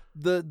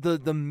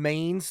 the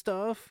main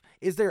stuff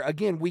is there.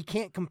 Again, we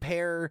can't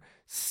compare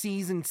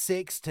season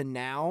 6 to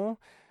now,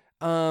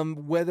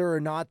 whether or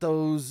not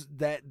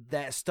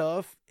that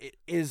stuff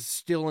is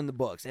still in the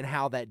books and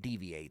how that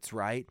deviates,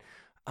 right?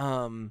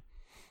 Or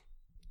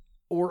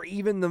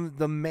even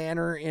the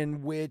manner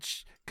in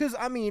which, because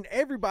I mean,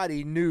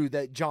 everybody knew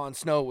that Jon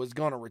Snow was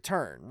going to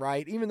return,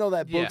 right? Even though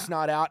that book's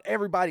not out,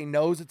 everybody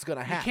knows it's going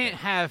to happen. You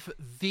can't have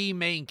the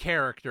main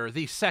character,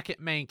 the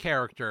second main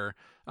character.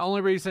 The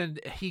only reason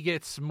he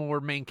gets more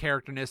main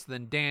characterness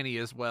than Dany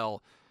is,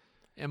 well,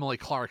 Emily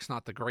Clark's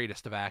not the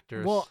greatest of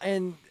actors. Well,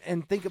 and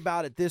think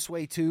about it this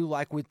way too,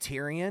 like with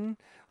Tyrion,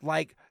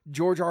 like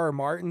George R.R.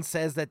 Martin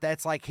says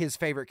that's like his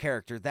favorite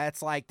character.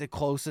 That's like the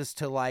closest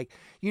to, like,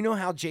 you know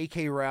how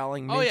J.K.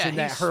 Rowling mentioned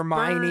that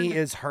Hermione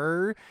is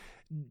her.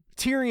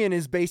 Tyrion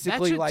is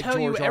basically like George R.R.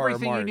 Martin. That should tell you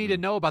everything you need to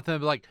know about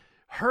them. Like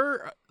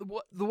her,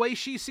 the way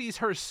she sees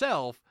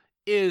herself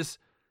is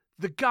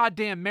the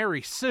goddamn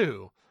Mary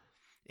Sue.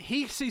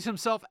 He sees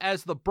himself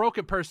as the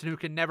broken person who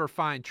can never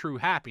find true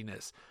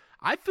happiness.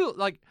 I feel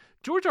like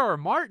George R.R.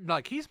 Martin,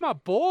 like, he's my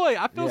boy.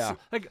 I feel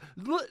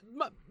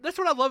that's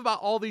what I love about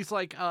all these,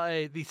 like,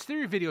 these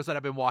theory videos that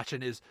I've been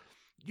watching is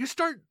you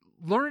start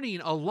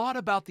learning a lot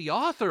about the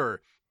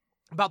author,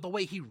 about the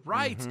way he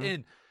writes,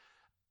 and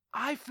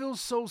I feel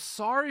so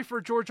sorry for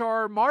George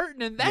R.R.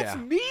 Martin, and that's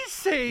me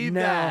saying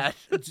that.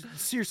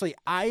 Seriously,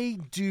 I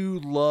do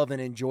love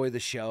and enjoy the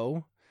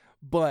show,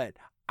 but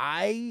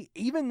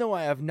even though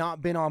I have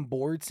not been on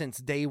board since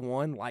day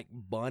one, like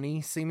Bunny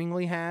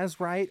seemingly has,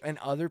 right? And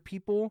other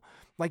people,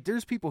 like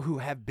there's people who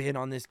have been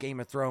on this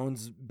Game of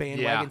Thrones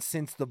bandwagon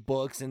since the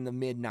books in the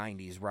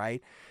mid-90s,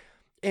 right?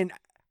 And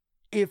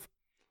if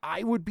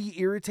I would be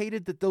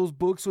irritated that those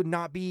books would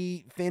not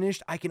be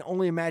finished, I can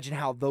only imagine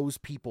how those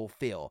people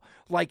feel.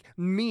 Like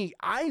me,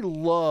 I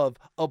love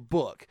a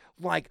book.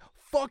 Like,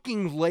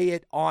 fucking lay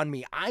it on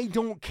me. I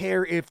don't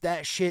care if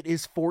that shit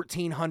is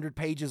 1,400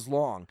 pages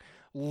long.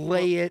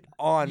 lay it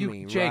on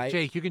me, Jake, right?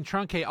 Jake, you can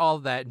truncate all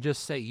of that and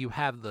just say you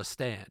have the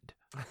stand.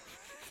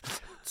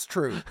 It's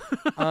true.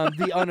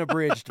 The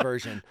unabridged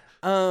version.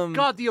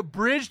 God, the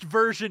abridged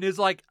version is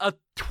like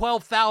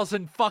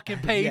 12,000 fucking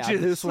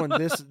pages.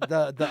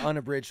 Yeah, the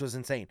unabridged was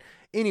insane.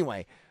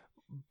 Anyway,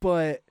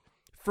 but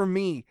for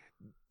me,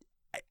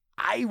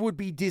 I would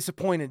be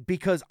disappointed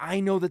because I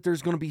know that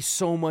there's going to be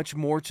so much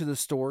more to the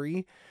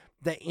story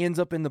that ends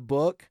up in the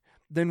book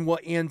than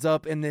what ends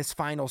up in this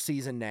final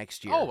season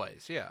next year.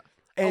 Always, yeah.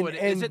 And,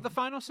 is it the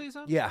final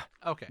season? Yeah.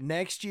 Okay.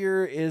 Next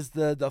year is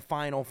the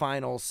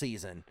final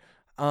season.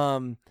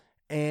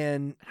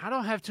 And I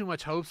don't have too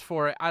much hopes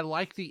for it. I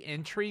like the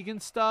intrigue and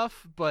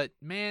stuff, but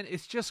man,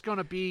 it's just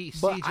gonna be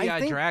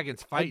CGI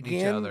dragons fighting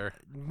each other.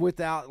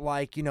 Without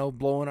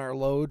blowing our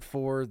load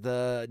for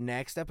the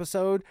next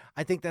episode,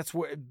 I think that's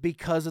where,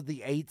 because of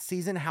the 8th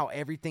season, how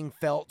everything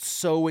felt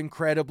so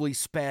incredibly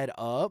sped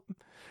up.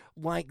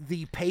 Like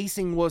the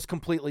pacing was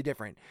completely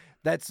different.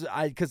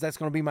 Because that's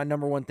going to be my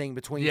number one thing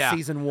between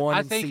season 1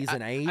 and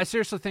season 8. I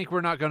seriously think we're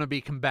not going to be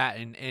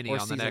combating any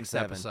on the next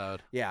 7.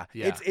 episode. Yeah.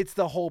 It's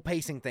the whole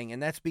pacing thing,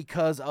 and that's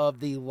because of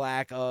the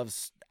lack of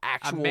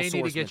actual. I may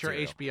need to get material.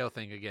 your HBO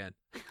thing again.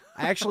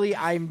 Actually,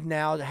 I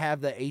now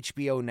have the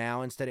HBO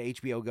Now instead of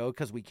HBO Go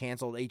because we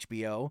canceled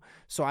HBO,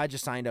 so I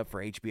just signed up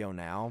for HBO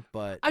Now.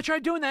 But I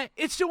tried doing that;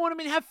 it still wanted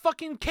me to have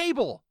fucking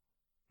cable.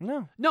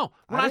 No.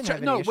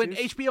 When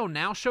HBO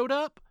Now showed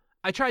up,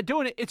 I tried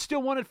doing it. It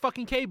still wanted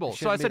fucking cable.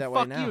 So I said,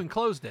 fuck you, and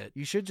closed it.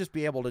 You should just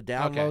be able to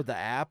download the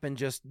app and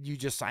just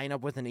sign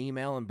up with an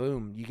email and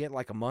boom, you get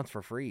like a month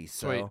for free.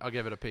 So. Sweet. I'll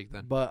give it a peek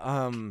then. But,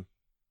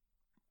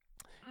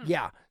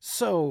 yeah.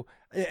 So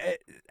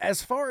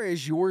as far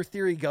as your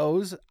theory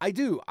goes,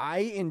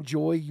 I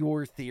enjoy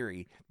your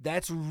theory.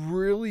 That's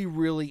really,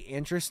 really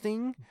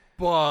interesting.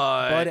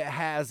 But it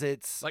has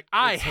its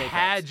I hiccups.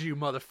 had you,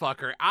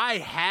 motherfucker. I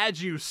had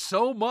you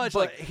so much,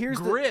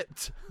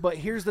 gripped. But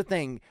here's the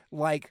thing,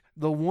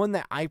 the one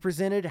that I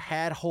presented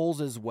had holes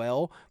as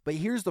well. But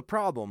here's the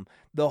problem: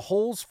 the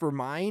holes for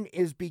mine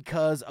is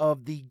because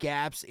of the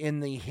gaps in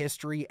the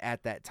history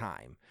at that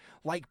time.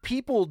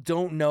 People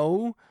don't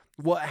know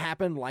what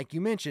happened, like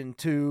you mentioned,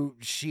 to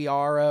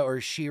Shiara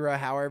or Shira,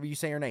 however you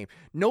say her name.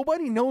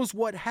 Nobody knows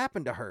what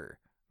happened to her,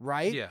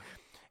 right? Yeah.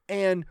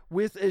 And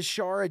with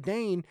Ashara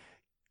Dane,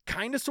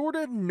 kind of, sort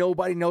of,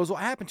 nobody knows what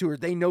happened to her.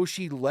 They know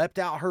she leapt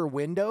out her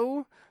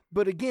window,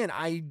 but again,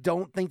 I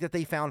don't think that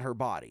they found her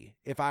body,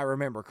 if I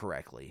remember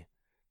correctly.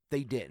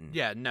 They didn't.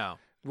 Yeah, no.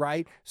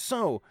 Right?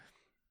 So,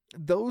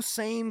 those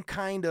same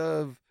kind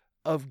of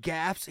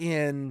gaps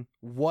in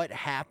what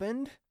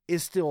happened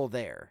is still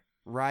there,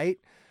 right?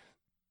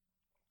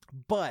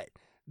 But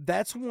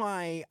that's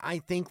why I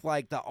think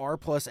the R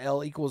plus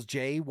L equals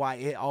J, why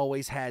it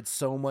always had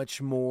so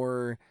much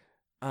more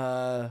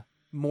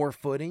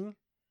footing.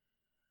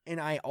 And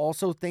I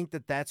also think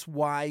that that's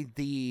why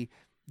the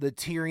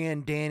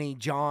Tyrion, Dany,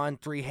 Jon,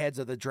 3 heads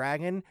of the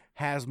dragon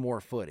has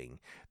more footing.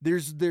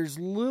 There's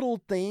little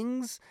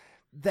things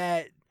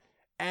that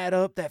add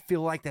up that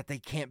feel like that they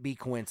can't be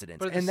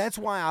coincidence. And that's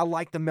why I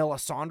like the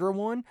Melisandre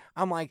one.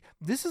 I'm like,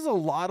 this is a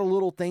lot of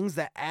little things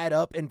that add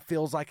up and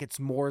feels like it's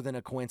more than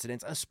a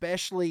coincidence,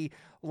 especially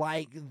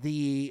the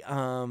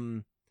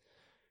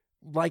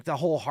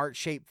whole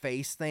heart-shaped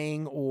face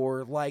thing,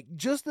 or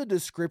just the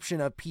description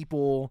of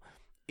people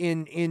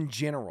in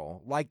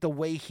general, the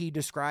way he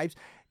describes.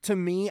 To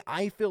me,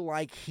 I feel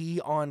like he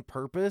on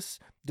purpose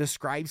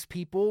describes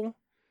people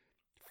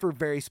for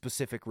very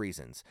specific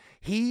reasons.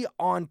 He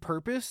on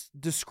purpose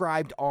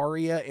described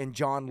Arya and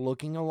Jon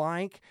looking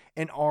alike,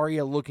 and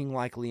Arya looking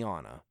like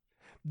Lyanna.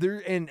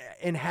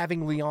 And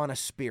having Lyanna's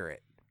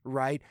spirit.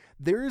 Right?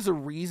 There is a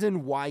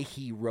reason why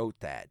he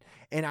wrote that.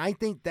 And I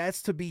think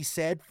that's to be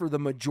said for the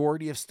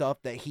majority of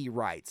stuff that he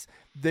writes.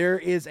 There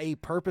is a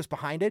purpose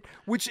behind it,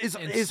 which is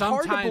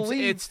hard to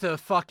believe. It's to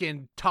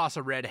fucking toss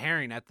a red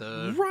herring at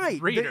the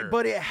reader.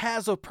 But it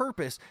has a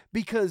purpose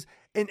because,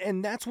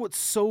 and that's what's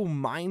so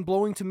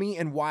mind-blowing to me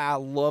and why I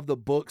love the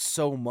book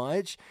so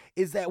much,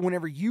 is that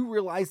whenever you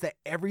realize that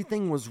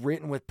everything was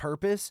written with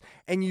purpose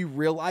and you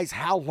realize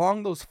how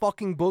long those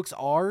fucking books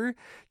are,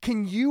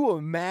 can you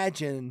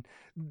imagine?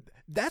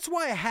 That's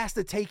why it has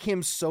to take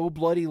him so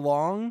bloody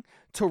long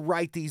to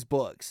write these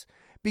books.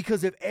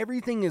 Because if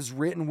everything is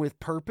written with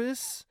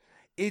purpose,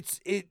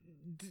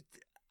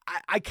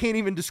 I can't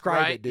even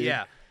describe it, dude.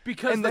 Yeah.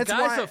 Because the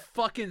guy's a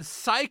fucking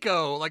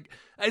psycho,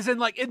 as in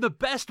the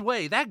best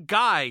way. That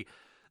guy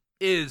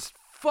is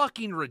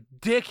fucking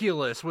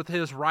ridiculous with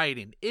his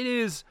writing. It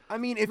is. I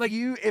mean,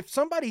 if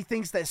somebody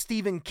thinks that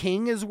Stephen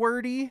King is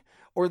wordy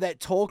or that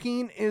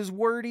Tolkien is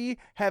wordy,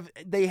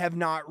 they have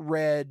not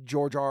read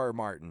George R.R.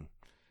 Martin.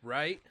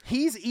 Right?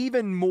 He's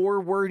even more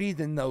wordy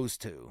than those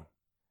two.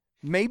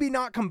 Maybe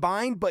not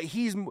combined, but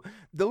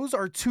those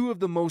are 2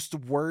 of the most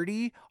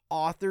wordy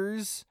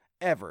authors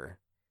ever.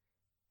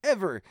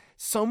 Ever.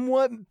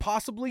 Somewhat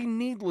possibly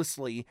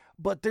needlessly,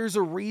 but there's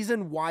a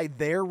reason why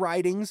their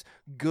writings,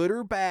 good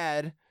or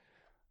bad,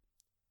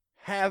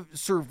 have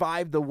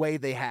survived the way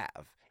they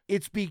have.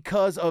 it's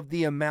because of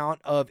the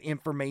amount of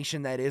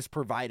information that is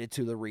provided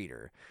to the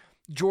reader.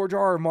 George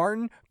R.R.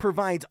 Martin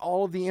provides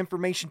all of the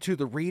information to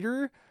the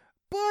reader,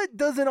 but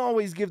doesn't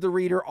always give the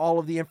reader all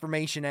of the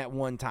information at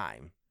one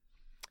time.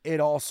 It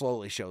all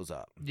slowly shows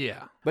up.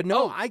 Yeah. But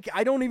no,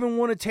 I don't even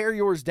want to tear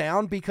yours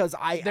down because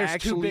there's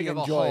actually too big of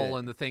a enjoy hole it.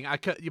 in the thing.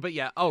 But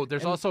yeah. Oh,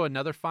 there's also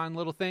another fun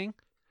little thing.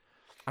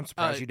 I'm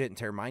surprised you didn't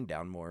tear mine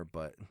down more,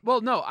 but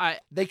Well, no,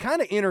 they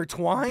kind of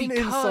intertwine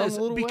in some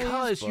little ways.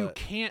 Because you but-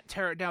 can't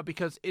tear it down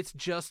because it's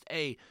just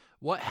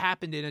what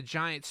happened in a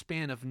giant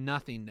span of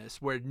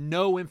nothingness where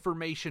no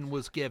information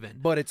was given.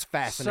 But it's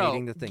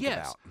fascinating So, to think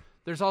yes, about.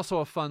 There's also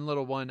a fun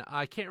little one.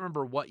 I can't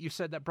remember what you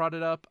said that brought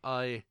it up.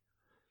 I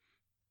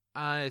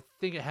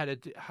think it had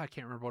I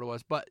can't remember what it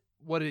was, but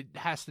what it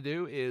has to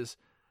do is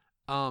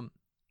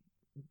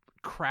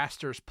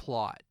Craster's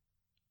plot.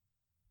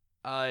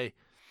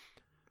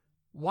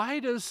 Why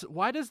does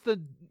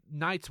the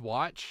Night's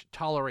Watch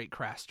tolerate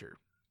Craster?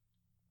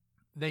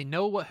 They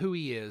know who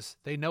he is.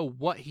 They know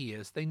what he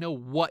is. They know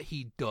what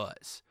he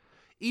does.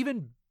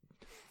 Even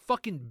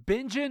fucking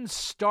Benjen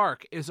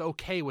Stark is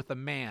okay with a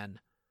man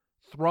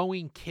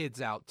throwing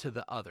kids out to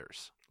the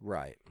others.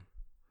 Right.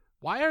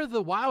 Why are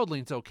the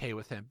wildlings okay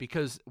with him?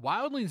 Because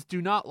wildlings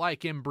do not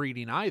like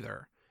inbreeding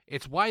either.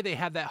 It's why they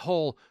have that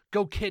whole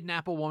go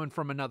kidnap a woman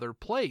from another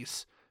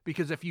place,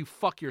 because if you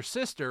fuck your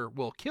sister,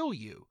 we'll kill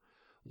you.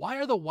 Why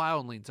are the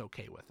wildlings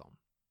okay with him?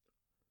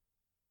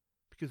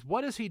 Because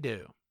what does he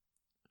do?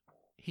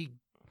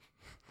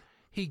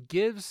 He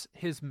gives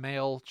his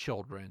male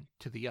children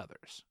to the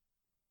others.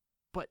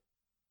 But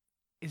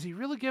is he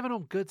really giving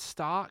them good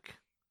stock?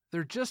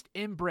 They're just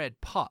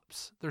inbred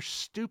pups. They're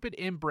stupid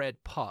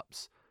inbred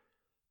pups.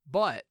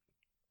 But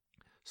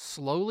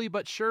slowly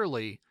but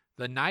surely,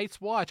 the Night's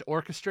Watch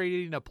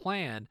orchestrating a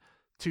plan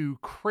to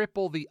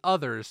cripple the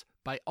others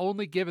by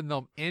only giving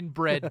them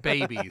inbred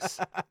babies.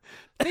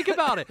 Think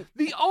about it.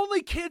 The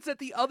only kids that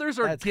the others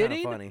are That's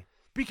getting... funny.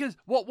 Because,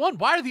 well, one,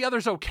 why are the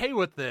others okay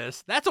with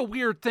this? That's a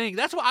weird thing.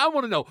 That's what I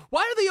want to know.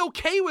 Why are they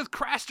okay with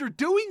Craster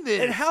doing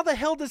this? And how the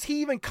hell does he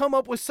even come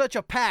up with such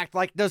a pact?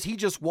 Like, does he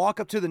just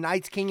walk up to the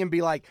Night's King and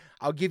be like,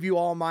 I'll give you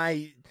all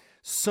my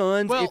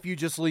sons if you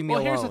just leave me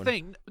alone? Well, here's the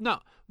thing. No.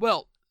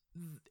 Well,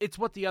 it's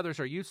what the others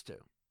are used to.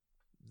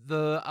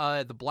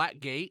 The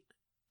Black Gate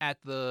at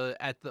the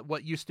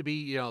what used to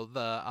be,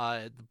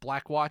 the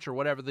Black Watch or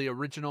whatever, the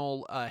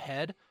original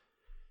head.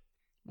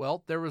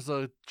 Well, there was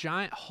a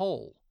giant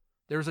hole.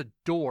 There was a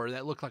door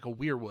that looked like a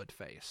weirwood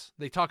face.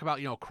 They talk about,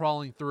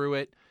 crawling through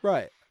it.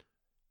 Right.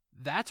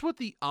 That's what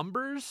the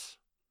Umbers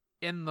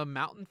and the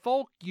Mountain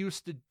Folk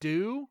used to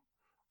do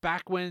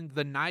back when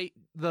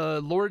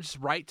the Lord's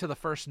right to the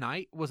first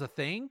night was a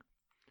thing.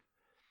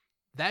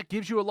 That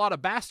gives you a lot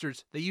of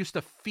bastards. They used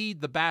to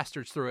feed the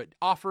bastards through it,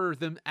 offer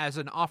them as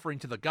an offering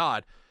to the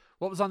god.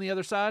 What was on the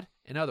other side?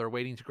 Another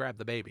waiting to grab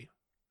the baby.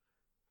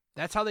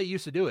 That's how they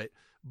used to do it.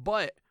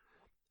 But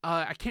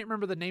I can't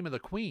remember the name of the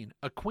queen.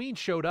 A queen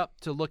showed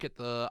up to look at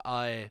the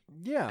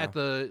at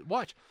the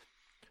watch.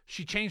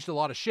 She changed a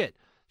lot of shit.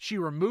 She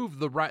removed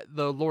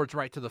the Lord's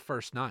right to the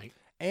first night.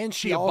 And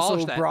she abolished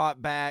also that.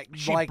 brought back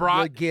She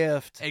brought the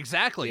gift.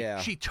 Exactly.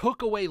 Yeah. She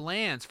took away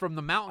lands from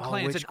the mountain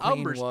clans which and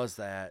queen Umbers. was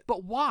that?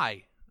 But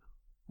why?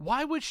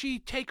 Why would she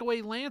take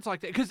away lands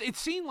like that? Because it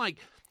seemed like,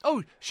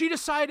 she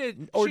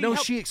decided.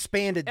 She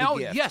expanded the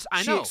gift. Yes,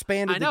 I know. She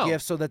expanded the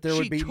gift so that there She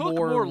would be took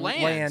more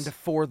lands. land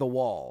for the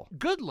wall.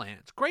 Good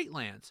lands, great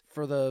lands.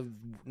 For the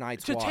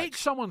Night's Watch. To take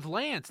someone's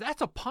lands,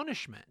 that's a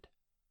punishment.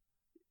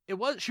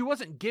 She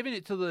wasn't giving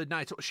it to the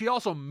Knights. She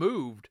also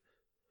moved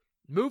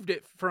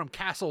it from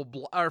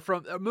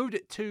moved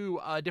it to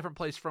a different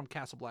place from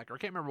Castle Black. Or I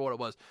can't remember what it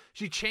was.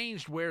 She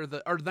changed moved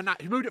it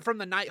from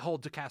the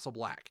Nighthold to Castle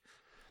Black.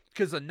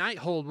 Because the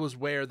Nighthold was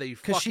where they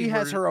fucking... Because she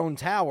has her own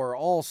tower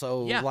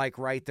also, Yeah. like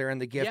right there in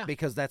the gift, Yeah.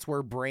 because that's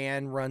where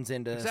Bran runs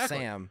into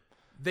Sam.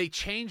 They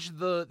changed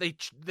the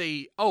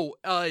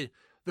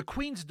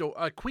Queen's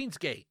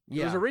Gate.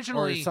 Yeah, It was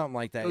originally or something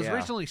like that. It was yeah.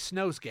 originally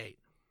Snow's Gate.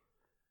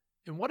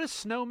 And what does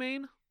Snow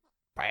mean?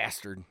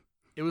 Bastard.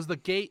 It was the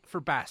gate for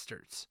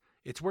bastards.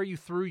 It's where you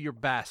threw your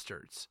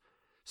bastards.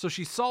 So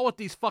she saw what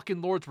these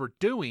fucking lords were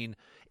doing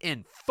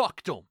and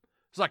fucked them.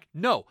 It's like,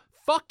 no,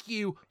 fuck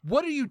you.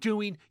 What are you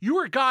doing? You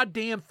are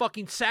goddamn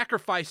fucking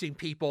sacrificing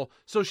people.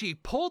 So she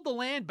pulled the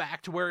land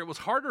back to where it was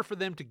harder for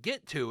them to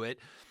get to it.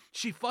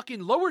 She fucking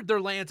lowered their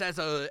lands as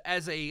a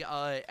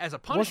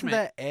punishment. Wasn't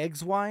that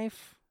Egg's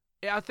wife?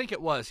 Yeah, I think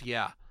it was,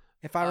 yeah.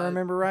 If I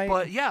remember right.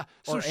 But yeah,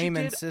 so Or she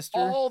Aemon's did sister?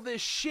 all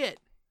this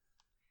shit.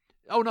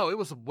 Oh no, it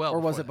was Or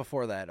was it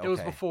before that? Okay. It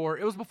was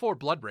before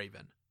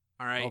Bloodraven.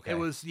 All right. Okay. It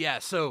was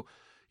So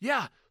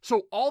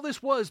all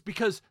this was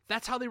because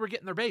that's how they were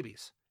getting their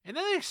babies. And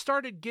then they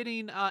started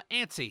getting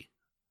antsy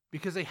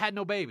because they had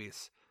no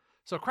babies.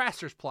 So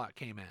Craster's plot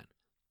came in.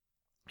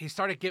 He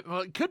started getting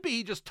it could be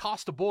he just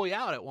tossed a boy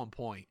out at one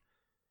point.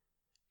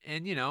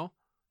 And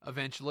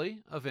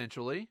eventually was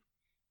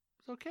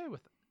okay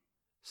with it.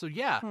 So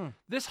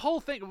this whole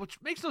thing, which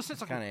makes no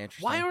sense. Kind of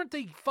interesting. Why aren't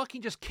they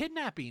fucking just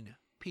kidnapping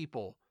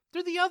people?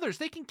 They're the others.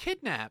 They can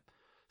kidnap.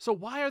 So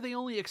why are they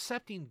only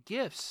accepting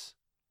gifts?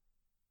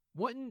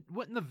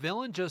 Wouldn't the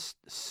villain just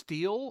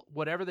steal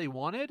whatever they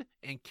wanted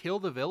and kill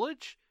the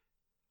village?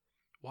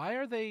 Why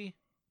are they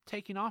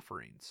taking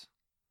offerings?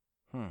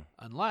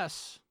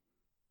 Unless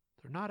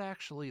they're not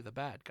actually the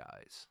bad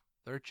guys.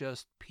 They're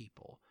just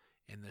people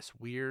in this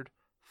weird,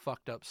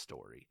 fucked up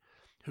story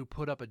who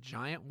put up a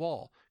giant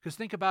wall. Because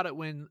think about it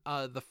when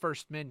the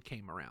first men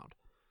came around.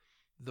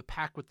 The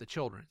pack with the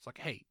children. It's like,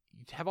 hey,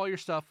 you have all your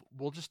stuff.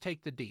 We'll just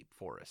take the deep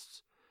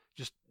forests.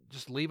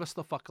 Just leave us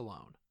the fuck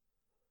alone.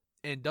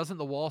 And doesn't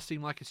the wall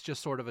seem like it's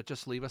just sort of a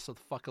just leave us the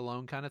fuck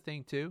alone kind of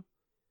thing too?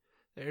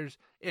 It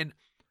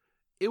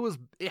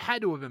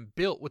had to have been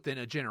built within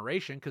a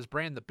generation because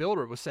Bran the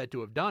Builder was said to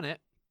have done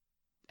it.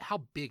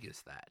 How big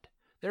is that?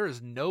 There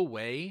is no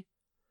way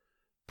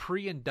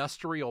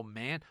pre-industrial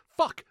man.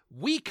 Fuck,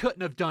 we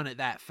couldn't have done it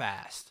that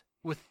fast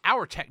with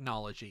our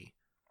technology.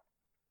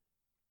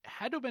 It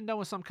had to have been done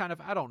with some kind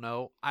of, I don't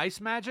know, ice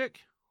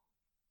magic.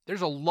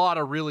 There's a lot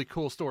of really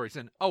cool stories.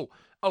 And oh,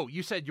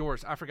 you said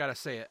yours. I forgot to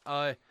say it.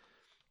 I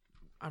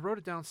wrote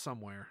it down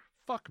somewhere.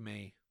 Fuck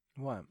me.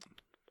 What?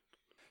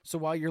 So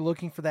while you're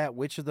looking for that,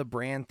 which of the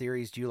Bran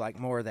theories do you like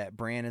more? That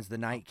Bran is the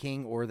Night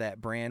King or that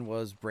Bran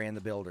was Bran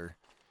the Builder?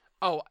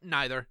 Oh,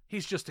 neither.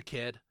 He's just a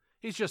kid.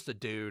 He's just a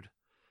dude.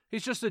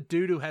 He's just a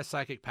dude who has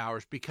psychic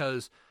powers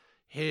because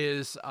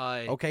his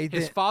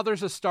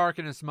father's a Stark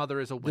and his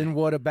mother is a Wayne. Then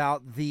what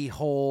about the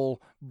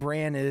whole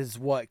Bran is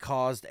what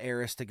caused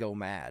Aerys to go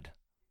mad?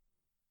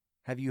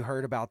 Have you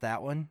heard about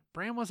that one?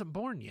 Bran wasn't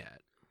born yet.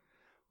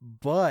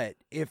 But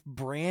if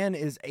Bran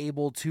is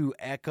able to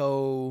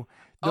echo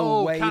the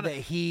way that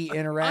he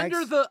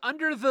interacts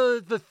under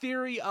the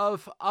theory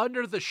of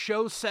under the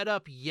show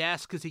setup,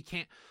 yes, because he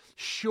can't.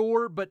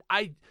 Sure, but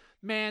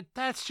man,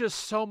 that's just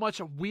so much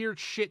weird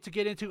shit to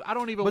get into. I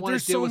don't even want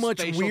to deal with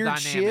spatial dynamics. But there's so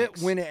much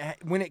weird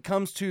shit when it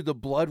comes to the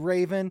Blood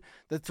Raven,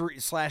 the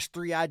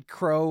three-eyed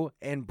crow,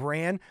 and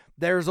Bran.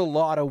 There's a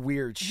lot of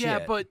weird shit.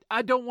 Yeah, but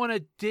I don't want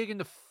to dig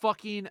into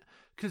fucking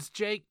because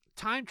Jake,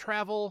 time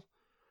travel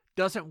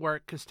doesn't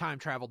work because time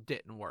travel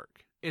didn't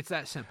work. It's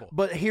that simple.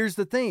 But here's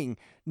the thing.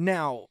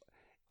 Now,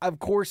 of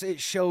course, it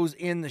shows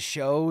in the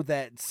show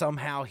that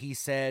somehow he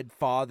said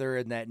father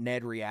and that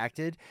Ned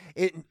reacted.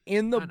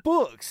 In the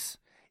books,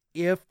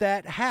 if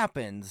that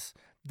happens,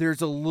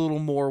 there's a little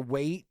more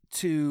weight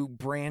to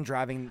Bran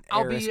driving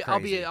Aerys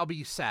crazy. I'll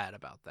be sad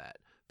about that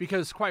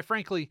because, quite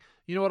frankly,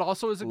 you know what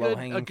also is a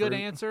good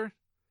answer?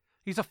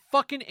 He's a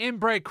fucking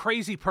inbred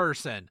crazy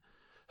person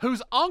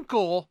whose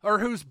uncle or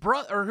whose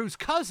brother or whose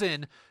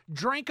cousin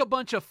drank a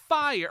bunch of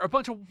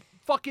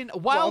fucking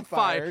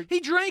wildfire.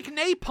 He drank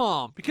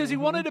napalm because he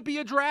wanted to be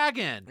a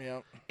dragon.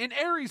 Yep. And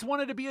Aerys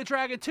wanted to be a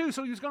dragon too,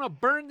 so he was going to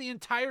burn the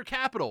entire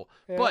capital.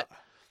 Yeah. But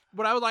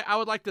what I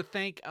would like to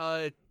thank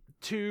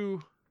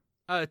two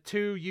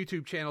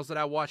YouTube channels that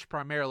I watched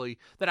primarily,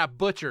 that I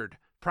butchered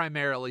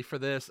primarily for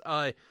this.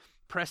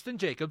 Preston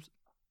Jacobs,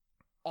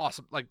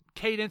 awesome. Like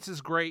Cadence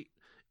is great,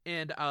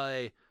 and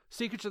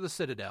Secrets of the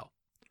Citadel.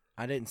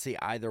 I didn't see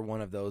either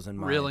one of those in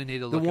mine. Really need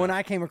to look. The one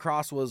I came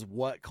across was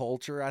What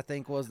Culture, I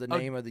think was the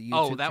name of the YouTube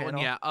channel. Oh, that one,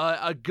 yeah.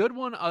 A good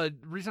one.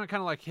 Reason I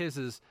kind of like his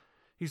is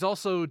he's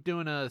also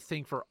doing a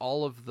thing for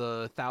all of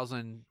the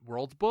 1,000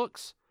 Worlds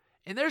books,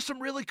 and there's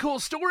some really cool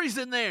stories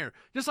in there.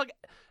 Just like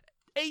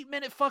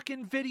 8-minute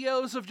fucking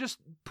videos of just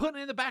putting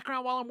it in the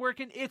background while I'm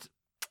working. It's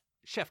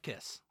chef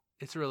kiss.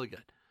 It's really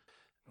good.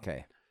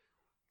 Okay,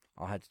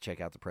 I'll have to check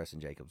out the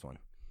Preston Jacobs one.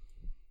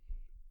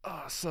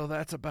 Oh, so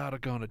that's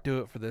about going to do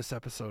it for this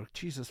episode.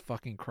 Jesus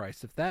fucking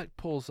Christ. If that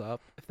comes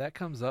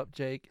up,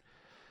 Jake.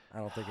 I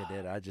don't think it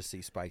did. I just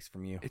see spikes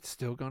from you. It's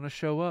still going to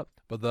show up.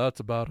 But that's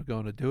about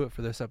going to do it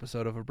for this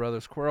episode of A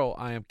Brother's Quarrel.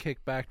 I am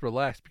kicked back,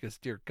 relaxed, because,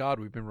 dear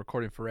God, we've been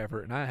recording forever,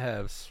 and I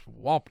have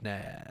swamp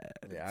gnats.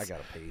 Yeah, I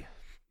got to pee.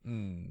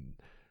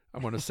 I'm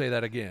going to say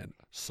that again.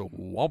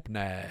 Swamp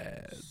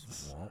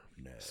gnats. Swamp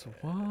gnats.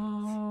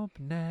 Swamp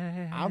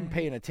gnats. I'm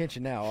paying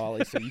attention now,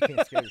 Ollie, so you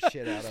can't scare the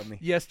shit out of me.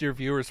 Yes, dear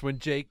viewers, when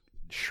Jake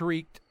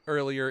shrieked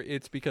earlier,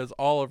 it's because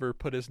Oliver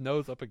put his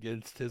nose up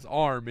against his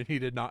arm and he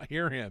did not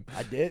hear him.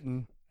 I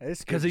didn't.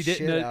 Because he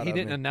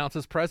didn't announce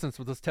his presence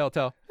with his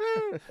telltale.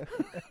 Oh,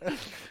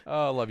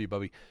 I love you,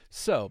 Bubby.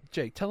 So,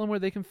 Jake, tell them where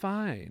they can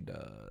find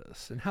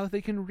us and how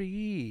they can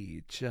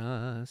reach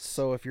us.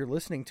 So, if you're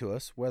listening to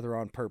us, whether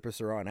on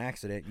purpose or on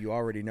accident, you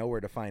already know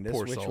where to find us,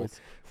 which would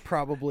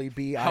probably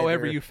be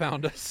however you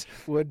found us.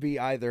 Would be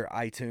either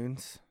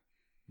iTunes,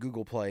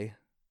 Google Play,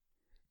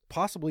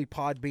 possibly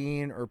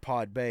Podbean or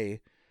Podbay,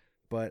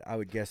 but I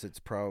would guess it's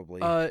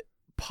probably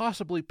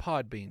possibly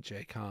Podbean,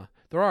 Jake, huh?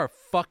 There are a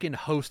fucking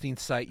hosting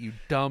site, you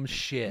dumb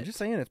shit. I'm just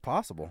saying it's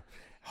possible.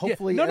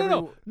 Hopefully,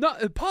 no,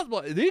 not possible.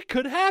 It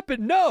could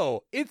happen.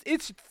 No,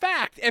 it's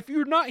fact. If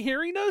you're not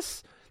hearing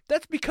us,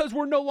 that's because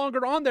we're no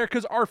longer on there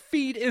because our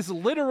feed is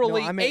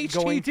literally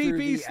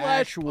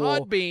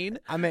http://Podbean.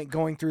 I meant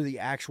going through the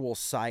actual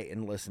site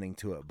and listening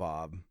to it,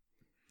 Bob.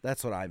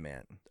 That's what I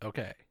meant.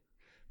 Okay,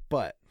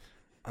 but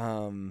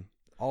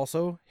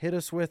also hit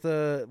us with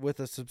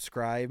a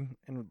subscribe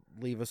and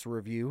leave us a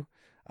review.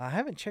 I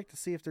haven't checked to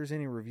see if there's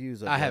any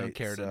reviews. I haven't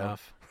cared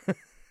enough.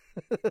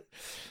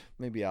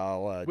 Maybe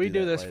I'll. We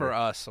do that this later. for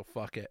us, so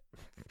fuck it.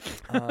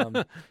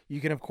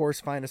 You can of course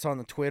find us on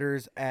the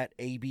Twitters at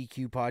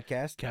ABQ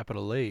Podcast.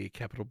 Capital A,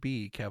 capital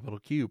B, capital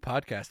Q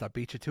podcast. I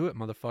beat you to it,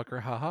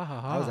 motherfucker. Ha ha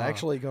ha ha. I was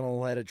actually going to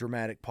let a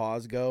dramatic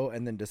pause go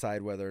and then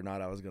decide whether or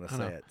not I was going to I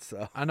say know. it.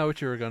 So I know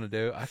what you were gonna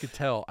do. I could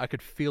tell. I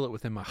could feel it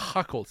within my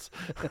huckles.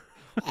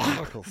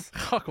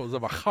 Huckles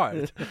of my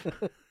heart.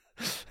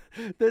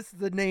 This is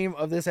the name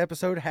of this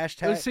episode.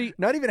 Hashtag. Let's see.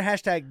 Not even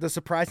hashtag the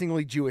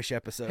surprisingly Jewish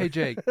episode. Hey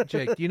Jake,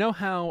 do you know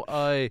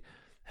how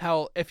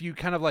if you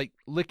kind of like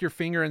lick your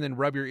finger and then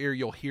rub your ear,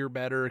 you'll hear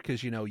better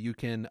because you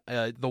can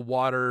the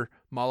water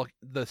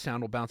the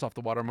sound will bounce off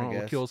the water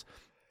molecules.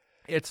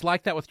 It's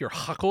like that with your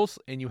huckles,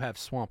 and you have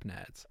swamp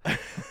nads.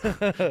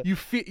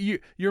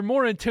 You're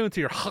more in tune to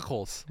your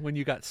huckles when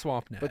you got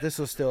swamp nads. But this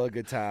was still a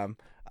good time.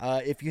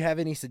 If you have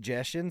any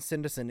suggestions,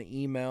 send us an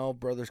email,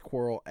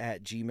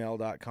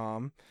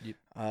 brothersquarrel@gmail.com. Yep.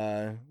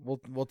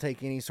 We'll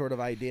take any sort of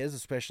ideas,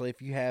 especially if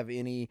you have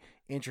any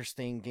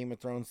interesting Game of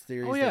Thrones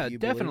theories. Oh yeah, that you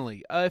believe.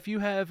 definitely. If you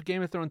have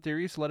Game of Thrones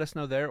theories, let us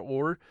know there.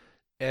 Or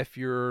if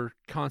you're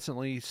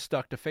constantly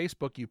stuck to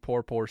Facebook, you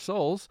poor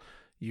souls,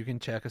 you can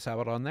check us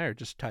out on there.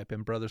 Just type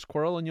in Brother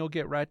Squirrel and you'll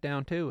get right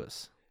down to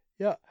us.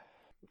 Yeah.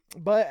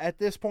 But at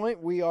this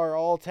point, we are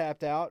all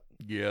tapped out.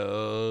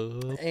 Yeah.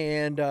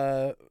 And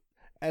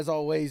as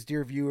always,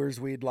 dear viewers,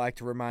 we'd like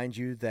to remind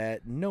you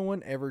that no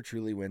one ever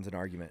truly wins an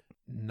argument.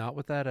 Not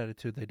with that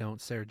attitude, they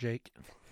don't, Sarah Jake.